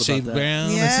some is all lighter about shade that.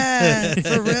 brown. Yeah,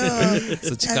 for real.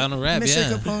 So Chicano rap, Mr.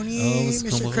 yeah. Capone, Oh, Mr.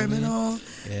 Capone. Criminal.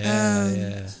 Yeah,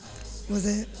 yeah. Was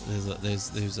it?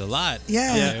 There's a lot.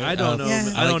 Yeah. Yeah, I don't know.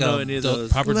 Yeah. I don't know any of those.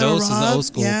 Proper Little Dose is Rob, old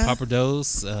school. yeah. Proper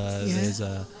Dose. There's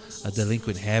a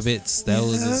Delinquent Habits. That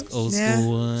was this old Yeah.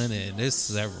 school one, and there's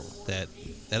several that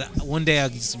one day I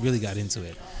just really got into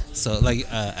it. So like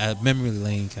a memory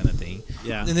lane kind of thing.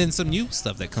 Yeah. And then some new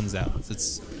stuff that comes out.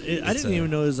 I didn't even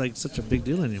know it was like such a big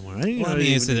deal anymore. I didn't Well, I know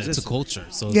mean, it it's even a existed. culture,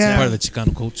 so it's Yeah. part of the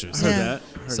Chicano culture. So, Heard Yeah. that.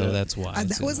 Heard so that. that's why.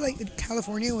 That so- was like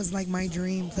California was like my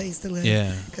dream place to live.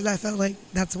 Yeah. Because I felt like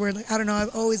that's where I don't know.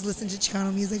 I've always listened to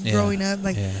Chicano music Yeah. growing up.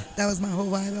 Like Yeah. that was my whole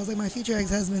vibe. I was like, my future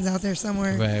ex-husband's out there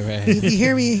somewhere. Right, right. If you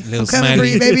hear me, Little I'm coming for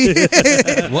smiley. you,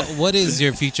 baby. What is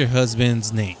your future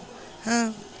husband's name?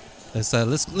 Huh? Let's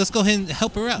go ahead and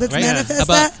help her out. Let's right? manifest How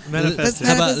about, that. Manifest Let's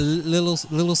How about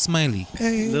manifest. little Smiley?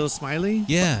 Hey, Little Smiley?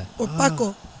 Yeah. or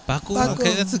Paco. Paco? Paco.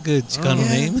 Okay, that's a good Chicano Yeah.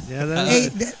 name. Yeah, that Hey,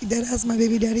 that's my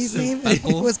baby daddy's name. Paco.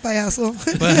 It was Payaso.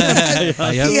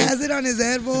 Payaso. He has it on his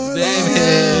head, boy.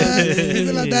 Baby. He's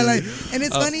about that, like, and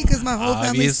it's funny because my whole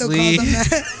family still calls him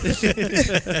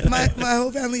that. my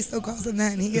whole family still calls him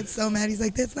that, and he gets so mad. He's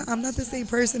like, I'm not the same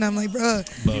person." I'm like, "Bro,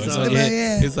 But it's, all like, about-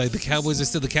 yeah, yeah. it's like the Cowboys are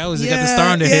still the Cowboys. They got the star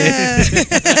on their yeah.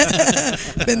 head.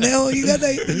 Pendejo, you got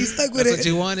that. You stuck with That's what it.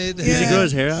 you wanted. Does he Yeah. grow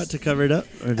his hair out to cover it up?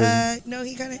 Or does No,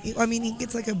 he kind of. I mean, he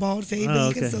gets like a bald fade, Oh, but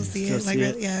you can okay. still see Still it. Like, see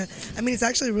it. yeah. I mean, it's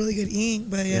actually really good ink,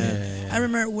 but yeah. Yeah. I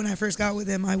remember when I first got with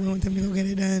him, I went with him to go get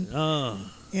it done. Oh,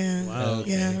 Yeah. wow.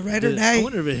 Yeah. Right or I die.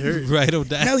 wonder if it hurt. Right or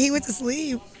die. No, he went to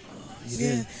sleep.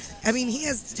 Yeah. I mean, he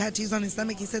has tattoos on his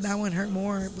stomach. He said that one hurt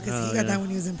more because he got that when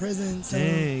he was in prison. So.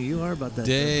 Dang, you are about that.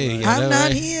 Dang. I'm not.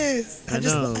 Right? He is. I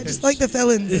know. just like the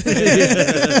felons.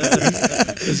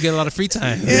 Let's get a lot of free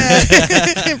time. Yeah.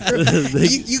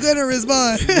 you gonna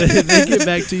respond. They get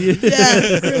back to you.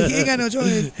 Yeah. He ain't got no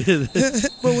choice.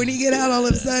 But when he get out, all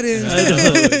of a sudden, I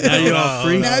know. Now you're all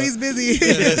free. now he's busy.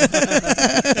 Hell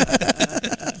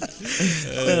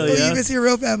Oh, yeah. you miss your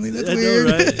real family. That's I weird.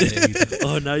 know, right?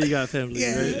 Oh, now you got family,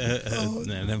 Yeah. right?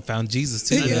 And then found Jesus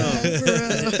too. Yeah, for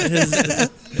real.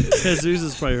 Jesus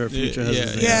is probably her future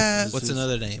husband. Yeah. What's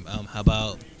another name? How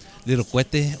about Little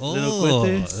Cuete? Oh, Little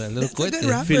Cuete? Little That's a good Cuete.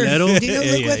 rapper. Filero? Do you know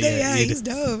Yeah, Lil Cuete? yeah, Yeah, yeah. he's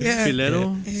dope. Yeah.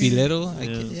 Filero? Filero?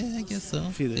 Yeah. I guess so.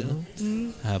 Filero?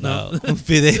 How about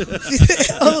Fideo?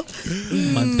 Oh,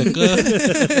 Manteca?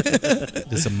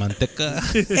 There's some manteca.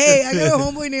 hey, I got a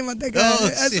homeboy named Manteca. Oh, I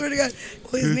shit. swear to God.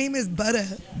 Well, his name is Butter.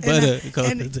 Butter.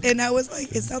 And I was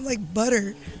like, it sounds like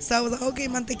butter. So I was like, okay,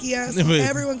 Mantequilla. So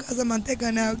everyone calls him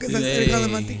Manteca now because I started calling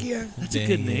him Mantequilla. That's a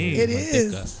good name. It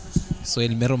is. Soy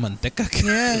el mero manteca.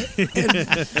 Yeah.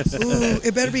 Ooh,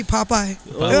 it better be Popeye.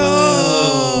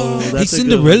 Oh, Hey, that's a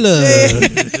good one. Cinderella.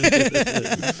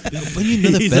 When you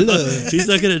another He's fella. He's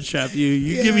not gonna trap you.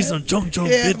 You give me some chong chong,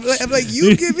 Yeah, bitch. I'm like,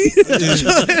 you give me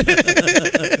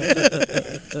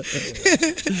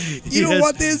you don't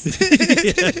want this?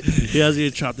 He has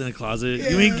you trapped in the closet.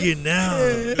 You ain't getting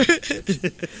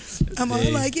out. I'm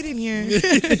all like it in here.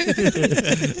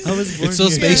 I was born It's so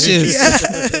here. spacious. Yeah.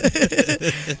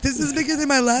 This is bigger than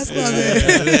my last closet.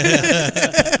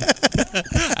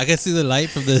 I can see the light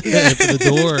from the from the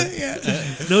door.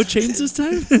 No chains this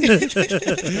time.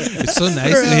 It's so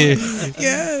nice in here.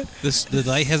 Yeah. The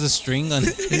light has a string on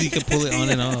it. You can pull it on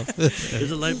and off.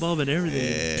 There's a light bulb and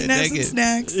everything. Can I have some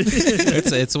snacks?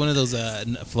 It's one of those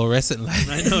fluorescent lights.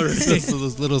 I know, right?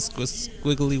 those little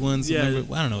squiggly ones. Yeah.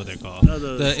 Remember? I don't know what they're called. No,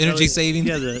 the energy saving.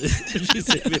 Yeah, the energy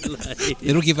saving light.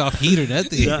 They don't give off heat or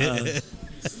nothing.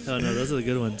 Oh no, those are the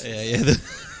good ones. Yeah.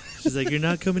 She's like, you're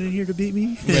not coming in here to beat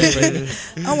me. Right.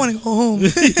 I want to go home.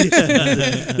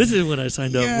 This is what I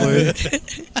signed up for.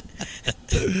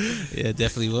 Yeah,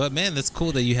 definitely. Well, man, that's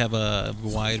cool that you have a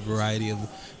wide variety of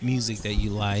music that you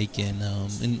like, and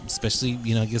especially,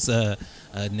 I guess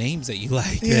names that you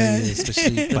like. Yeah.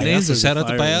 Especially The names Payaso. are Shout out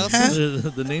to the fire Payaso.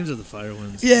 ones. The names are the fire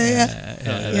ones. Yeah.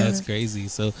 That's crazy.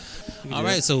 So, all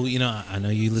right. So, I know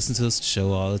you listen to this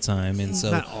show all the time, and so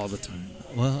Not all the time.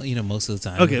 well, most of the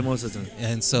time. Okay, most of the time.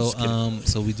 And so,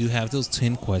 so we do have those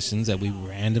 10 questions that we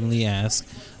randomly ask.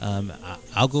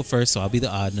 I'll go first, so I'll be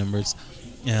the odd numbers.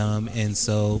 And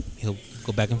so he'll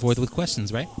go back and forth with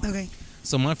questions, right? Okay.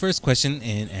 So my first question,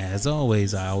 and as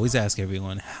always, I always ask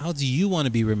everyone, how do you want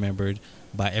to be remembered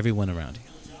by everyone around you?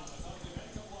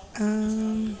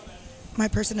 My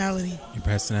personality. Your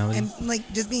personality? And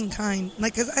just being kind.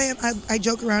 Cause I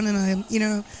joke around and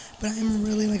but I'm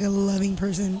really a loving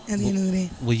person at the end of the day.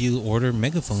 Will you order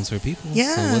megaphones for people?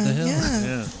 Yeah. So what the hell?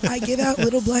 Yeah. I give out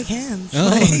little black hands.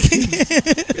 Oh.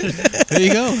 There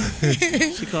you go.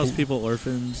 She calls people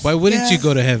orphans. Why wouldn't Yeah. you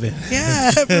go to heaven?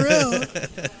 Yeah, for real.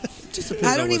 Just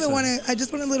I don't even want to. I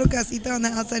just want a little casita on the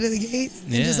outside of the gates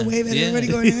and just Yeah, wave at yeah. everybody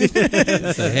going in.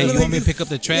 So, hey, you want me to pick up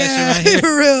the trash Yeah, around here?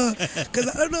 for real. Because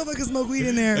I don't know if I can smoke weed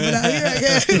in there, but out here I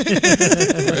can.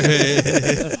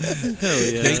 Hell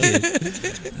yeah. Take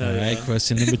it. All right,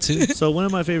 question number 2. So one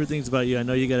of my favorite things about you, I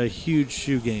know you got a huge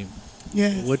shoe game.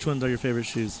 Yes. Which ones are your favorite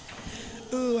shoes?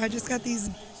 Ooh, I just got these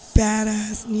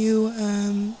badass new.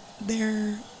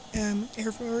 They're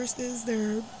Air Forces.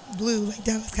 They're blue,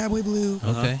 Dallas Cowboy blue.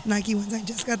 Okay. Nike ones. I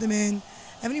just got them in.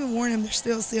 I haven't even worn them. They're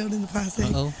still sealed in the plastic.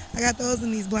 Uh-oh. I got those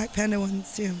and these Black Panda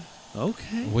ones too.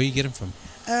 Okay. Where you get them from?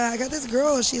 I got this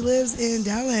girl. She lives in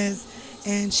Dallas,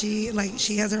 and she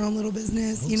has her own little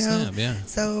business. Snap, yeah.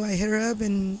 So I hit her up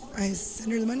and I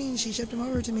sent her the money, and she shipped them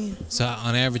over to me. So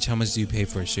on average, how much do you pay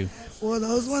for a shoe? Well,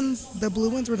 those ones, the blue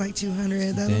ones were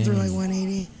 $200. The other ones were Dang.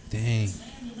 $180. Dang,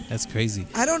 that's crazy.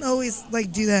 I don't always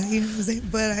do that, you know what I'm saying?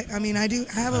 But I mean, I do.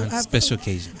 I have On I have, special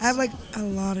occasions. I have a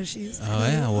lot of shoes. Oh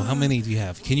yeah. Well, how many do you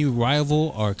have? Can you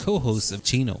rival our co-host of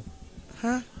Chino?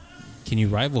 Huh? Can you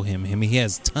rival him? I mean, he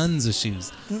has tons of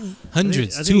shoes, Mm-mm.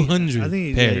 hundreds, I think- 200 I think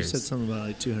you pairs. said something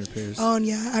about 200 pairs. Oh, and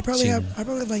yeah. I probably Chino. have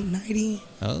 90.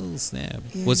 Oh snap!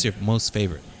 Yeah. What's your most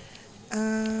favorite?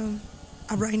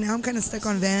 Right now I'm kind of stuck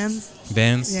on Vans.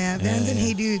 Vans. Yeah, Vans and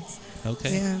Hey Dudes.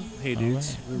 Okay. Yeah. Hey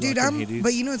dudes. We're Dude, rocking Hey Dudes.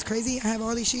 but you know what's crazy? I have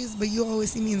all these shoes, but you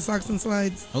always see me in socks and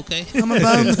slides. Okay. I'm a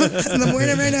bum. I'm wearing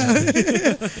them right now.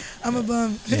 I'm a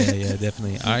bum. Yeah,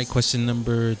 definitely. All right, question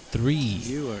number 3.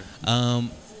 You are.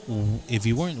 If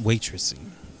you weren't waitressing,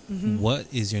 Mm-hmm. what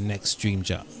is your next dream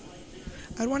job?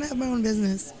 I'd want to have my own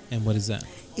business, And what is that?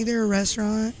 either a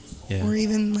restaurant Yeah. or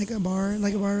even like a bar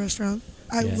restaurant.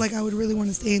 I Yeah. I would really want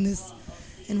to stay in this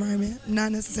environment,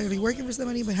 not necessarily working for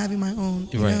somebody, but having my own.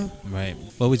 You Right, know? right.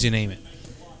 What would you name it?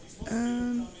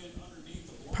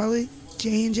 Probably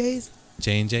J&J's.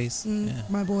 J&J's? Yeah.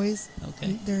 My boys.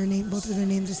 Okay. Both of their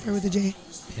names just start with a J.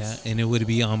 Yeah, and it would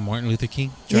be on Martin Luther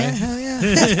King Yeah, Drive? hell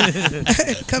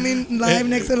yeah. Coming live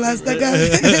next to La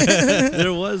Azteca.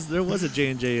 there was a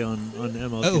J&J on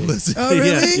MLK. Oh, was it? Oh,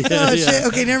 really? Yeah, Oh, yeah. shit.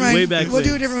 Okay, never mind. Way back we'll then.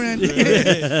 do a different one.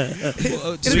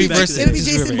 Well, just It'll be, reverse it. it'll be Just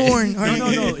Jason reverse it. Bourne. All No,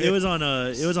 right. no, it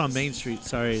was on Main Street.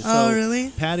 Sorry. So Oh,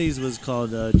 really? Patty's was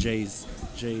called Jay's.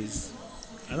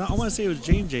 I want to say it was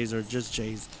Jay's or just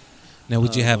Jay's. Now,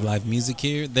 would you have live music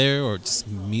there, or just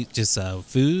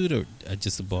food, or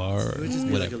just a bar, or It would just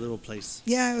be whatever? like a little place.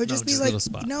 Yeah, it would just be just a like, little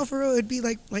spot. no, for real, it'd be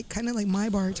like kind of like my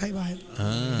bar type vibe.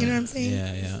 Ah, You know what I'm saying?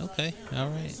 Yeah, yeah. Okay, all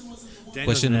right. Daniel's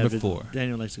Question an number avid- 4.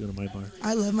 Daniel likes to go to my bar.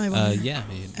 I love my bar. Yeah,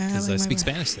 because I like my speak bar.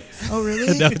 Spanish there. Oh,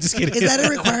 really? No, just kidding. Is that a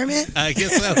requirement? I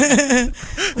guess so.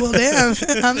 Well, damn,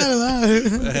 I'm not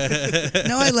allowed.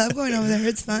 No, I love going over there.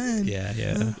 It's fun. Yeah,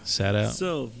 yeah. Shout out.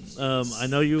 So, I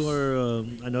know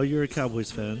you're a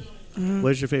Cowboys fan. Mhm.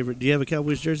 What is your favorite? Do you have a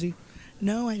Cowboys jersey?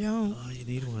 No, I don't. Oh, you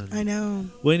need one. I know.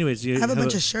 Well, anyways, do you I have a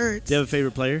bunch of shirts. Do you have a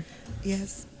favorite player?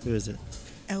 Yes. Who is it?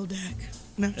 L-Dak.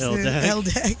 No, L-Dak.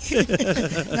 L-Dak.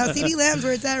 Now, CD Lamb's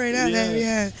where it's at right now. Yeah.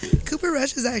 Yeah. Cooper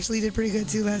Rush's actually did pretty good,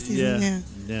 too, last season. Yeah. Yeah.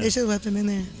 Yeah. They should have left him in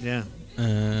there. Yeah. I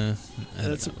don't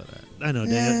That's- know about that. I know,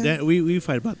 Yeah. Dan, we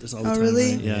fight about this all the Oh, time.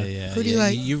 really? Right? Yeah. Who do you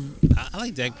like? I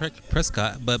like Dak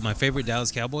Prescott, but my favorite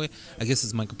Dallas Cowboy, I guess,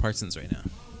 is Michael Parsons right now.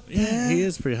 Yeah, he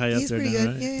is pretty high He's up there pretty now,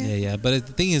 good. right? Yeah. Yeah, yeah. But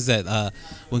the thing is that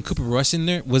when Cooper Rush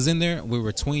was in there, we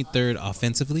were 23rd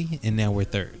offensively, and now we're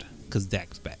 3rd because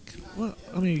Dak's back Well,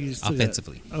 I mean, you still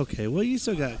offensively. Okay, well, you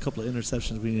still got a couple of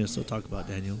interceptions we need to still talk about,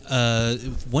 Daniel.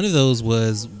 One of those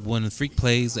was one of the freak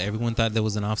plays. Everyone thought there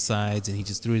was an offsides, and he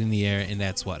just threw it in the air, and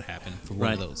that's what happened for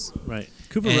one of those. Right.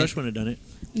 Cooper And- Rush wouldn't have done it.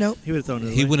 Nope. He would have thrown it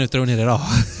away. He wouldn't have thrown it at all.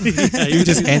 Yeah, he would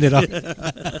just hand it off.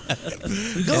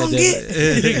 Go And, get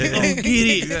Go get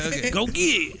it. Go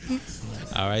get it.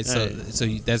 All right, so Hey. so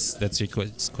that's your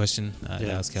question,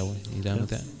 Dallas Cowboy. You done with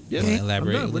that? Yeah. You wanna Yeah.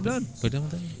 elaborate. I'm done. a We're little done. bit? We're done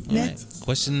with that. All Next. right.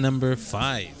 Question number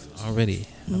 5 already.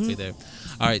 Halfway there.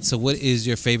 All right. So, what is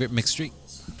your favorite mixed drink?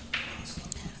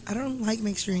 I don't like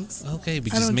mixed drinks. Okay,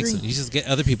 but I you just don't mix drink. it. You just get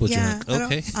other people Yeah, drunk.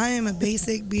 Okay. I am a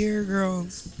basic beer girl.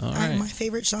 All right. My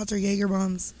favorite shots are Jaeger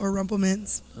bombs or Rumple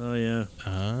Mints. Oh, yeah.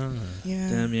 Ah. Yeah.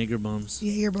 Damn Jaeger bombs.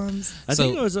 Jaeger bombs. I So-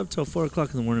 think I was up till 4 o'clock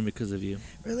in the morning because of you.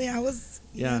 Really, I was.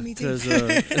 Yeah, me too. because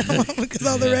Because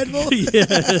all the Yeah. Red Bull.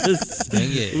 yes, Dang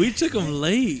it. we took them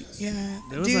late. Yeah,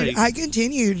 That was dude, like- I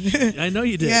continued. I know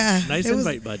you did. Yeah, Nice it was-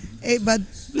 invite, bud. Hey, but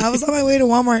I was on my way to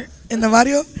Walmart in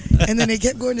Navajo, and then it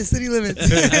kept going to city limits.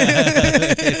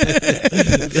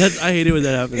 I hate it when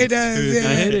that happens. It does. Yeah.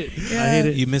 I hate it. Yeah. I hate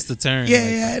it. You missed the turn. Yeah, like,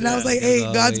 yeah, and I was like, as "Hey,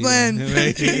 always. God's plan.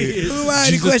 Right. Who am I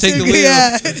to Jesus, question?" take the wheel.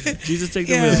 Yeah, Jesus, take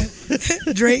the yeah.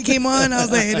 wheel. Drake came on. I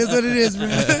was like, "It is what it is, bro."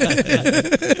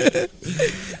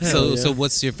 So, yeah. so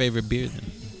what's your favorite beer then?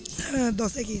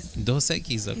 Dos Equis. Dos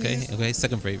Equis. Okay. Yeah. Okay.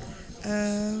 Second favorite.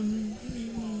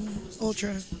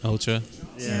 Ultra. Ultra.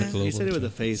 Yeah, Global you said it with Ultra.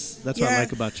 a face. That's what I Yeah.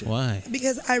 like about you. Why?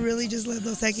 Because I really just love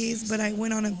Dos Equis, but I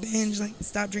went on a binge, like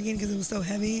stopped drinking because it was so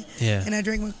heavy. Yeah. And I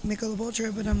drank Michelob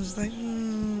Ultra, but I'm just like,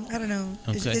 I don't know.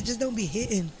 Okay. It just don't be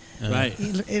hitting. Right.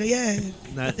 Yeah.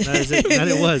 Not as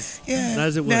it was. Yeah. Not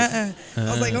as it was. Nuh-uh.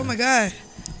 I was like, oh my God.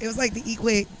 It was like the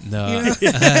equate. No. You know?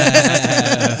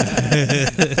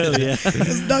 Hell yeah. It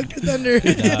was Dr. Thunder.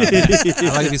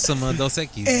 I like me some Dos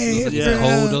Equis. Hey, Those yeah.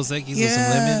 cold Dos Equis with some Yeah.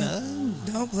 lemon.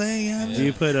 Don't play. Yeah. Do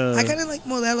you put I kind of like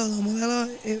Modelo though. Modelo,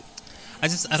 I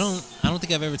don't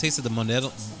think I've ever tasted the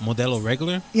Modelo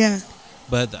regular, yeah.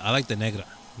 but I like the Negra.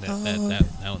 That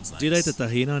one's nice. do you like the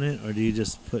tahini on it, or do you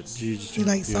just put? Do you just You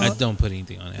drink like beer? I salt? don't put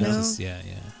anything on it. I No? just, yeah.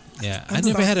 I'm I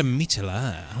never sorry. had a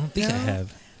michelada. I don't think I No?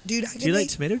 have. Dude, I can Do you like make,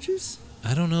 tomato juice?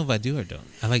 I don't know if I do or don't.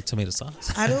 I like tomato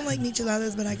sauce. I don't like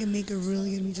micheladas, but I can make a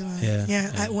really good michelada.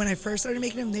 Yeah. When I first started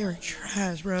making them, they were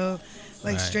trash, bro.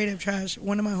 Like Right. straight up trash.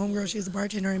 One of my homegirls, she was a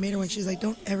bartender. I made her one. She's like,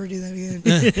 "Don't ever do that again."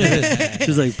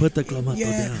 She's like, put the clamato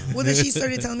Yeah. down. Well, then she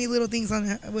started telling me little things on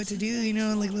what to do, you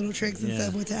know, like little tricks and Yeah.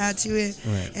 stuff, what to add to it.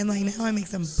 Right. And like now I make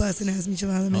some busting ass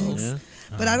michelada mix. Yeah.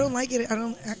 But I don't like it.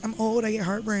 I'm old. I get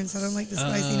heartburn, so I don't like the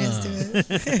spiciness to it.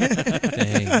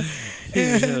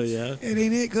 Dang. Hell yeah. It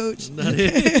ain't it, coach. Not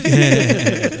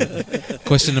it.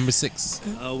 Question number 6.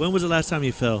 When was the last time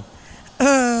you fell?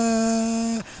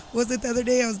 Was it the other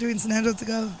day I was doing San Angelo to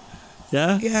go?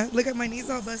 Yeah? Yeah, look at my knees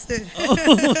all busted.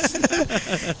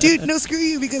 Oh. Dude, no, screw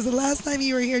you, because the last time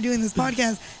you were here doing this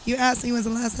podcast, you asked me when's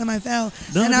the last time I fell.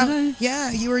 No, and did I?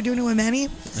 Yeah, you were doing it with Manny,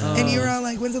 and you were all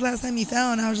like, when's the last time you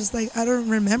fell? And I was just like, I don't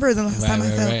remember the last time I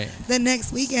fell. Right. Then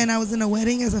next weekend, I was in a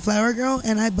wedding as a flower girl,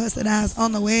 and I busted ass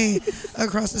on the way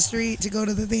across the street to go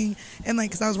to the thing. And like,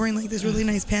 because I was wearing like this really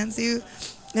nice pantsuit.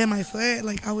 And my foot,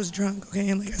 like, I was drunk, okay?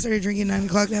 And, like, I started drinking 9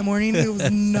 o'clock that morning. It was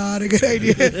not a good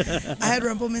idea. I had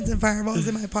Rumplemans and Fireballs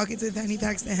in my pockets and fanny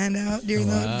packs to hand out during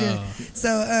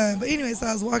So, but anyway, so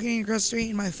I was walking across the street,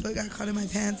 and my foot got caught in my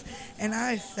pants, and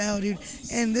I fell, dude.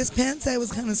 And this pant set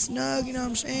was kind of snug, you know what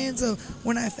I'm saying? So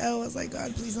when I fell, I was like,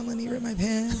 God, please don't let me rip my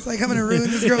pants. Like, I'm going to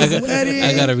ruin this girl's wedding.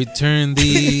 I got to return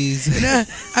these. Nah,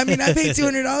 I mean, I paid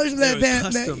 $200 for that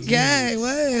pant. Yeah, it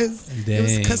was. Dang. It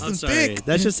was custom thick.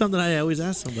 That's just something I always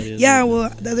ask somebody. Yeah, well,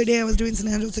 the other day I was doing San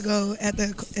Angelo to go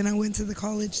and I went to the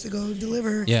college to go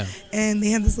deliver. Yeah. And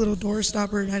they had this little door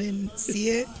stopper, and I didn't see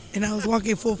it, and I was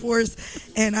walking full force,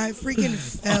 and I freaking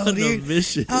fell,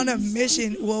 dude. On a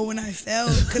mission. Well, when I fell,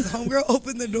 because homegirl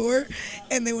opened the door,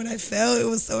 and then when I fell, it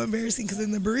was so embarrassing because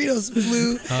then the burritos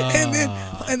flew,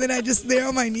 and then I just there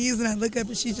on my knees, and I look up,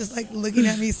 and she's just like looking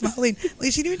at me, smiling,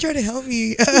 like she didn't even try to help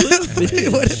me.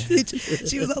 What a bitch.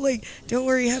 She was all like, "Don't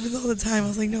worry, it happens all the time." I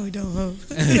was like, "No, it don't, ho."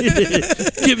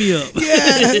 Give me up.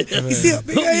 Yeah. You see how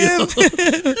big I am?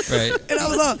 Right. And I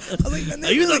was like, man,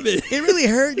 it really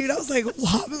hurt, dude. I was like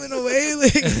wobbling away.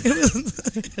 Like, it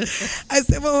was, I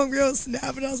said my homegirl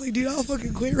snapped, and I was like, dude, I'll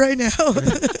fucking quit right now.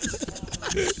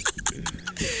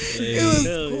 It was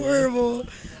horrible.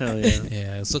 Hell yeah.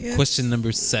 Yeah. So Yeah. question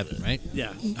number 7, right?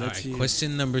 Yeah. All right.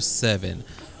 Question number 7.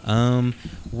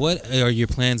 What are your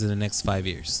plans in the next 5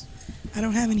 years? I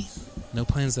don't have any. No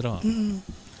plans at all. Mm-mm.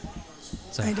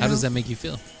 So I how does don't. that make you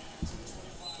feel?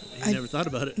 You never thought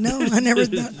about it. No, I never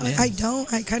thought. Yeah. I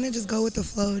don't. I kind of just go with the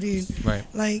flow, dude. Right.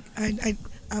 Like,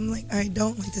 I'm like, I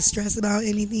don't like to stress about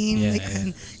anything. Yeah, like, yeah.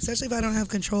 and especially if I don't have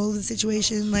control of the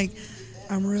situation. Like,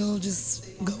 I'm real, just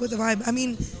go with the vibe. I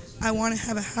mean, I want to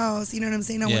have a house, you know what I'm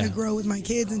saying? I want Yeah. to grow with my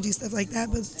kids and do stuff like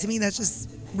that. But to me, that's just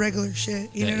regular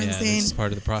shit. You know what I'm saying? It's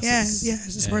part of the process. Yeah,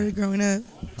 it's just part of growing up.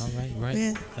 All right.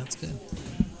 Yeah. That's good.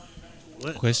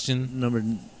 What? Question Number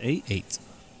 8. 8.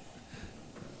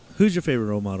 Who's your favorite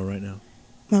role model right now?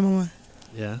 My mama.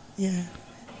 Yeah. Yeah.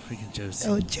 Freaking Josie.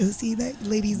 Oh, Josie, that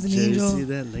lady's an Josie, angel.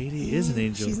 that lady is an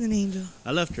angel. She's an angel.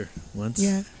 I left her once.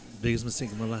 Yeah. Biggest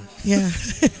mistake of my life. Yeah.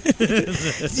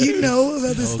 Do you know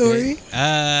about the story?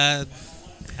 I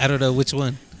don't know which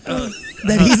one.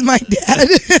 That he's my dad.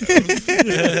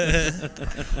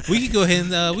 We can go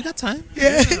ahead and we got time.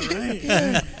 Yeah. Right.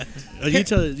 Yeah. You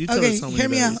tell us so hear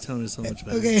much me about it. out. You tell me so much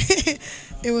about it. Okay.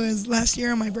 It was last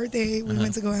year on my birthday. We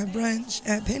went to go have brunch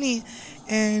at Penny,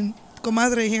 and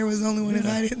Comadre here was the only one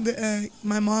invited.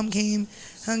 My mom came,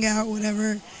 hung out,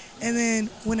 whatever. And then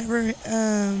whenever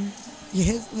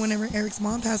Eric's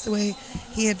mom passed away,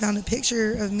 he had found a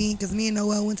picture of me because me and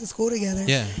Noel went to school together.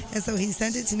 Yeah. And so he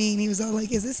sent it to me, and he was all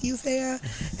like, "Is this you, Thea?"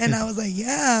 And I was like,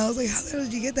 "Yeah." I was like, "How the hell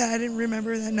did you get that?" I didn't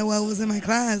remember that Noel was in my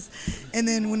class. And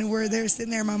then when we were there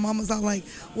sitting there, my mom was all like,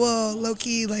 "Well, low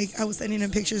key, like I was sending him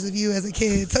pictures of you as a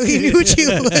kid, so he knew what you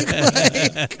looked like."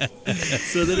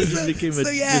 So then it just became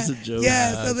just a joke.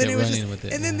 Yeah. So then it was running just, with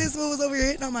it, and then yeah. this one was over here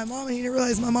hitting on my mom, and he didn't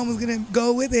realize my mom was gonna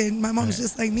go with it. And my mom's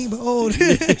just like me, but old.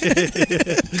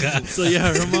 So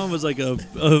yeah, her mom was like a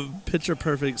picture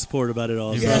perfect sport about it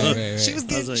all. So. Yeah. Right. She was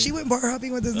like- she went bar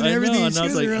hopping with us and I everything. know, and She I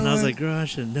was like, real girl, I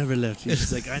should have never left you.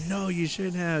 She's like, I know you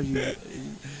shouldn't have. It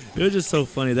was just so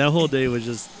funny. That whole day was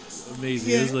just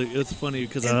amazing. Yeah. It was funny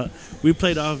because we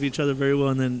played off each other very well,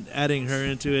 and then adding her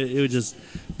into it, it just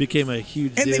became a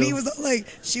huge And deal. then he was all like,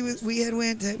 we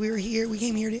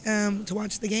came here to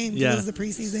watch the game. Yeah. It was the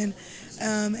preseason.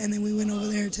 And then we went over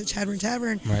there to Chadburn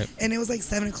Tavern. Right. And it was like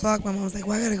 7 o'clock. My mom was like,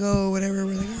 well, I gotta go, whatever.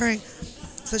 We're like, all right.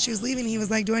 So she was leaving. He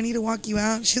was like, do I need to walk you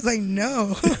out? She's like,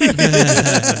 no. I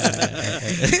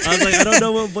was like, I don't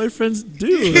know what boyfriends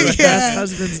do, or past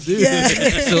husbands do.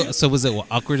 Yeah. So was it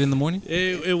awkward in the morning?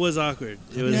 It was awkward.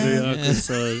 It was Yeah. very awkward.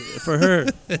 So for her,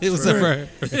 It was for her.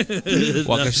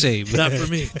 Walk of shame. not for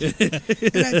me.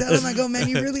 And I tell him, I go, man,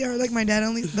 you really are like my dad.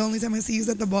 The only time I see you is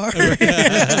at the bar.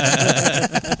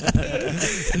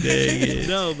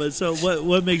 No, but so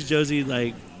what makes Josie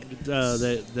like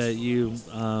that you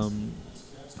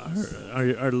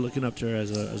are looking up to her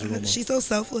as a role model? She's so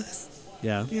selfless.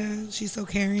 Yeah. Yeah, she's so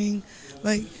caring.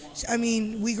 Like, I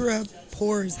mean, we grew up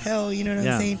poor as hell, you know what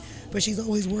Yeah. I'm saying? But she's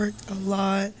always worked a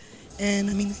lot.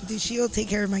 And I mean, dude, she'll take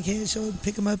care of my kids. She'll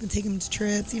pick them up and take them to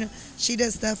trips. You know, she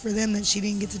does stuff for them that she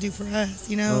didn't get to do for us.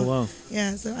 You know. Oh wow.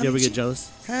 Yeah. So You ever get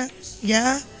jealous? Huh?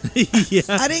 Yeah. Yeah.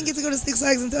 I didn't get to go to Six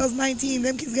Flags until I was 19.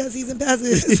 Them kids got season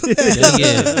passes.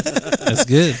 Yeah. That's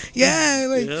good. Yeah,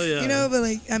 like Hell yeah. you know, but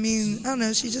like I mean, I don't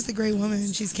know. She's just a great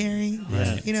woman. She's caring.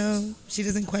 Right. You know, she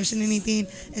doesn't question anything,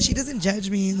 and she doesn't judge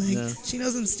me. Like No. she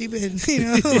knows I'm stupid. You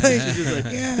know, like, She's just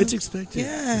like, yeah, it's expected.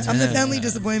 yeah. I'm the family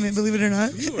disappointment. Believe it or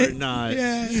not. You are not.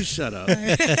 Yeah. You shut up.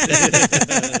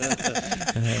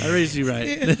 I raised you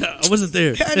right. I wasn't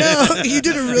there. I know you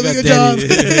did a really good Got job.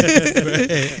 Right.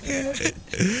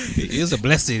 It was a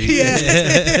blessing. Yeah.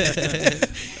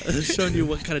 Just showing you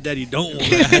what kind of dad you don't want.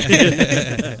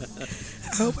 I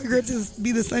hope I grow up to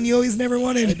be the son you always never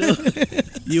wanted.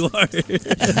 You are.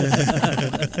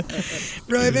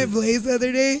 Bro, I met Blaze the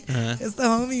other day. Uh-huh. It's the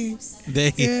homie.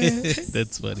 Yeah.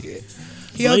 That's funny.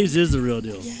 He all, Blaze is the real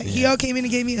deal. yeah, he all came in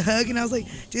and gave me a hug, and I was like,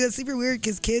 dude, that's super weird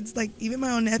because kids, like, even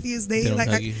my own nephews, they don't like,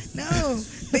 hug you? no,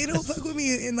 they don't fuck with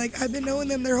me, and like, I've been knowing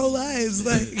them their whole lives,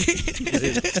 like,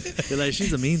 They're like,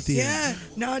 she's a mean thing. yeah,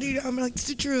 no, dude, I'm like,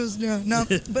 citrus, no,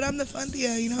 but I'm the fun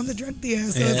Thea, you know, I'm the drunk Thea,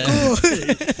 so Yeah. it's cool.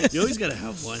 You always gotta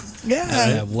have one. Yeah, I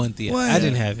have one thing. What? I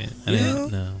didn't have it. I You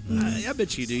didn't. know? No. I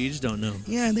bet you do. You just don't know.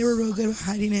 yeah, they were real good at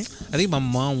hiding it. I think my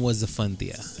mom was the fun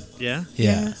Thea. Yeah.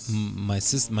 Yeah. My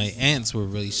aunts were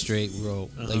really straight,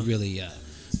 like really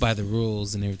by the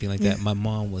rules and everything like that. Yeah. My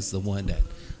mom was the one that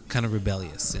kind of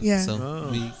rebellious. And Yeah. So Oh.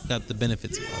 we got the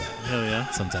benefits of all that Hell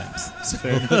yeah. sometimes.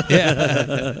 Fair enough.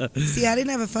 Yeah. See, I didn't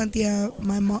have a fun Thea.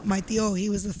 My Theo, he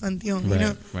was the fun Theo. You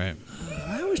know, Right.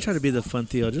 I always try to be the fun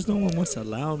Theo. Just no one wants to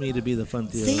allow me to be the fun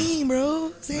Theo. same, bro,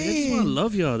 Like, I just same. want to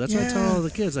love y'all. That's what I tell Yeah. all the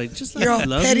kids. Like, just let You're me all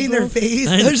love petting you, their bro. face.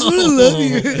 I I just want to know. love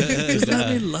you. Just let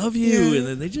me love you, Yeah. and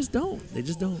then they just don't. They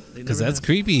just don't. Because that's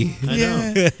creepy. I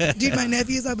Yeah, know. dude, my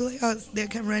nephews, I'll be like, oh, they'll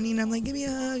come running. I'm like, give me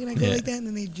a hug, and I go Yeah. like that, and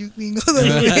then they juke me and go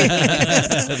like,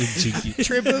 Cheeky.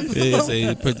 trip them. Yeah, so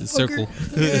you put the circle.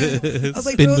 Yeah. I was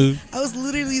like, Spin bro, move. I was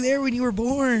literally there when you were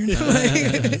born.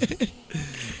 Like,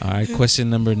 All right, question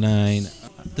number 9.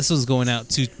 This was going out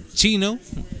to Chino.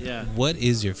 Yeah. What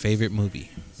is your favorite movie?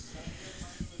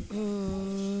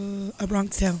 A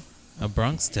Bronx Tale. A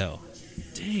Bronx Tale.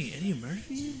 Dang, Eddie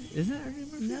Murphy? Isn't that Eddie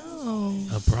Murphy? No,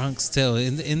 A Bronx Tale.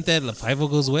 Isn't that 50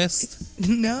 Goes West?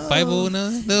 no, 50 no?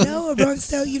 no, A Bronx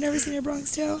Tale. You never seen A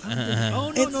Bronx Tale?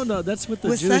 Oh, It's no. That's with the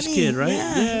With Jewish Sunny, kid, right?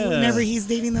 Yeah. Whenever he's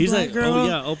dating the He's black like, girl. oh,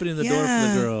 yeah, opening the door for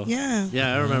the girl. Yeah.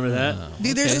 Yeah, I remember that.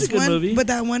 Dude, there's Okay. this That's a good one, movie. but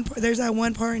that one, there's that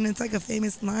one part, and it's like a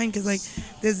famous line because like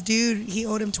this dude, he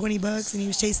owed him $20, and he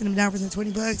was chasing him down for the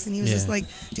 $20, and he was just Yeah. like,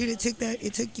 dude, it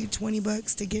took you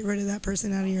 $20 to get rid of that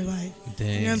person out of your life. Dang.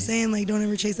 You know what I'm saying? Like, don't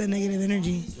ever chase that negative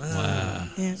energy. Wow.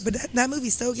 Yeah, but that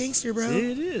movie's so gangster, bro.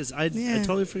 It is. I Yeah.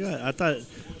 totally forgot. I thought,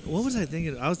 what was I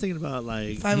thinking? I was thinking about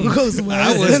like. Five Goes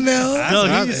West. was- No.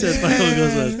 No, he said Five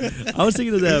Goes West. I was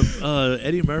thinking of that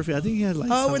Eddie Murphy. I think he had like.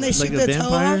 Oh, when they like shoot a the toe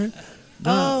vampire. off?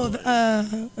 No,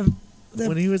 The-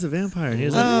 when he was a vampire, and he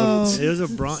was Oh. like, it was a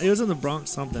Bronx. It was in the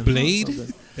Bronx something. Blade?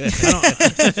 Something.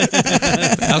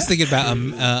 I was thinking about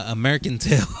American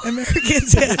Tail. American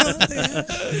Tale. Yeah.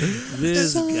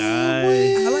 This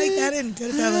guy. I like that in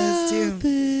Goodfellas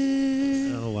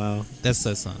too. Oh wow. That's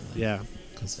that song. Yeah,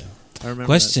 I remember.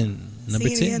 Question number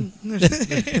Sing 10. it again.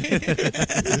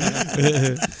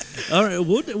 All right,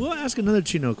 we'll ask another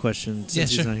Chino question since Yeah,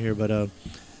 he's sure. not here. But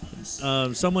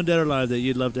someone dead or alive that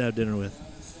you'd love to have dinner with.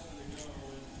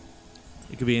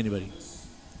 It could be anybody.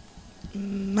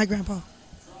 My grandpa.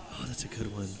 Oh, that's a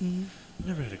good one. Mhm.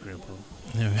 Never had a grandpa.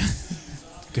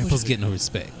 Grandpa's getting no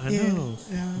respect. I Yeah. know.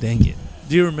 Yeah. Dang it.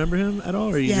 Do you remember him at all,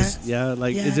 or you Yeah. just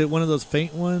like? Yeah. Is it one of those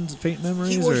faint ones, faint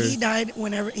memories, He died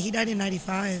he died in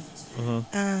 '95. Uh-huh.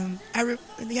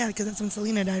 Because that's when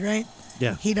Selena died, right?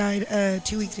 Yeah. He died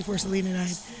 2 weeks before Selena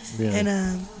died. Yeah.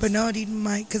 And but no, dude,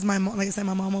 because my mom, like I said,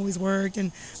 my mom always worked,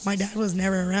 and my dad was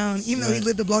never around. Even though he Right.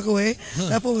 lived a block away,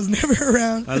 that fool was never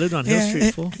around. I lived on Hill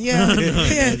Street, fool. Yeah,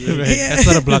 yeah, yeah. That's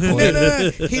not a block away.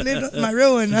 No. He lived on my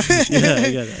real one.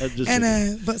 yeah. Just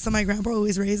And but so my grandpa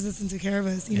always raised us and took care of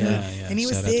us, you know. Yeah, yeah. And he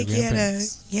was Shout out to sick.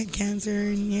 grandparents. He had cancer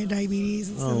and he had diabetes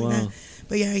and stuff Oh, like wow. that.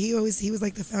 But yeah, he was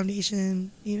like the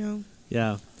foundation, you know.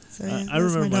 yeah. So yeah, I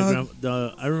that's remember my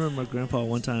dog. I remember my grandpa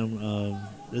one time.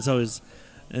 It's always,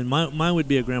 and mine would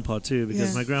be a grandpa too,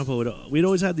 because Yeah. my grandpa we'd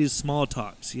always have these small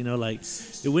talks. You know, like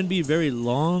it wouldn't be very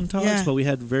long talks, Yeah. but we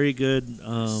had very good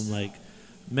like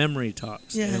memory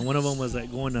talks. Yeah. And one of them was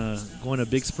like going to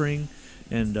Big Spring,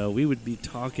 and we would be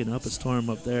talking up a storm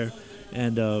up there,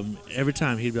 and every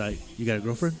time he'd be like, "You got a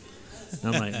girlfriend?"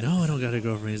 And I'm like, "No, I don't got a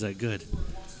girlfriend." He's like, "Good.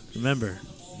 Remember,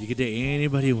 you can date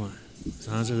anybody you want." As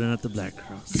long as they're not the Black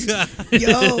Cross.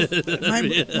 Yo,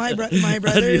 my I'd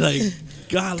brother. be like,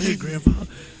 golly, Grandpa,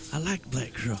 I like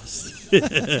Black Cross.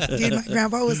 Dude, my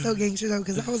grandpa was so gangster though,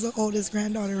 because I was the oldest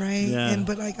granddaughter, right? Yeah.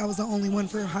 But like I was the only one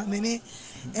for a hot minute,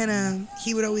 and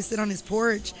he would always sit on his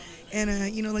porch, and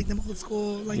like them old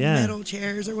school like metal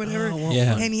chairs or whatever. Oh,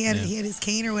 Yeah. And he had his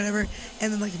cane or whatever,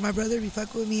 and then like if my brother would be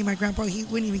fucking with me, my grandpa he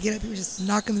wouldn't even get up. He would just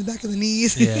knock him in the back of the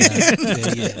knees. Yeah.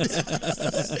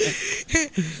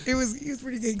 He was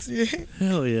pretty gangster.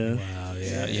 Hell yeah. Wow,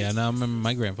 yeah. No, I remember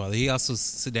my grandfather. He also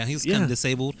sit down. He was kind of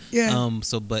disabled. Yeah.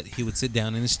 But he would sit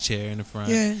down in his chair in the front,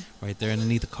 Yeah. right there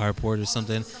underneath the carport or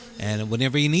something. And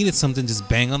whenever he needed something, just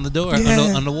bang on the door,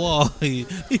 Yeah. on the wall.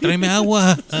 Tráeme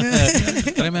agua.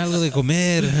 Tráeme algo de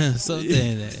comer. Something.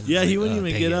 And Yeah, he like, wouldn't even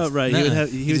okay, get yes. up, right? Nah, He would have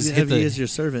just you hit the- as your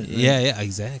servant. Right? Yeah,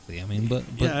 exactly. I mean, but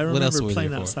Yeah, I what else remember were we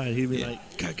playing there for? outside. He'd be Yeah.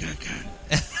 like, God.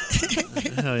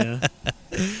 Hell yeah.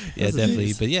 Yeah, That's definitely.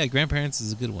 amazing. But yeah, grandparents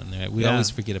is a good one. Right? We Yeah. always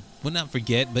forget. Well, not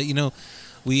forget, but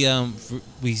we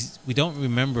we don't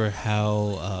remember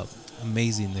how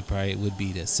amazing they probably would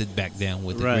be to sit back down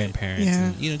with the Right. grandparents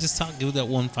Yeah. and just talk, give that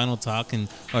one final talk,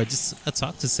 or just a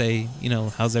talk to say,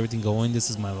 how's everything going? This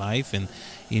is my life, and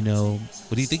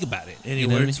what do you think about it? Any You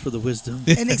know what I words for the wisdom?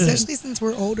 And especially since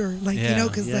we're older, like Yeah.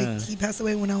 because Yeah. like he passed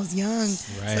away when I was young,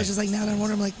 so Right. it's just like now that I'm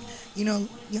older, I'm like, you want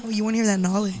to hear that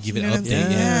knowledge. Give it you an know what I'm update.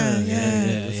 saying? Yeah,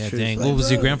 Yeah. that's yeah. true. Dang. Like, What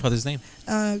was your bro. grandfather's name?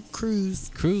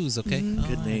 Cruz. Cruz. Okay. Mhm.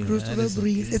 Good name. Cruz that with is a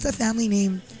breeze. okay. It's a family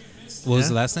name. What was Yeah?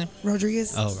 the last name?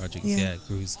 Rodriguez. Oh, Rodriguez. Yeah. Yeah,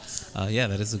 Cruz. Yeah,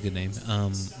 that is a good name.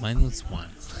 Mine was Juan.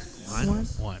 Juan?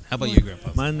 Juan. How about your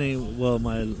grandpa? My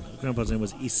grandpa's name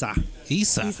was Isa.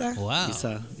 Isa. Isa? Wow.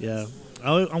 Isa, yeah.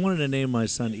 I wanted to name my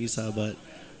son Isa, but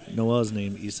Noel's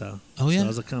name Isa. Oh, yeah? So I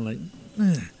was kind of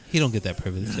like, He don't get that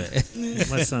privilege. Right?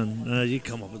 my son, you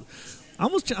come up with. I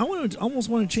almost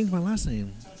want to change my last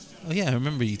name. Oh yeah, I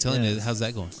remember you telling Yeah. me. How's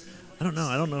that going? I don't know.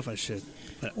 I don't know if I should.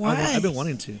 But Why? I've been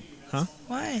wanting to. Huh?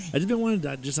 Why? I just been wanting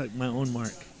to just like my own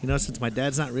mark. Since my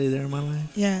dad's not really there in my life,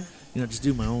 Yeah. just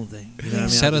do my own thing. You know what I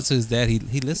mean? Shout out to his dad. He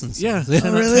listens. Yeah.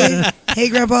 Oh, really? Hey,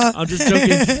 Grandpa. I'm just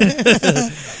joking.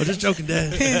 I'm just joking,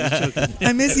 Dad. I'm just joking.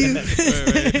 I miss you.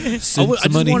 I just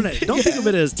money. want to. Don't think of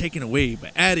it as taking away,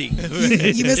 but adding.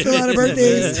 You missed a lot of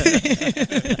birthdays.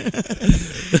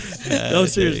 No,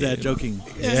 serious, Dad. Joking.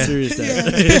 Yeah. Serious,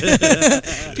 Dad.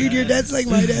 Yeah. Dude, your dad's like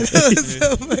my dad. That was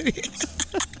so funny.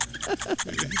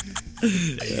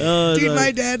 Dude, No.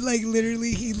 my dad, like,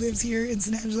 literally, he lives here in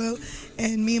San Angelo,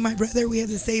 and me and my brother, we have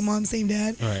the same mom, same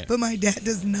dad. Right. But my dad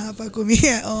does not fuck with me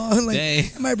at all. Like, Dang.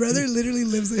 my brother literally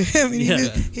lives with him, and Yeah.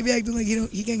 he'd be acting like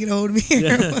he can't get a hold of me.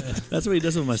 Yeah. That's what he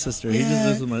does with my sister. He just Yeah.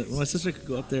 lives with my sister. Could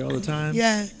go up there all the time.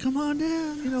 Yeah, Come on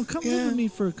down. Come live Yeah. with me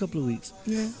for a couple of weeks.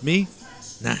 yeah, Me?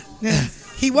 Nah. yeah.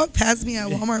 He walked past me at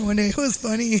Walmart one day. It was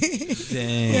funny.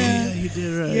 Dang. Yeah. He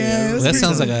did right. Yeah, it Well, was that pretty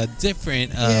sounds like funny. a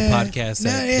different Yeah. podcast.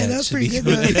 No, yeah, that was should pretty be good.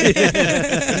 going.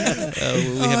 Though.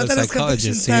 We Oh, I have thought it a was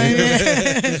psychologist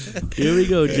confessions here. time. Here we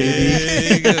go,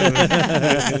 JB.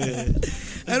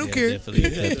 I don't care.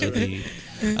 Definitely.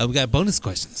 We got bonus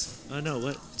questions. I know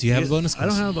what. Do you have a bonus I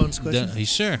question? don't have a bonus question. Are you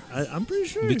sure? I'm pretty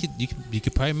sure. You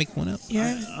could probably make one up.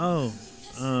 Yeah. Oh.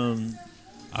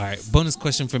 All right, bonus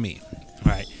question for me.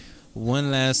 All right,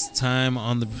 one last time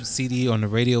on the CD, on the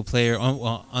radio player,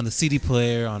 on the CD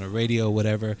player, on the radio,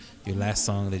 whatever. Your last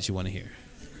song that you want to hear.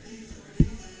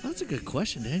 That's a good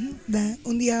question, Daniel. That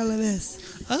un día a la vez.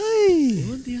 Ay,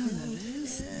 Un día a la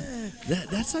vez.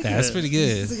 That's like that's pretty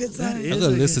It's a good. good song. That is I'm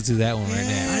gonna a listen good- to that one right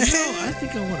now. I know. I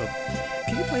think I want to.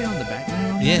 Can you play it on the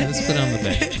background? Yeah, let's put it on the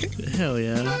back. Hell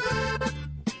yeah.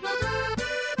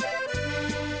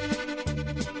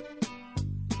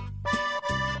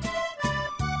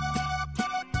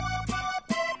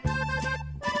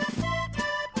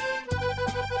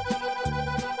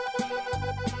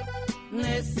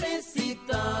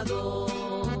 Necesitado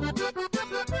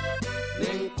me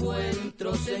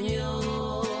encuentro,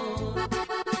 Señor.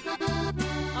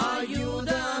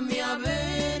 Ayúdame a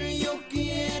ver, yo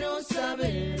quiero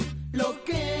saber lo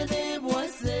que debo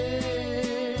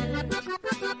hacer.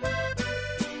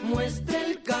 Muestra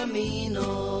el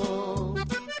camino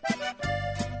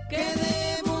que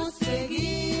debo seguir.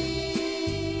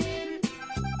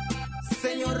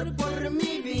 Señor, por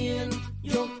mi bien,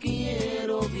 yo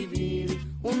quiero vivir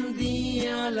un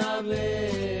día a la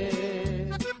vez.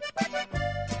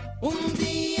 Un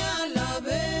día a la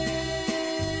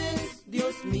vez,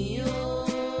 Dios mío.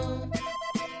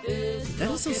 That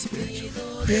is so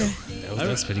spiritual. Yeah. That Oh,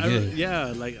 that's pretty good.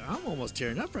 Yeah, like I'm almost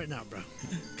tearing up right now, bro.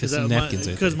 Because some napkins.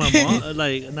 Because my mom,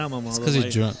 like not my mom. Because you're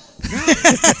drunk.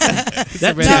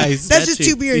 That's just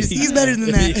 2 beers. He's better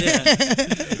than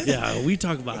that. Yeah, we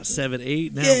talk about 7,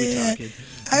 8. Now we talking.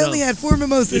 I only had 4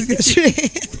 mimosas yesterday.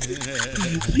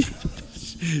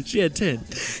 She had 10.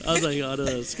 I was like, on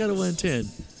a scale of 1 to 10,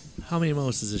 how many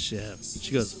mimosas does she have?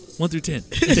 She goes, 1 through 10.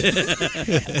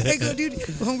 I go, dude.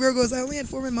 Homegirl goes, I only had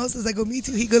 4 mimosas. I go, me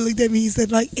too. He go looked at me. He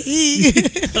said, like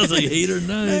 8. I was like 8 or 9,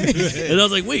 and I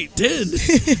was like, wait, 10.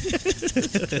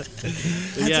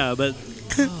 Yeah, but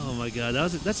oh my god,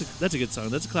 that's a good song.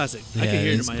 That's a classic. Yeah, I can hear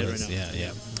it in is my head close. right now.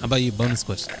 Yeah. How about you? Bonus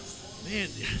question. Man,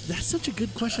 that's such a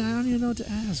good question. I don't even know what to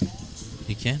ask.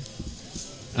 You can.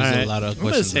 All There's right, a lot of I'm gonna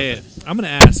questions. say it. I'm gonna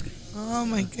ask. Oh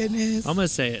my goodness. I'm gonna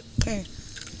say it. Okay.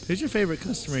 Who's your favorite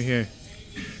customer here?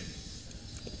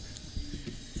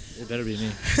 It better be me.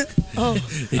 Oh.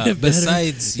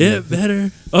 Besides you. It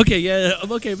better. Okay, yeah.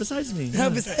 Okay, besides me. Oh,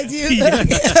 besides you? Yeah.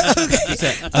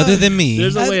 Okay. Other than me.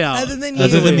 There's a way out. Other than you.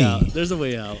 Other than me. There's a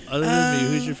way out. Other than me,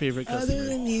 who's your favorite customer? Other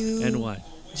than you. And why?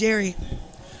 Jerry.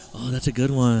 Oh, that's a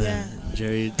good one. Yeah.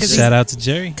 Jerry. Shout out to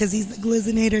Jerry. Because he's the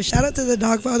Glizzinator. Shout out to the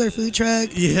Dogfather food truck.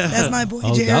 Yeah. That's my boy,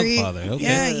 Oh, Jerry. Dogfather. Okay.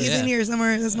 Yeah, he's in here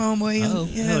somewhere. That's my homeboy. Oh.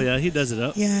 Yeah. Oh yeah, he does it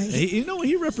up. Yeah. You know,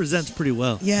 he represents pretty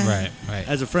well. Yeah. Right.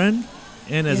 As a friend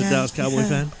and as a Dallas Cowboy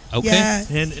fan. Okay. Yeah.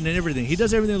 And everything. He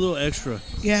does everything a little extra.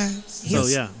 Yeah. So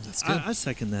yeah, That's good. I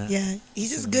second that. Yeah. He's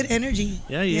just good energy.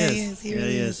 Yeah, he is. He is. He yeah,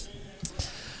 really he is. is.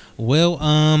 Well,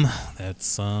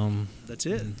 that's That's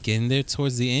it. getting there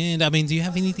towards the end. I mean, do you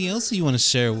have anything else you want to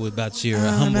share about your Oh,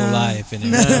 humble no. life and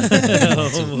everything? Nah.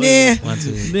 Want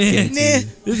to Nah. get into? Nah.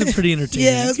 This is pretty entertaining.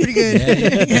 Yeah, it was pretty good.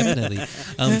 Yeah,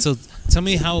 definitely. So tell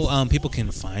me how people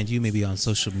can find you, maybe on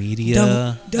social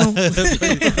media. Don't.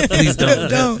 Please don't.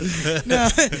 Don't. No,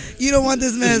 you don't want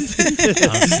this mess.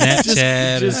 On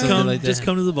Snapchat or Just something come, like that. just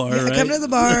come to the bar, Yeah, right? come to the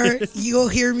bar. You'll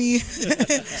hear me.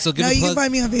 So give No, a you plug. can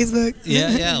find me on Facebook.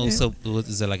 Yeah. Also,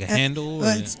 is there like a handle?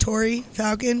 Or, It's Tori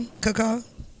Falcon Cacaw.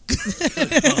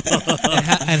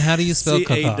 and how do you spell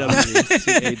caca?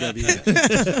 C-A-W.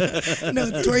 No,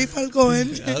 it's Tori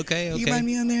Falcon. Okay. You can find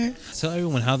me on there. Tell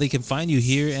everyone how they can find you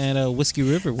here at Whiskey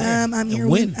River. Where? I'm here.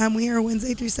 And when? I'm here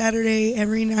Wednesday through Saturday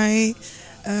every night.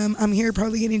 I'm here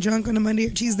probably getting drunk on a Monday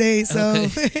or Tuesday. So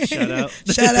Shout out.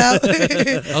 shout out.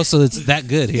 Oh, so it's that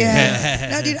good here. Yeah.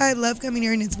 No, dude, I love coming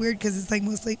here, and it's weird because it's like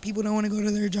most like people don't want to go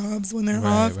to their jobs when they're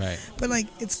off. Right. But like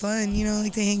it's fun, you know,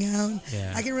 like to hang out.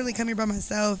 Yeah. I can really come here by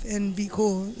myself and be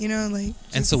cool, you know, like.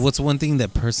 And so, what's one thing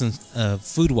that person,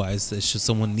 food-wise, that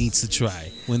someone needs to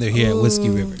try when they're here at Whiskey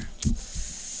River?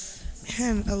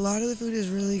 Man, a lot of the food is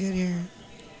really good here.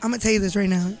 I'm gonna tell you this right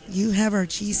now. You have our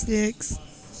cheese sticks.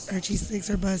 Our cheese sticks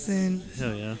are bussin'.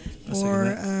 Hell yeah.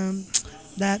 Or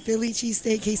that Philly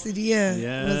cheesesteak quesadilla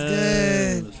Yeah. was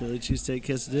good. The Philly cheesesteak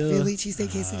quesadilla. Philly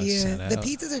cheesesteak shout quesadilla. The out.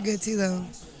 pizzas are good too, though.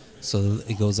 So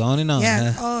it goes on and on.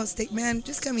 Yeah. Huh? Oh, steak man,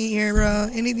 just come eat here, bro.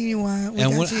 Anything you want. We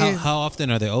And got you. how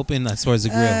often are they open as far as the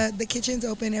grill? The kitchen's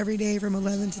open every day from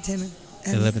 11 to 10.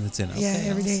 11 to 10. Okay, Yeah,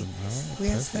 every day. awesome. All right, We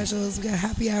have perfect. specials. We got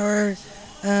happy hour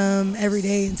every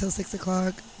day until 6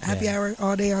 o'clock. Happy Yeah. hour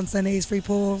all day on Sundays. Free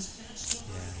pool.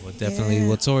 Well, definitely. Yeah.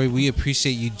 Well, Tori, we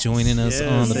appreciate you joining us Yes.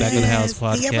 on the Back of the House Yes.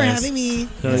 podcast. Thank you for having me.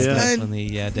 Hell It's yeah. fun.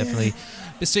 Definitely. Yeah, definitely.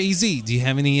 Mr. EZ, do you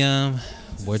have any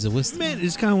words of wisdom? Man,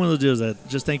 it's kind of one of those deals that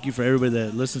just thank you for everybody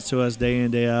that listens to us day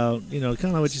in, day out. You know, kind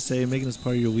of like what you say, making us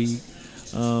part of your week.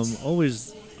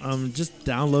 Always just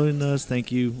downloading us.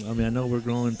 Thank you. I mean, I know we're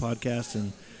growing podcasts,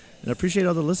 and I appreciate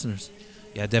all the listeners.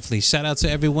 Yeah, definitely. Shout out to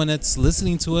everyone that's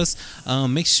listening to us.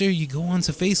 Make sure you go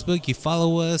onto Facebook, you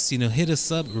follow us, hit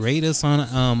us up, rate us on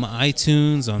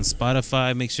iTunes, on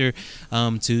Spotify. Make sure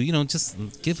to, just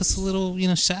give us a little,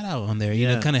 shout out on there.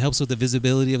 Yeah. It kind of helps with the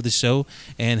visibility of the show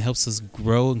and helps us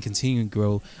grow and continue to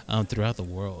grow throughout the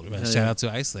world. Right? Shout out to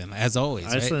Iceland, as always.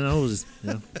 Iceland, right? always.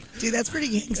 Yeah. Dude, that's pretty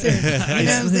gangster. You know what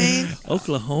I'm saying?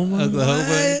 Oklahoma,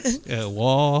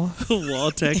 Wall.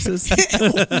 Wall, Texas.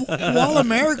 Wall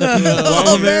America.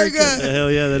 Wall America.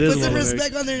 Hell yeah, that is. Put some Wall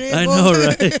respect America. on their name. I boy. know,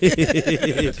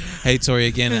 right? Hey, Tori,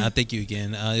 again, thank you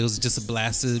again. It was just a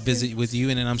blast to visit with you,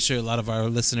 and I'm sure a lot of our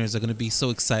listeners are going to be so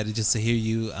excited just to hear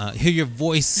you, hear your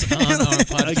voice on our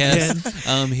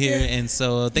podcast here. And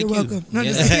so, thank You're you. welcome. No,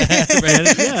 Yeah. just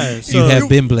Right, yeah. You So have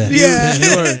been blessed.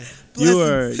 Yeah.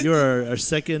 you are our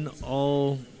second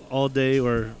all day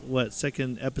or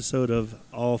second episode of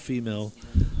all female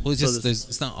Well, it's So just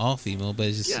it's not all female, but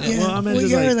it's just Yeah. Yeah. Well, I mean, we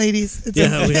just are like- ladies. It's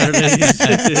Yeah, okay. we are ladies.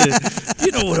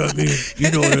 You know what I mean.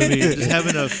 You know what I mean. Just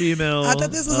having a female. I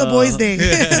thought this was a boys' day.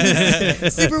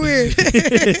 Super weird.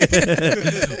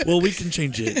 Well, we can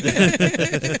change it.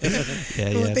 yeah,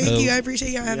 Well, yeah. thank So- you. I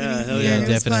appreciate y'all having Yeah, me. hell Yeah, yeah. It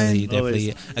was definitely, fun.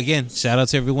 definitely. Again, shout out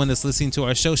to everyone that's listening to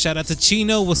our show. Shout out to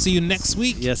Chino. We'll see you next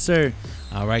week. Yes, sir.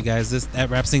 All right, guys. That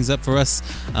wraps things up for us.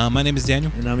 My name is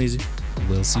Daniel. And I'm easy.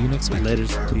 We'll see you next week. Later.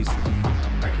 Peace.